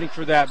there fighting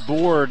for that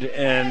board,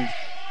 and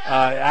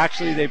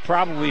actually they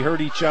probably hurt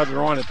each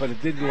other on it, but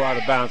it did go out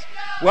of bounds.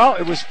 Well,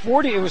 it was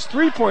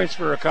 3 points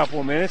for a couple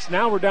of minutes.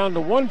 Now we're down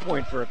to 1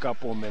 point for a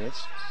couple of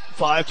minutes.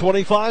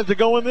 5:25 to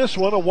go in this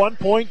one, a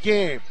 1-point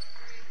game.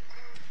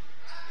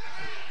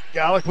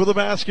 Gallick with the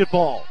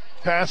basketball.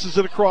 Passes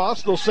it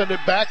across. They'll send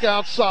it back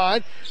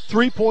outside.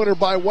 3-pointer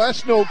by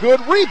West. No good.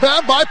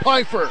 Rebound by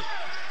Pfeiffer.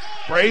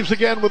 Braves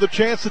again with a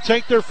chance to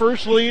take their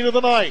first lead of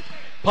the night.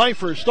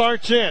 Pfeiffer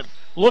starts in,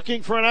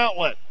 looking for an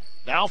outlet.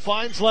 Now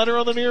finds Leonard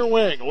on the near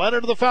wing.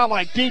 Leonard to the foul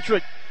line.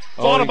 Dietrich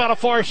thought about a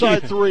far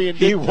side three and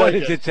he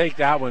wanted to take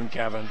that one,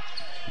 Kevin.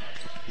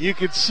 You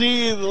could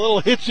see the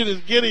little hitch in his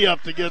giddy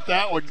up to get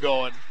that one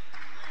going.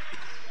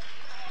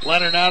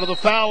 Leonard out of the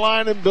foul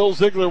line, and Bill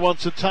Ziegler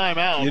wants a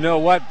timeout. You know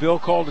what? Bill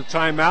called a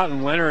timeout,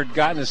 and Leonard had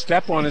gotten a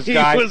step on his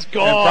guy. He was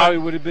gone. And probably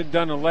would have been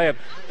done a layup.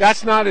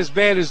 That's not as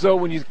bad as though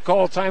when you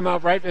call a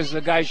timeout right as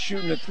the guy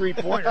shooting a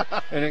 3-pointer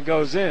and it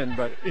goes in.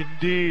 But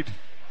indeed.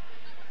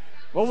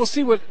 Well, we'll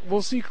see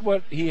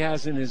what he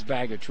has in his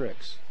bag of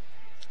tricks.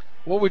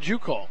 What would you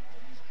call?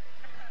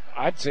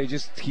 I'd say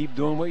just keep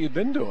doing what you've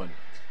been doing.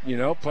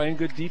 Playing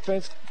good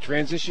defense,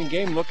 transition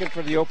game, looking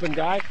for the open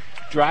guy,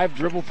 drive,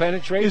 dribble,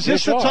 penetrate. Is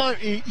this the time?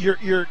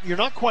 You're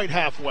not quite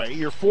halfway.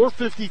 You're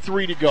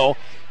 4:53 to go.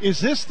 Is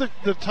this the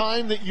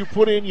time that you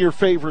put in your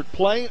favorite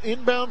play,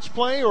 inbounds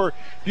play, or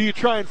do you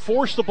try and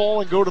force the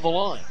ball and go to the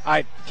line?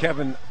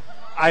 Kevin,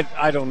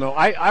 I don't know.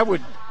 I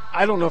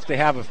don't know if they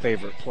have a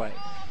favorite play.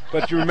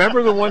 But do you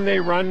remember the one they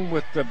run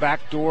with the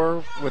back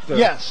door with the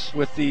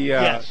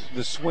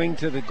the swing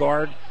to the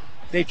guard?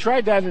 They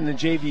tried that in the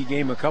JV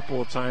game a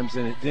couple of times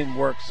and it didn't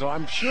work. So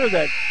I'm sure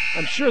that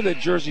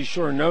Jersey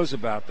Shore knows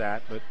about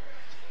that, but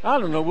I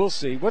don't know. We'll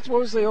see. What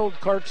was the old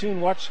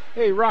cartoon?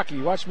 Hey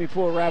Rocky, watch me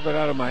pull a rabbit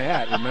out of my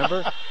hat.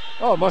 Remember?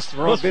 Oh, it must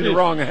have been the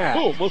wrong hat.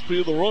 Oh, must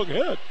be the wrong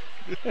hat.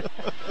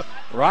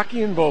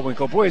 Rocky and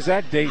Bullwinkle. Boy, is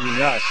that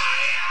dating us.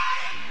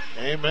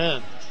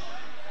 Amen.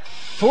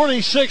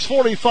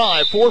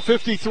 46-45,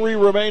 4:53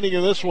 remaining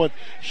in this one.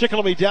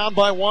 Shikellamy down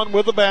by 1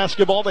 with the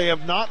basketball. They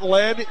have not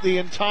led the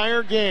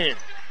entire game.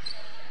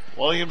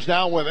 Williams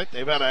now with it.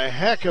 They've had a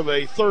heck of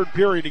a third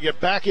period to get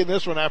back in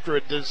this one after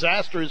a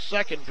disastrous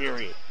second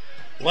period.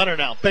 Leonard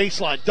now,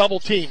 baseline,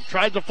 double team,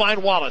 tried to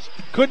find Wallace,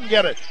 couldn't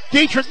get it.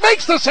 Dietrich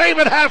makes the save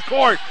at half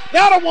court.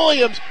 Now to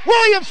Williams.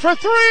 Williams for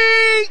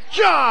 3,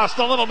 just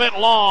a little bit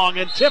long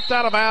and tipped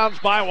out of bounds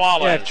by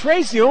Wallace. Yeah,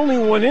 Trey's the only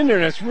one in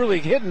there that's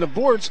really hitting the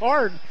boards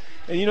hard.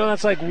 And,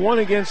 that's like 1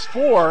 against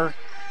 4.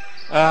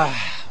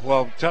 Tough.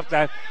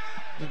 The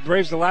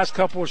Braves, the last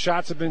couple of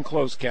shots have been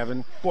close,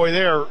 Kevin. Boy,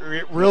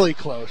 they're really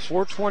close.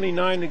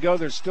 4:29 to go.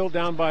 They're still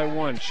down by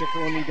 1.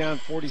 Shikellamy down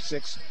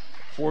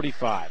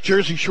 46-45.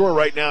 Jersey Shore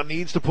right now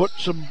needs to put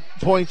some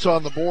points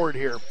on the board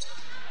here.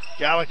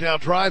 Gallick now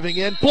driving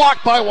in.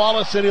 Blocked by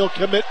Wallace, and he'll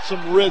commit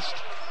some wrist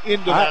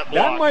into that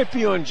block. That might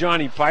be on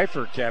Johnny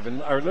Pfeiffer,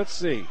 Kevin. Or let's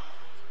see.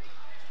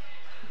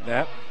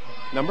 That,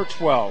 number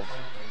 12.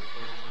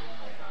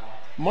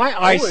 My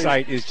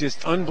eyesight is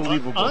just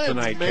unbelievable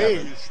tonight,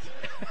 Kevin.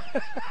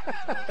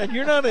 And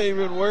you're not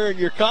even wearing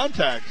your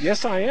contacts.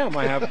 Yes, I am.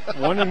 I have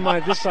one in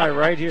this eye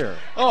right here.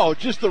 Oh,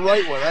 just the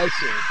right one, I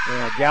see.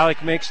 Yeah,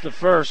 Gallick makes the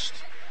first.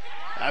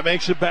 That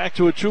makes it back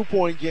to a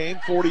 2-point game,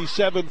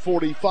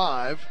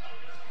 47-45.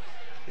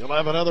 He'll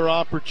have another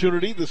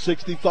opportunity. The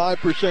 65%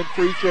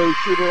 free throw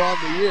shooter on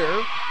the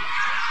year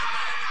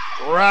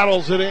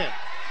rattles it in.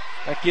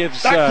 That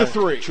gives back to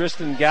 3.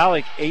 Tristan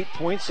Gallick 8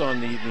 points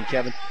on the evening,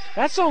 Kevin.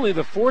 That's only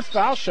the 4th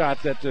foul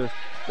shot that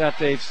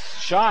they've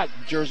shot,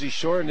 Jersey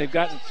Shore, and they've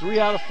gotten 3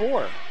 out of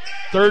 4.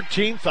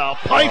 13th foul.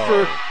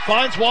 Pfeiffer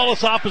finds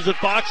Wallace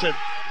opposite box, and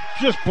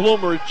just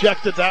Bloom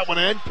rejected that one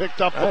and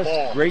picked up the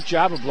ball. Great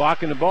job of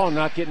blocking the ball and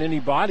not getting any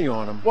body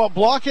on him. Well,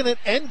 blocking it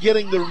and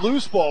getting the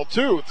loose ball,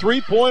 too.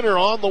 3-pointer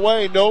on the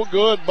way, no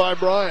good by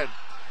Bryant.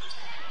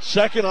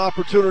 Second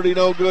opportunity,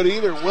 no good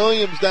either.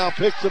 Williams now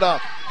picks it up.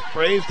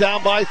 Braves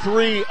down by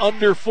 3,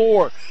 under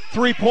 4.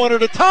 3-pointer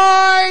to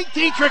tie.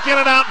 Dietrich in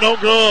and out, no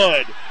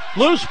good.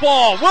 Loose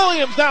ball.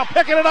 Williams now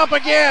picking it up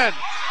again.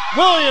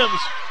 Williams,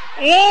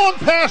 long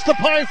pass to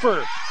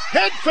Pfeiffer.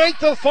 Head fake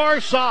to the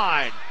far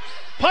side.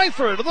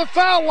 Pfeiffer to the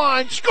foul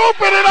line,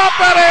 scooping it up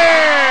and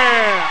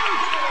in.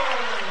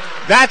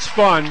 That's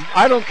fun.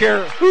 I don't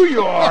care who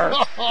you are.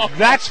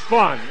 That's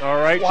fun, all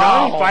right?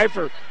 Wow. Johnny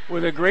Pfeiffer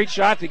with a great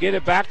shot to get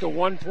it back to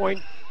 1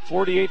 point,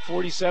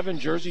 48-47,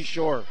 Jersey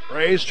Shore.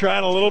 Ray's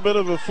trying a little bit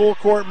of a full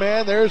court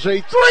man. There's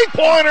a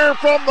 3-pointer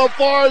from the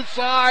far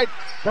side.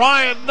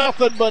 Bryant,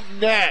 nothing but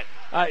net.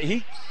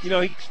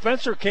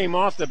 Spencer came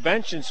off the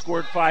bench and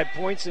scored 5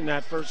 points in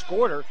that first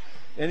quarter,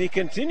 and he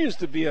continues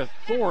to be a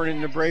thorn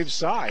in the Braves'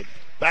 side.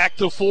 Back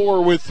to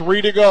 4 with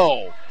 3 to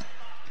go.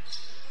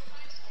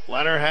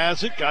 Leonard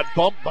has it, got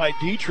bumped by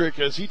Dietrich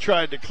as he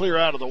tried to clear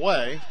out of the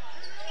way.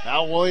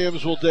 Now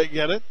Williams will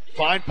get it.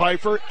 Find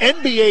Pfeiffer,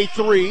 NBA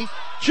 3,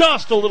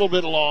 just a little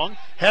bit long.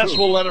 Hess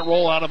will let it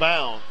roll out of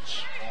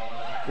bounds.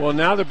 Well,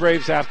 now the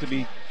Braves have to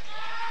be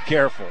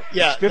careful.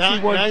 Yeah, it's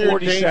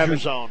 51-47.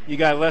 Zone. You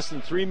got less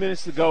than 3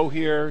 minutes to go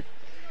here.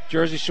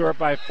 Jersey short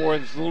by 4.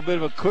 There's a little bit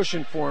of a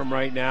cushion for him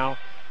right now.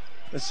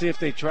 Let's see if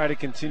they try to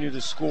continue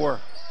to score.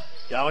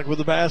 Gallick with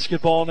the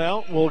basketball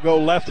now. Will go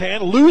left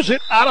hand, lose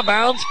it, out of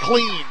bounds,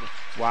 clean.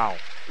 Wow.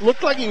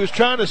 Looked like he was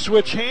trying to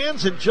switch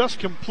hands and just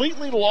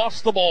completely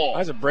lost the ball. That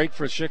was a break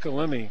for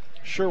Shikellamy.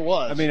 Sure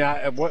was. I mean,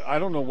 I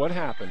don't know what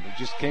happened. It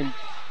just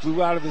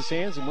flew out of his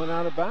hands and went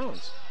out of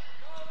bounds.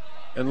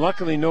 And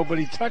luckily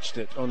nobody touched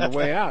it on the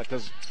way out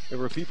because there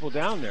were people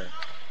down there.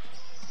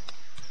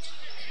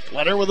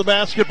 Leonard with the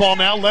basketball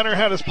now. Leonard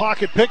had his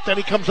pocket picked, then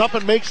he comes up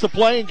and makes the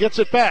play and gets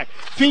it back.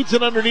 Feeds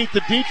it underneath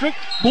to Dietrich.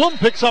 Bloom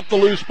picks up the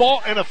loose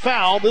ball and a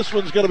foul. This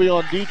one's going to be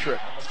on Dietrich.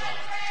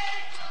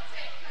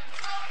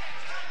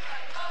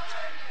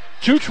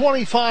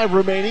 2:25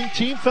 remaining.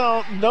 Team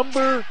foul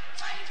number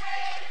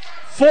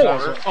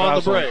 4 on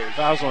the Braves.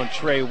 Fouls on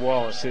Trey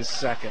Wallace, his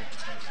second.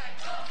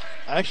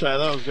 Actually, I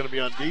thought it was going to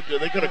be on Dietrich.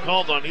 They could have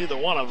called on either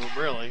one of them,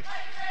 really.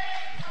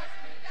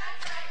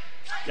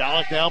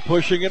 Gallick now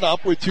pushing it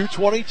up with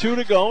 2:22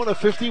 to go and a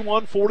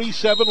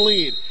 51-47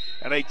 lead.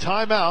 And a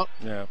timeout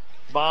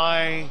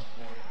by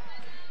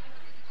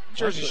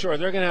Jersey Shore.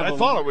 They're going to have. I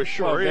thought it was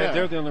Shore. Yeah,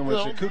 they're the only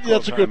ones who could.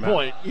 That's a good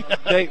point.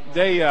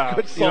 Yeah.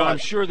 I'm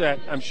sure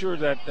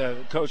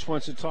that coach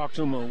wants to talk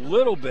to them a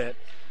little bit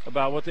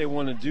about what they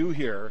want to do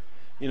here.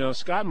 You know,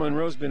 Scott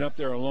Monroe's been up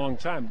there a long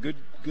time.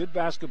 Good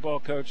basketball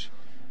coach,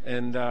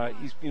 and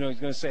he's going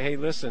to say, hey,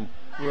 listen,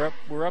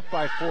 we're up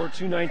by 4,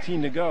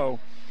 2:19 to go.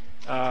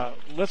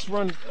 Let's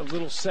run a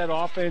little set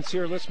offense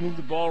here. Let's move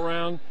the ball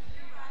around.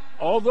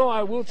 Although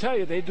I will tell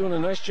you, they're doing a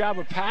nice job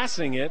of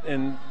passing it,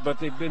 but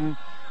they've been,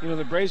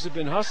 the Braves have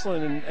been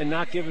hustling and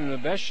not giving them the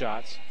best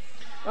shots.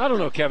 I don't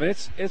know, Kevin.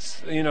 It's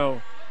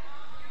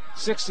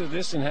 6 of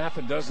this and half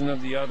a dozen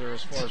of the other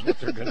as far as what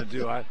they're going to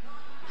do. I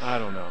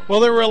don't know.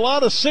 Well, there were a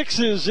lot of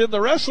 6s in the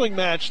wrestling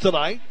match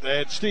tonight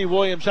that Steve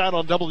Williams had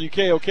on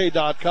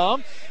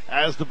WKOK.com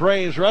as the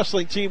Braves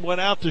wrestling team went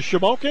out to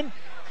Shamokin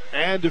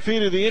and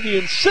defeated the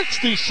Indians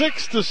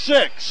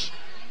 66-6.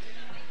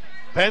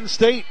 Penn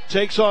State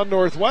takes on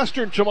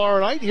Northwestern tomorrow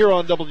night here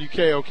on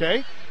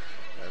WKOK.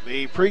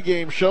 The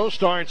pregame show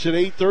starts at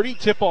 8:30,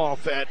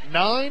 tip-off at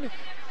 9.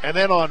 And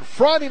then on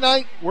Friday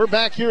night, we're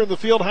back here in the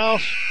field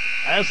house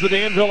as the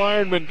Danville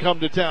Ironmen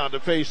come to town to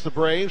face the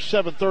Braves.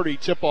 7:30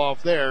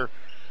 tip-off there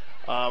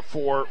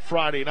for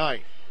Friday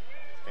night.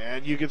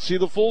 And you can see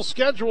the full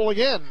schedule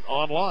again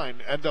online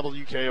at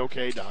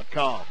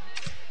WKOK.com.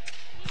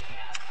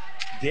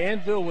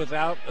 Danville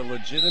without a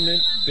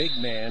legitimate big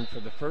man for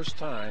the first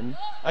time.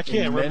 I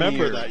can't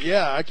remember that.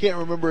 Yeah, I can't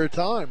remember a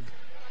time.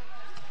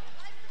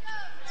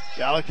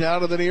 Gallick down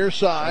to the near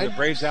side. And the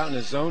Braves out in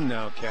the zone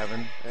now,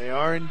 Kevin. They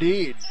are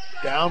indeed.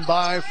 Down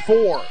by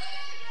 4.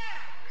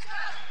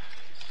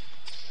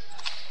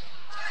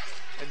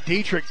 And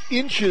Dietrich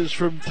inches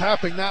from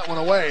tapping that one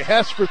away.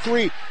 Hess for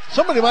 3.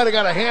 Somebody might have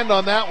got a hand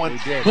on that one.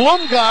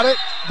 Blum got it.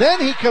 Then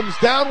he comes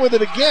down with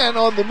it again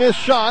on the missed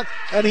shot.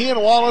 And he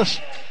and Wallace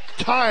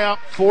tie up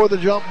for the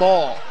jump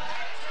ball.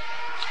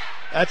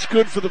 That's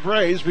good for the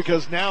Braves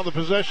because now the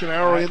possession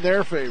arrow in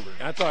their favor.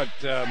 I thought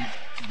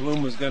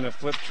Bloom was going to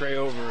flip Trey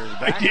over his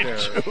back there.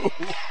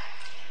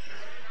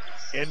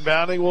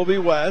 Inbounding will be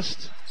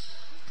West.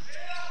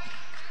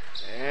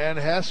 And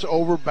Hess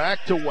over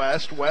back to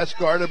West. West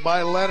guarded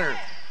by Leonard.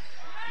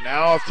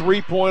 Now a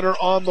three-pointer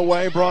on the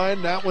way,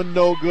 Brian. That one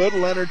no good.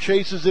 Leonard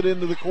chases it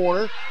into the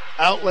corner.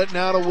 Outlet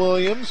now to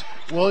Williams.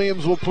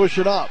 Williams will push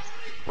it up.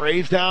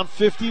 Braves down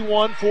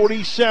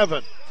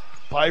 51-47.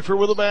 Pfeiffer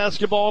with the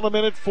basketball in a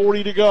minute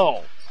 40 to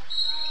go.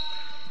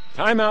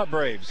 Timeout,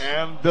 Braves.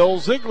 And Bill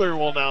Ziegler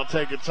will now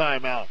take a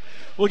timeout.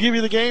 We'll give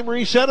you the game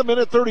reset. A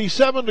minute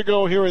 37 to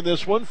go here in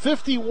this one.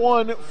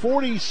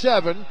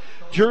 51-47.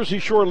 Jersey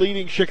Shore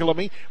leading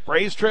Shikellamy.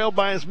 Braves trailed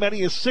by as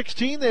many as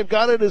 16. They've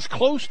got it as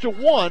close to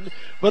 1,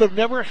 but have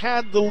never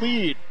had the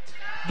lead.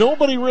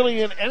 Nobody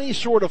really in any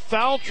sort of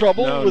foul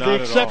trouble, with the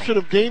exception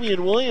of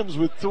Damian Williams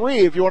with 3,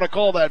 if you want to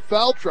call that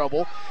foul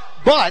trouble.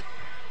 But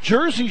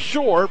Jersey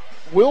Shore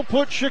will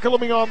put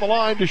Shikellamy on the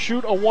line to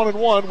shoot a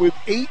 1-and-1 with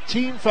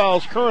 18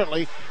 fouls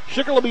currently.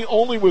 Shikellamy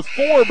only with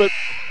 4, but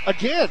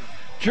again,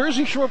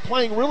 Jersey Shore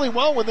playing really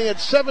well when they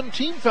had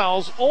 17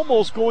 fouls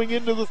almost going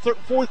into the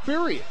fourth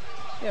period.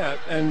 Yeah,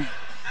 and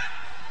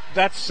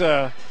that's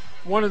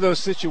one of those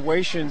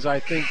situations,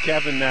 I think,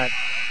 Kevin, that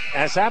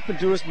has happened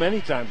to us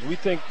many times. We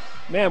think,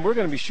 man, we're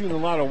going to be shooting a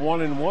lot of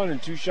 1-and-1 and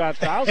 2-shot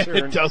fouls here.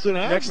 It doesn't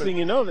happen. Next thing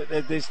you know,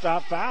 that they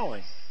stop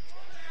fouling.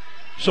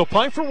 So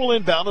Pfeiffer will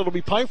inbound. It'll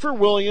be Pfeiffer,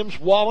 Williams,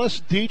 Wallace,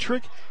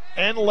 Dietrich,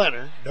 and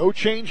Leonard. No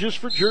changes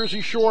for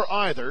Jersey Shore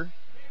either.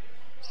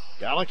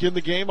 Gallick in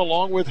the game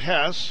along with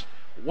Hess,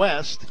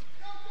 West,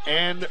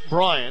 and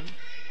Bryan.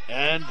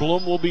 And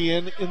Bloom will be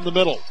in the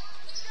middle.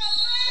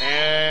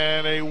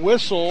 And a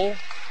whistle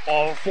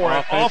for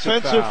an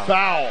offensive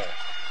foul.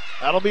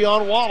 That'll be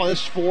on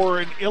Wallace for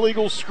an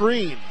illegal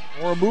screen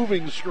or a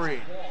moving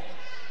screen.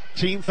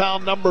 Team foul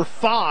number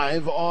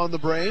 5 on the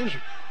Braves.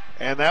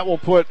 And that will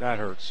put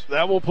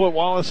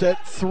Wallace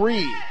at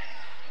 3.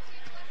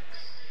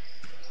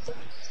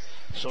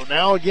 So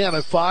now again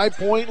a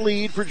 5-point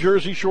lead for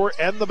Jersey Shore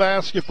and the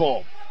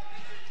basketball.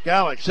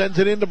 Gallick sends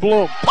it into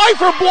Bloom.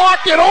 Pfeiffer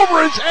blocked it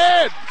over his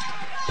head.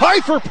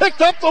 Pfeiffer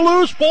picked up the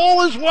loose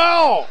ball as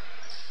well.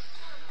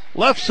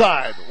 Left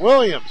side,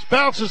 Williams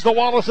bounces to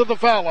Wallace at the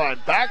foul line.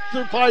 Back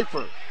to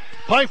Pfeiffer.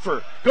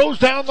 Pfeiffer goes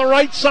down the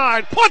right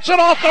side, puts it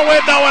off the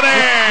window and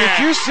in. Did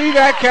you see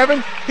that,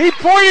 Kevin? He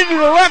pointed to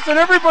the left and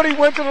everybody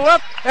went to the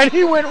left, and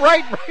he went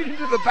right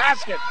into the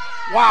basket.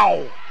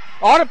 Wow.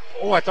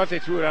 I thought they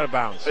threw it out of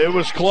bounds. It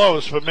was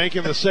close, but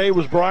making the save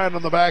was Bryan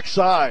on the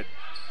backside.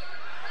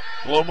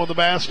 Bloom with the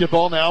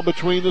basketball now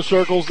between the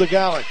circles to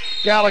Gallick.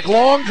 Gallick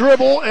long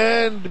dribble,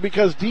 and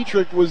because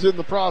Dietrich was in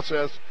the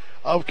process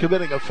of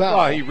committing a foul.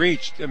 Well, he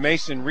reached.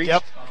 Mason reached.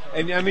 Yep.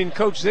 And, I mean,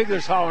 Coach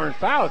Ziegler's hollering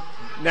foul.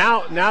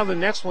 Now the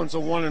next one's a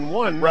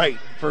 1-and-1 right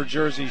for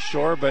Jersey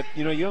Shore, but,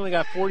 you know, you only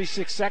got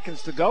 46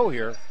 seconds to go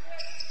here.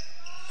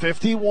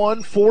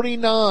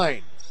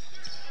 51-49.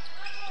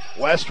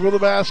 West with the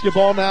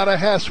basketball now to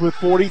Hess with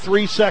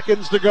 43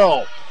 seconds to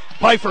go.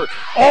 Pfeiffer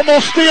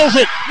almost steals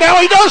it.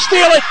 Now he does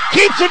steal it.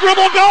 Keeps the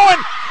dribble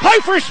going.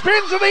 Pfeiffer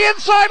spins to the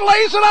inside,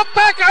 lays it up,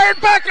 back iron,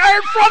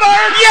 front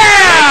iron.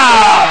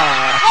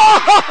 Yeah!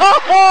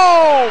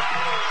 Oh!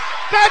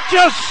 That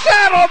just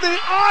sat on the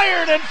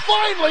iron and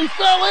finally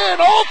fell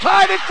in. All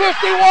tied at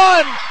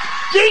 51.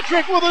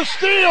 Dietrich with a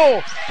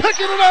steal.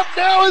 Picking it up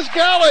now is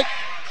Gallick.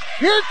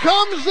 Here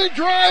comes the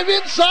drive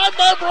inside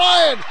by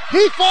Bryan.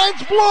 He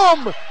finds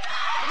Bloom.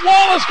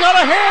 Wallace got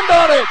a hand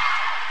on it.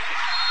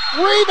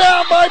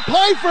 Rebound by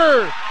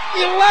Pfeiffer.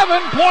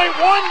 11.1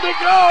 to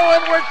go,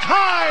 and we're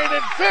tied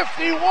at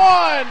 51.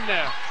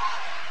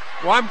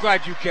 Well, I'm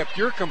glad you kept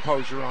your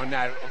composure on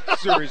that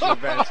series of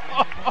events.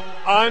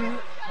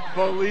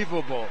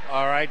 Unbelievable.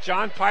 All right,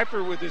 John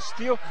Pfeiffer with his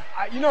steal.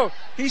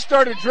 He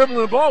started dribbling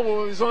the ball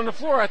while he was on the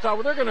floor. I thought,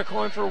 well, they're going to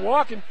call him for a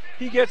walk, and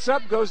he gets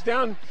up, goes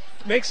down,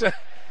 makes a...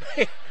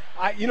 it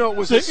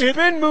was a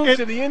spin move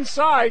to the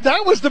inside.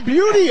 That was the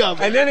beauty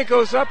of it. And then it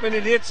goes up and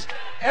it hits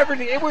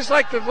everything. It was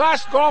like the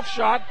last golf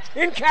shot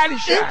in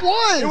Caddyshack. It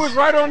was. It was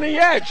right on the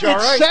edge, all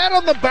right? It sat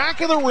on the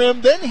back of the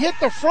rim, then hit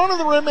the front of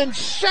the rim and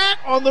sat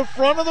on the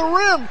front of the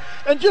rim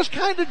and just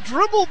kind of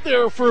dribbled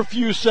there for a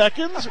few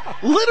seconds,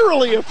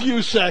 literally a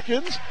few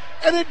seconds,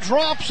 and it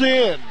drops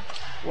in.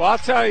 Well, I'll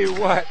tell you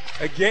what,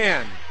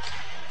 again,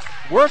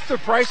 worth the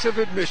price of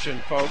admission,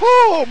 folks.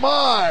 Oh,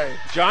 my.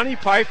 Johnny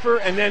Pfeiffer,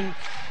 and then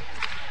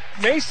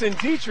Mason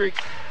Dietrich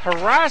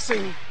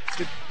harassing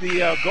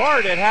the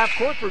guard at half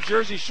court for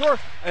Jersey Shore,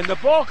 and the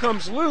ball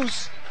comes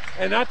loose,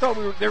 and I thought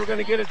they were going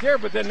to get it there,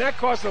 but then that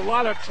caused a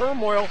lot of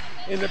turmoil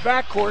in the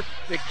backcourt.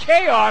 The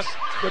chaos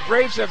the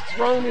Braves have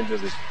thrown into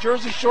this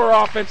Jersey Shore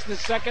offense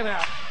this second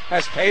half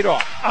has paid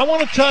off. I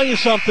want to tell you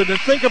something, and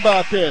think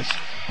about this.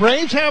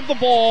 Braves have the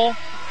ball,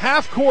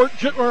 half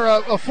court, or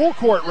a full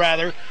court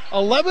rather,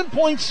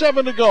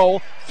 11.7 to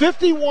go,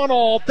 51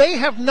 all. They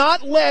have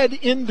not led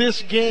in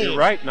this game. You're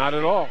right, not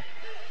at all.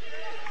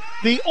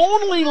 The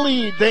only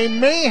lead they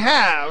may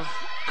have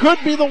could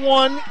be the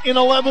one in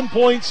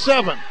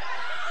 11.7.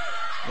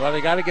 Well, they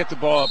got to get the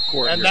ball up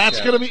court. And that's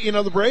going to be,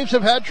 the Braves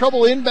have had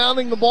trouble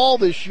inbounding the ball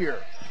this year.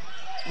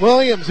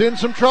 Williams in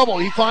some trouble.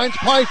 He finds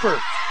Pfeiffer.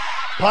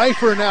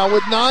 Pfeiffer now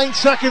with 9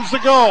 seconds to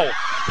go.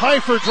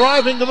 Pfeiffer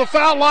driving to the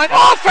foul line.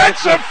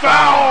 Offensive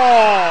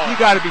foul! You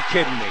got to be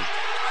kidding me.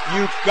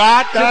 You've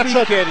got to be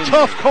kidding me. That's a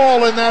tough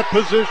call in that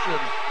position.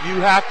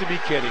 You have to be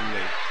kidding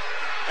me.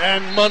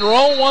 And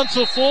Monroe wants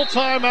a full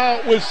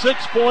timeout with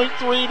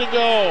 6.3 to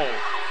go.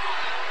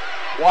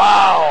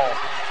 Wow.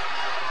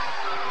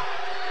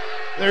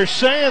 They're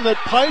saying that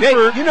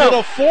Pfeiffer hit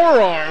a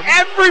forearm.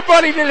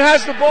 Everybody that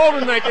has the ball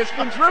tonight that's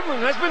been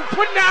dribbling has been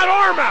putting that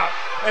arm out.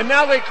 And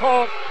now they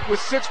call it with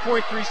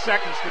 6.3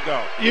 seconds to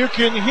go. You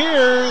can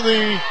hear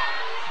the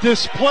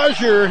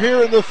displeasure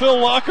here in the Phil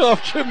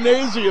Lockoff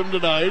Gymnasium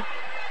tonight.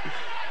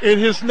 It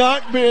has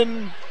not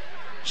been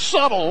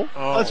subtle.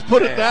 Let's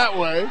put it that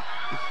way.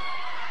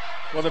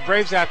 Well, the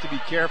Braves have to be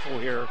careful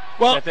here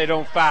that they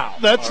don't foul.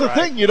 That's the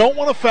thing. You don't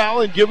want to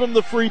foul and give them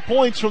the free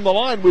points from the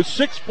line with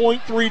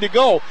 6.3 to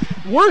go.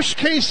 Worst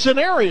case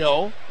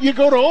scenario, you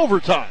go to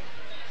overtime.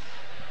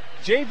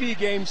 JV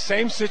game,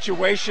 same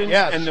situation,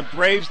 and the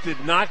Braves did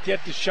not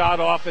get the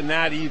shot off in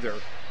that either.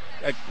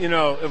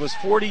 It was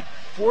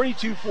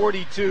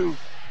 42-42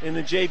 in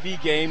the JV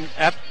game,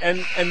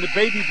 and the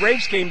baby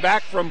Braves came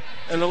back from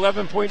an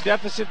 11-point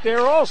deficit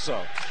there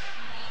also.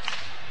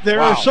 There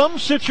are some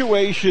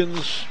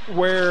situations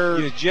where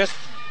you just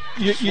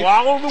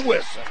swallow the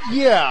whistle.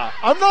 Yeah,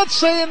 I'm not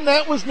saying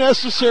that was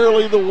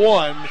necessarily the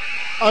one.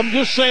 I'm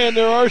just saying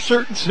there are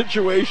certain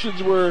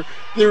situations where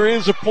there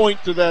is a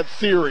point to that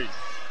theory.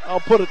 I'll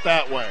put it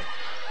that way.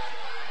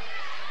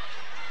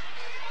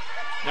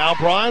 Now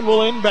Brian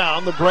will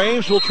inbound. The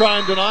Braves will try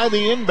and deny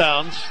the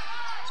inbounds,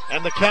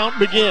 and the count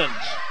begins.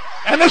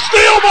 And the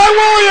steal by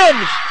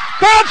Williams!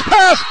 Bounce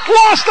pass,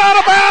 lost out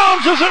of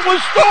bounds as it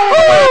was stolen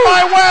away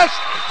by West.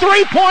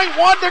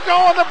 3.1 to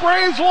go, and the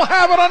Braves will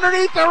have it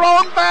underneath their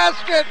own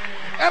basket.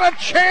 And a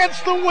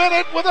chance to win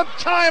it with a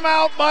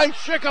timeout by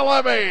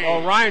Shikellamy.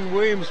 Oh, Ryan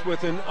Williams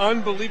with an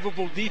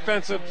unbelievable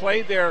defensive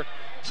play there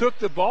took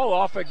the ball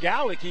off of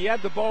Gallick. He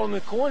had the ball in the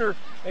corner,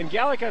 and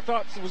Gallick, I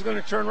thought, was going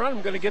to turn around.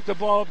 I'm going to get the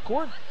ball up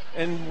court.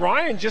 And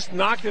Ryan just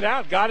knocked it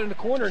out, got in the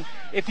corner. And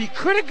if he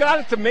could have got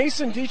it to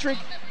Mason Dietrich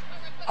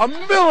a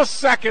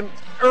millisecond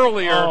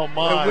earlier, it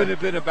would have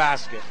been a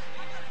basket.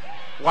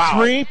 Wow.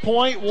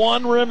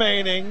 3.1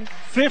 remaining,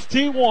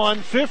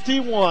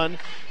 51-51.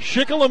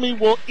 Shikellamy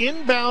will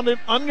inbound it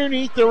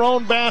underneath their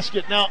own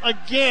basket. Now,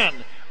 again,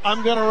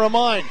 I'm going to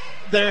remind,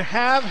 they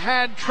have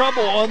had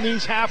trouble on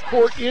these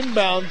half-court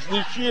inbounds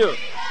this year.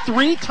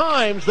 3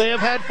 times they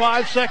have had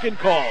 5-second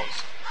calls.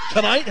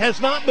 Tonight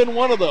has not been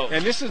one of those.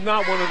 And this is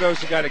not one of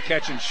those you got to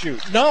catch and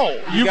shoot. No,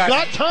 you've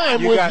got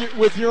time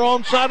with your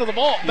own side of the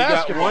ball. You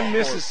got 1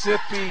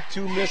 Mississippi,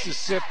 2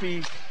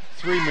 Mississippi,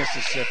 3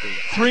 Mississippi.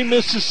 3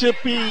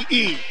 Mississippi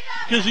E,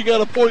 because you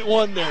got a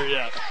 .1 there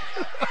yet.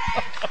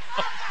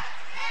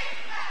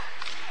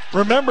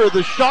 Remember,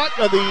 the shot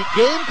of the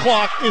game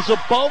clock is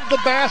above the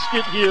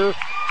basket here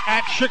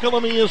at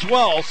Shikellamy as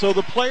well, so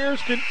the players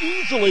can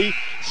easily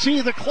see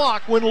the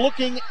clock when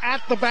looking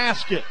at the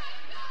basket.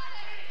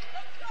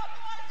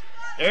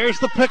 There's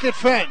the picket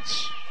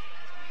fence.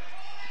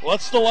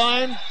 What's the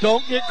line?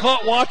 Don't get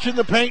caught watching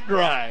the paint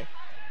dry.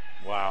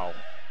 Wow.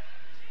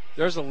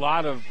 There's a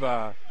lot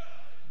of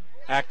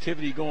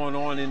activity going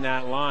on in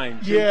that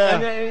line, too. Yeah.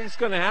 And it's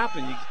going to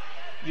happen.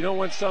 You don't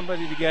want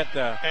somebody to get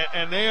the...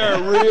 And they are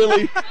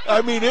really,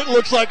 I mean, it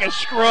looks like a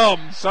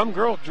scrum. Some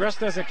girl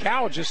dressed as a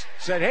cow just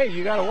said, hey,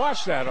 you got to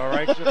watch that, all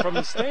right, from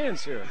the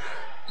stands here.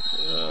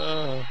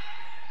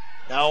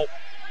 Now,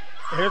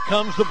 here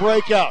comes the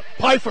breakout.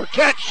 Pfeiffer,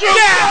 catch, shoot!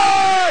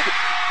 Yeah!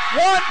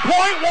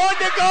 1.1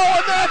 to go,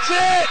 and that's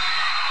it!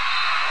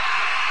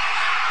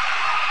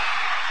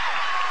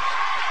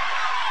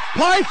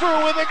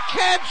 Pfeiffer with a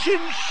catch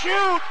and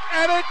shoot,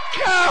 and it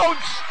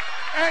counts!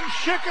 And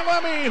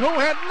Shikellamy, who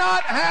had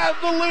not had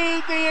the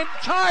lead the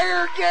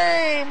entire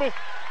game,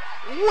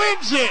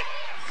 wins it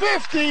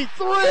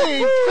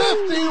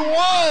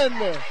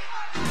 53-51.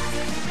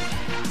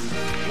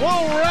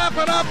 We'll wrap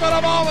it up in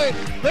a moment.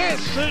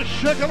 This is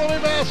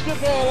Shikellamy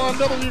basketball on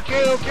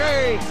WKOK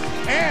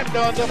and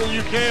on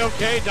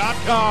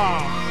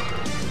WKOK.com.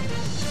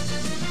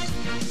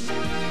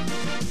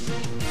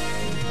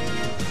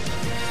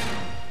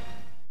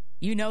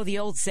 You know the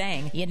old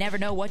saying, you never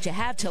know what you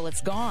have till it's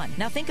gone.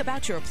 Now think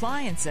about your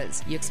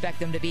appliances. You expect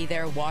them to be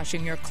there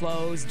washing your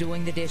clothes,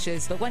 doing the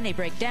dishes, but when they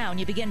break down,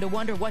 you begin to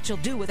wonder what you'll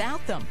do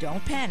without them.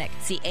 Don't panic.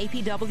 See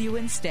APW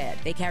instead.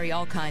 They carry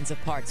all kinds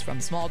of parts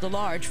from small to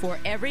large for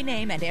every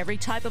name and every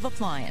type of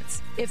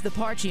appliance. If the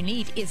part you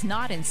need is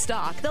not in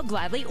stock, they'll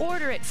gladly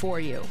order it for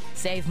you.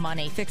 Save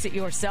money, fix it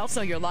yourself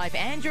so your life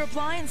and your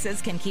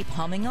appliances can keep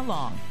humming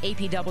along.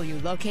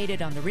 APW,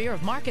 located on the rear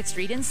of Market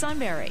Street in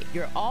Sunbury.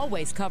 You're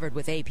always covered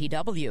with APW.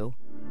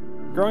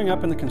 Growing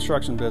up in the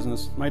construction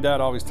business, my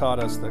dad always taught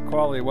us that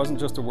quality wasn't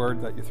just a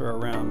word that you throw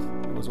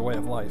around, it was a way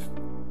of life.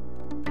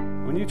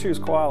 When you choose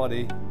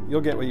quality,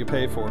 you'll get what you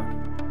pay for.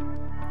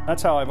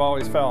 That's how I've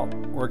always felt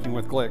working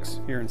with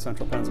Glicks here in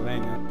central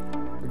Pennsylvania.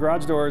 The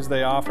garage doors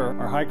they offer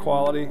are high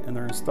quality and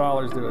their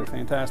installers do a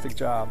fantastic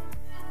job.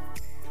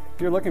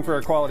 If you're looking for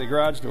a quality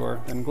garage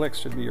door, then Glicks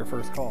should be your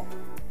first call.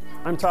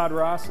 I'm Todd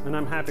Ross and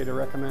I'm happy to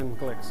recommend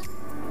Glicks.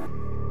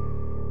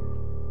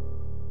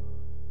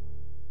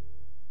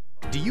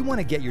 Do you want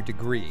to get your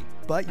degree,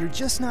 but you're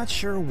just not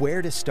sure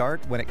where to start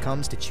when it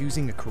comes to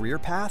choosing a career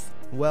path?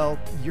 Well,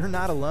 you're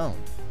not alone.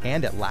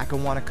 And at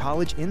Lackawanna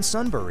College in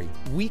Sunbury,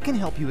 we can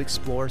help you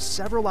explore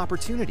several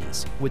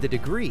opportunities. With a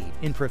degree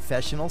in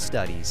professional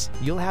studies,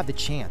 you'll have the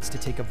chance to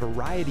take a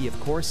variety of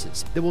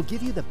courses that will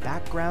give you the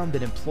background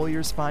that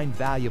employers find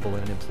valuable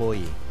in an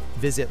employee.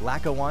 Visit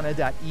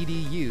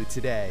lackawanna.edu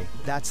today.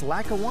 That's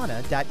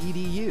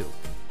lackawanna.edu.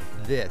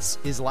 This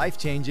is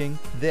life-changing.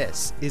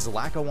 This is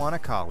Lackawanna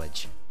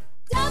College.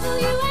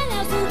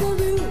 WNL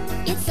Subaru,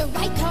 it's the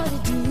right call to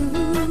do.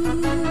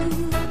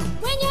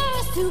 When you're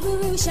a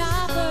Subaru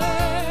shopper,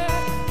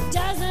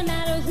 doesn't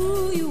matter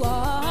who you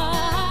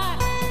are.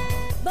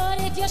 But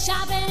if you're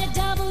shopping at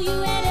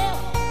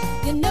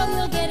WNL, you know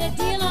you'll get a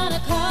deal on a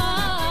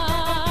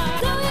car.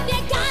 So if you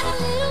got a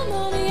little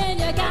money and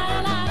you got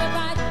a lot of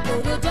pride,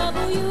 go to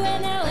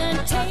WNL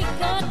and take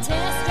a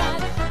test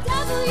drive.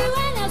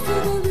 WNL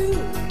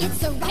Subaru, it's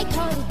the right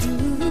call to do.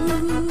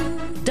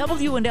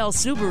 W&L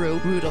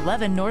Subaru, Route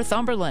 11,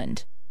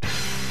 Northumberland.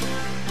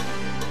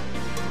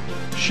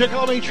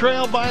 Shikellamy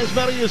trailed by as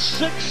many as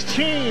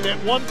 16 at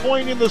one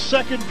point in the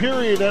second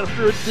period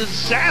after a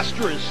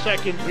disastrous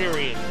second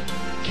period.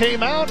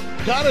 Came out,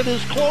 got it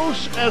as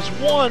close as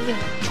one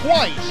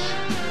twice,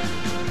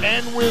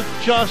 and with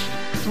just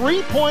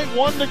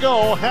 3.1 to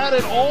go, had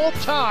it all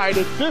tied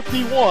at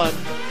 51.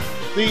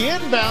 The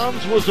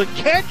inbounds was a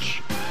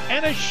catch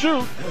and a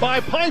shoot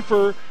by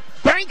Pfeiffer.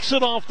 Banks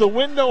it off the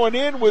window and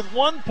in with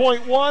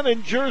 1.1,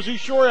 and Jersey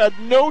Shore had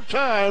no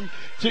time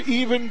to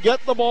even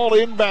get the ball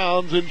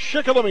inbounds, and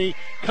Shikellamy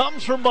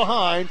comes from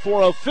behind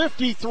for a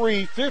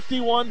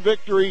 53-51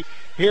 victory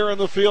here in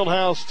the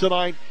Fieldhouse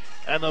tonight,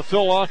 and the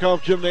Phil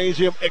Lockoff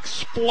Gymnasium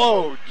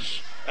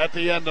explodes at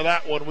the end of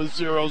that one with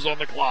zeros on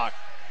the clock.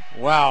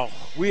 Wow,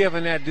 we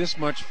haven't had this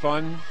much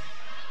fun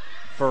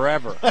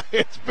forever.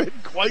 It's been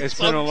quite it's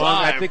some been a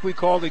long time. I think we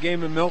called a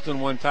game in Milton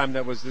one time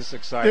that was this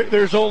exciting.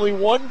 There's only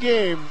one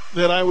game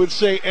that I would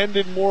say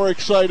ended more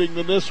exciting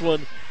than this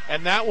one,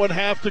 and that would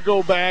have to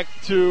go back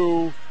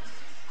to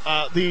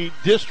the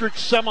district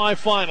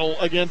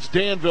semifinal against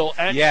Danville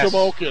at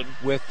Shamokin.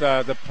 With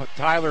the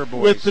Tyler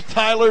boys. With the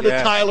Tyler to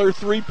Tyler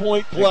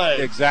three-point play.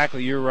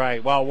 Exactly, you're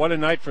right. Wow, what a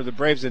night for the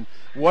Braves, and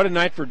what a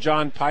night for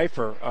John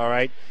Pfeiffer, all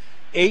right.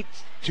 8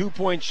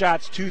 2-point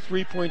shots, 2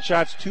 3-point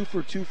shots, 2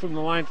 for 2 from the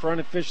line for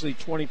unofficially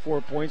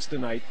 24 points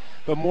tonight.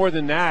 But more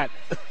than that,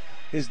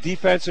 his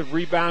defensive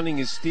rebounding,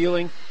 his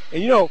stealing.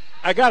 And, you know,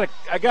 I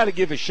gotta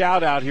give a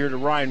shout-out here to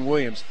Ryan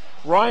Williams.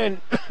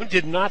 Ryan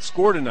did not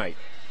score tonight,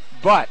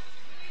 but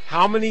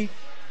how many,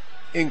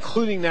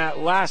 including that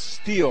last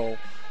steal,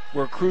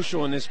 were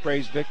crucial in this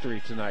Braves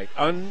victory tonight?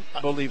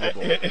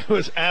 Unbelievable. It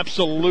was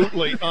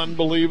absolutely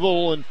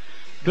unbelievable, and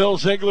Bill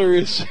Ziegler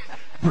is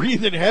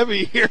breathing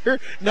heavy here,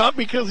 not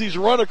because he's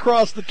run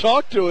across to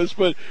talk to us,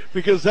 but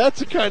because that's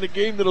the kind of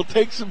game that'll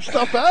take some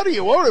stuff out of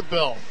you, won't it,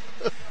 Bill?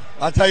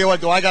 I'll tell you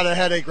what, I got a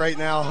headache right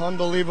now.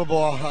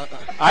 Unbelievable.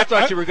 I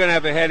thought you were going to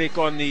have a headache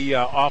on the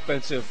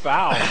offensive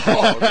foul.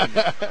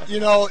 You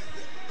know,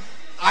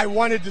 I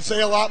wanted to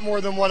say a lot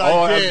more than what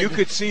I did. You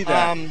could see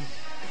that.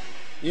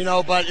 You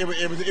know, but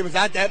it was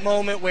at that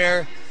moment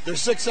where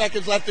there's 6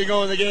 seconds left to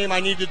go in the game. I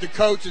needed to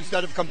coach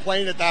instead of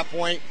complain at that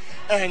point.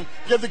 And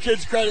give the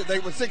kids credit. They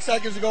with 6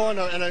 seconds to go, and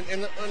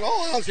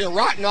all honesty, a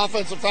rotten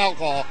offensive foul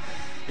call.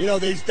 You know,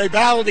 they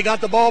battled, they got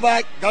the ball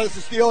back, got us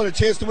a steal and a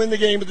chance to win the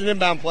game with an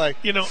inbound play.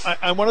 You know,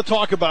 I want to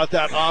talk about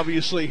that,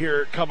 obviously,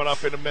 here coming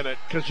up in a minute,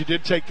 because you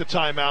did take the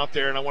time out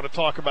there, and I want to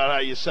talk about how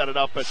you set it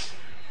up. But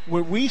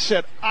when we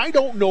said, I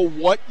don't know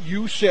what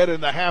you said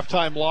in the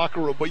halftime locker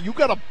room, but you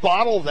got to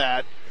bottle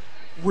that,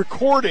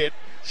 record it,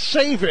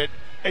 save it,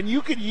 and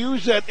you could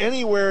use that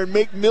anywhere and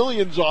make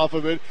millions off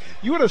of it.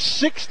 You had a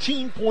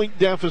 16-point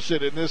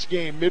deficit in this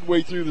game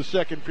midway through the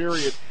second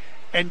period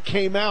and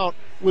came out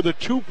with a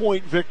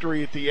 2-point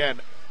victory at the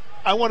end.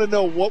 I want to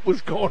know what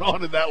was going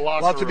on in that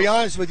locker room. Well, to be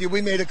honest with you,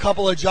 we made a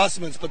couple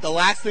adjustments, but the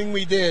last thing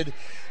we did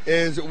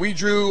is we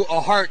drew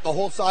a heart the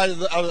whole side of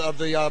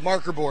the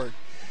marker board.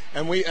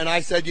 And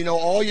I said, you know,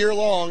 all year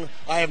long,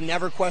 I have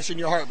never questioned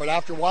your heart. But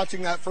after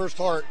watching that first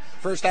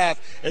half,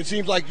 it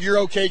seems like you're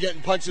okay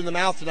getting punched in the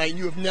mouth tonight, and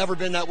you have never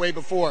been that way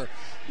before.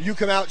 You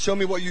come out, show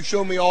me what you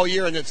showed me all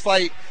year, and it's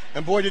fight.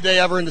 And boy, did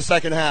they ever in the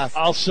second half.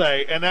 I'll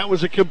say. And that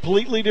was a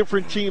completely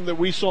different team that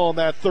we saw in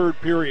that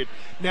third period.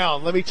 Now,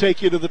 let me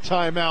take you to the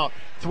timeout.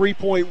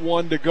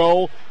 3.1 to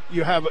go.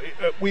 You have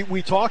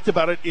we talked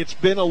about it. It's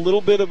been a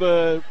little bit of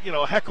a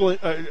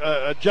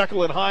a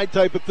Jekyll and Hyde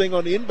type of thing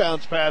on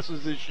inbounds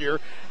passes this year.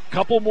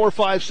 Couple more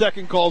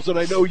 5-second calls that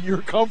I know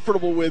you're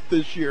comfortable with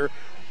this year.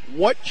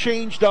 What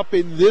changed up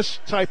in this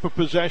type of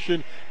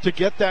possession to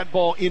get that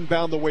ball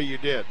inbound the way you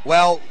did?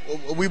 Well,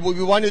 we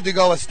wanted to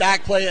go a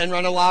stack play and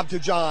run a lob to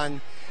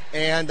John,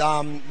 and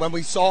when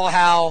we saw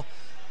how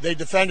they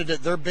defended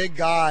it, their big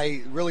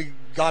guy really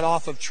got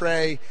off of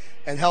Trey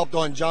and helped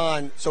on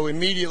John. So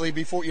immediately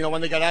before,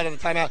 when they got out of the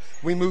timeout,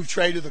 we moved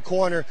Trey to the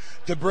corner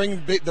to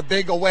bring the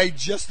big away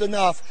just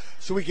enough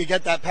so we could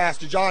get that pass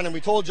to John. And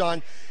we told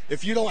John,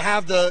 if you don't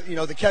have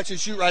the catch and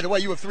shoot right away,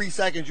 you have 3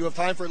 seconds. You have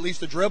time for at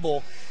least a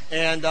dribble.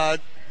 And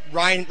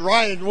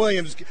Ryan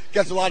Williams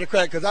gets a lot of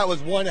credit because that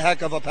was one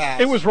heck of a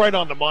pass. It was right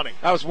on the money.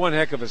 That was one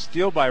heck of a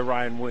steal by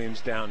Ryan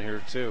Williams down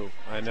here too.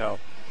 I know.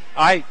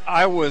 I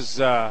was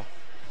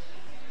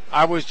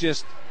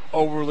just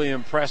overly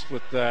impressed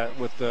with the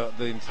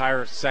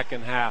entire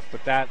second half,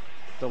 but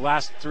the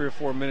last 3 or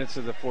 4 minutes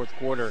of the fourth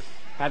quarter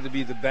had to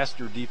be the best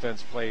your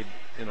defense played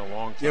in a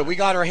long time. Yeah, we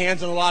got our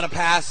hands on a lot of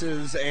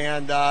passes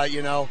and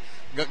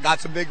got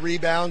some big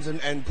rebounds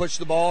and pushed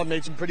the ball and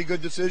made some pretty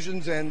good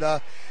decisions and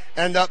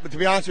but to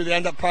be honest with you,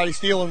 end up probably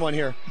stealing one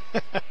here.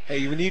 Hey,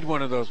 you need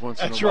one of those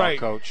once in a while, right,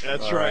 Coach.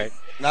 That's All right.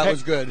 That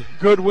was good.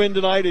 Good win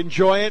tonight.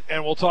 Enjoy it,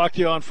 and we'll talk to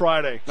you on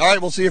Friday. All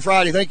right, we'll see you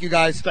Friday. Thank you,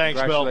 guys. Thanks,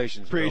 Bill.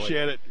 Congratulations,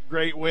 Appreciate it.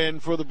 Great win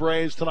for the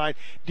Braves tonight.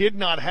 Did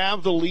not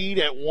have the lead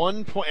at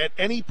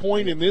any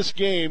point in this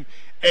game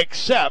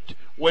except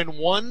when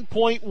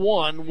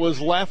 1.1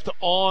 was left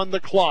on the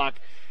clock,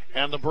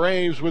 and the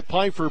Braves with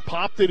Pfeiffer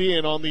popped it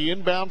in on the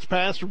inbounds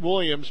pass from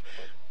Williams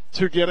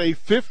to get a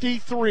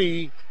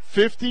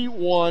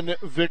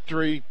 53-51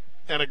 victory.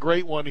 And a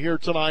great one here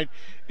tonight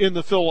in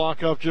the Phil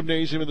Lockoff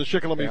Gymnasium in the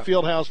Shikellamy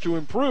Fieldhouse to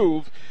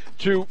improve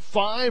to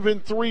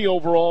 5-3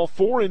 overall,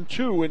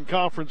 4-2 in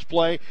conference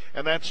play,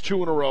 and that's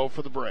 2 in a row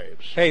for the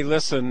Braves. Hey,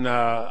 listen,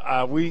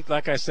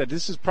 like I said,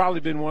 this has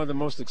probably been one of the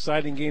most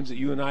exciting games that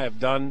you and I have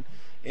done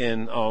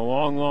in a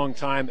long, long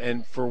time.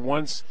 And for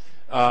once,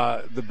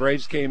 the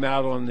Braves came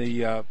out on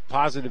the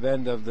positive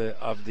end of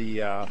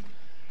the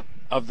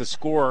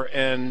score,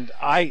 and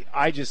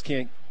I just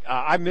can't.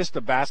 I missed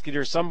a basket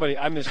here.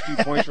 I missed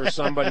 2 points for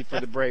somebody for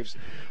the Braves.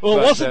 Well,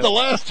 it wasn't the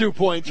last 2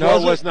 points, no,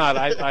 was it? It was not.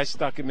 I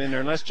stuck him in there.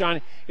 Unless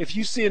Johnny, if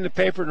you see in the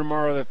paper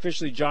tomorrow that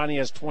officially Johnny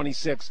has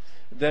 26,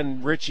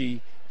 then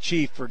Ritchie,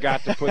 Chief,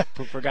 forgot to put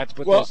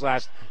those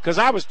last. Because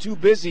I was too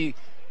busy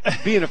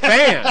being a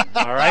fan,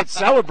 all right,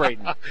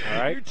 celebrating, all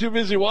right. You're too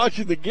busy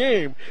watching the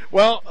game.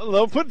 Well,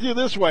 I'll put it to you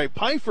this way.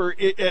 Pfeiffer,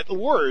 at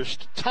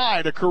worst,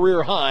 tied a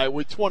career high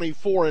with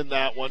 24 in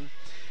that one.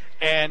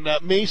 And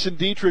Mason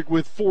Dietrich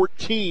with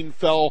 14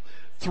 fell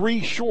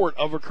 3 short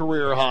of a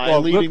career high,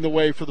 leading the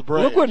way for the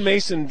Braves. Look what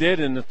Mason did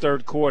in the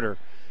third quarter.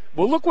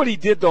 Well, look what he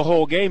did the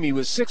whole game. He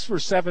was 6 for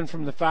 7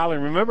 from the foul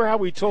line. Remember how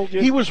we told you?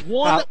 He was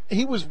 1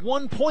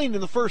 point in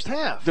the first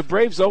half. The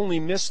Braves only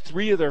missed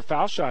 3 of their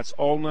foul shots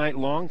all night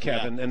long,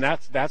 Kevin, and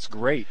that's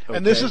great. Okay?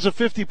 And this is a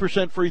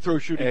 50% free throw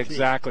shooting team.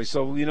 Exactly.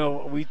 So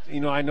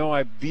I know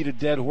I beat a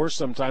dead horse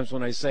sometimes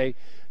when I say,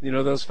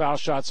 those foul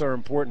shots are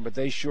important, but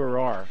they sure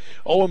are.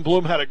 Owen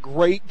Bloom had a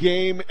great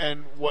game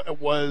and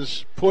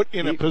was put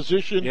in a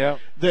position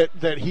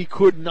that he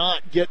could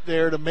not get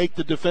there to make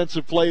the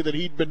defensive play that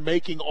he'd been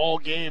making all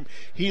game.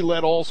 He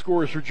led all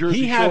scorers for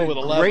Jersey Shore with 11.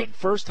 He had a great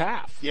first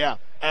half. Yeah,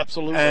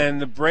 absolutely.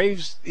 And the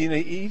Braves, he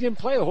didn't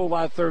play a whole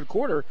lot of third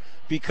quarter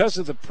because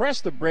of the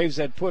press the Braves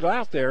had put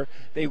out there.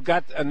 They've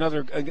got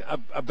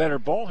a better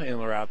ball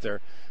handler out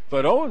there.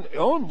 But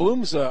Owen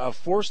Bloom's a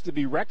force to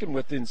be reckoned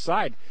with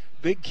inside.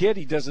 Big kid.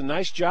 He does a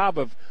nice job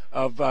of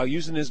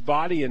using his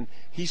body, and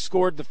he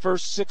scored the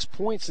first 6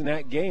 points in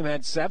that game,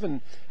 had 7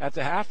 at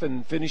the half,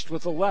 and finished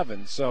with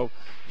 11. So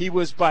he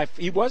was the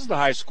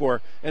high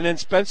scorer. And then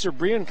Spencer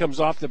Brian comes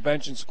off the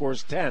bench and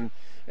scores 10.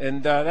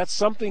 And that's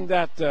something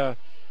that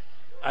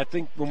I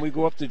think when we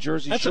go up to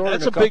Jersey Shore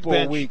in a couple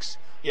of weeks,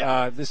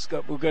 we're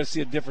going to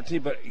see a different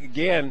team. But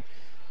again,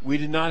 we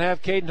did not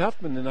have Caden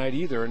Huffman tonight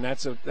either, and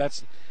that's a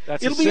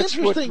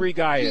 6'3"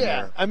 guy in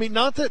there. I mean,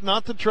 not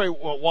that Trey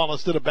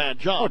Wallace did a bad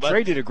job.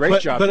 Trey did a great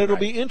job. But it'll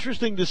be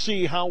interesting to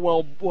see how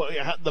well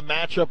the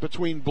matchup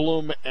between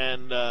Bloom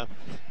and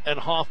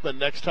Hoffman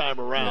next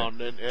time around,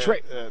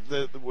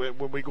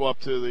 when we go up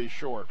to the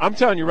Shore. I'm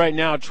telling you right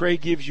now, Trey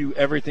gives you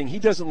everything. He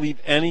doesn't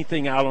leave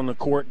anything out on the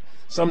court.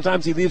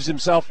 Sometimes he leaves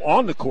himself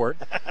on the court,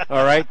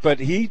 all right. But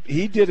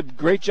he did a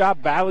great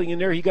job battling in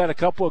there. He got a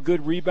couple of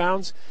good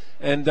rebounds.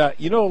 And, a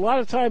lot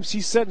of times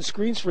he's setting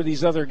screens for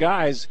these other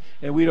guys,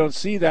 and we don't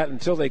see that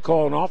until they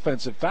call an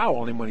offensive foul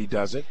on him when he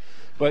does it.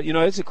 But,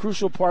 it's a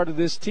crucial part of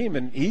this team,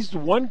 and he's the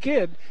one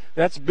kid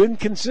that's been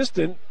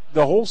consistent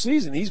the whole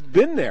season. He's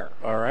been there,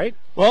 all right?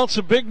 Well, it's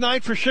a big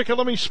night for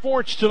Shikellamy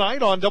Sports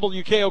tonight on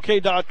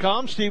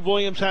WKOK.com. Steve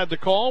Williams had the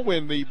call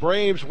when the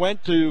Braves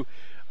went to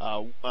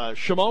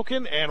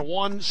Shamokin and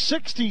won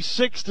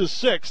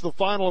 66-6, the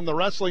final in the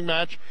wrestling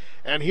match.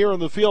 And here in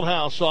the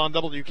Fieldhouse on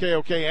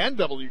WKOK and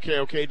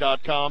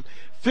WKOK.com,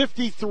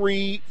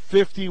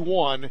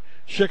 53-51,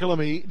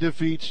 Shikellamy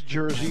defeats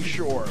Jersey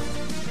Shore.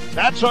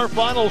 That's our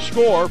final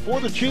score. For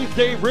the Chief,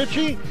 Dave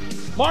Ritchie,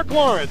 Mark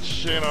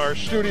Lawrence in our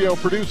studio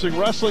producing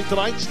wrestling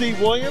tonight,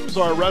 Steve Williams,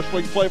 our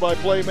wrestling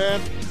play-by-play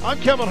man. I'm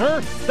Kevin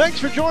Herr. Thanks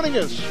for joining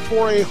us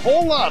for a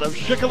whole lot of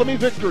Shikellamy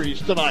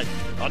victories tonight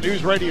on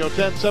News Radio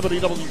 1070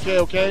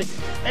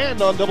 WKOK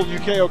and on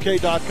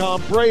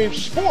WKOK.com. Brave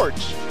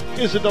Sports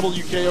is a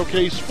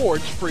WKOK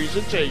Sports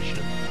presentation.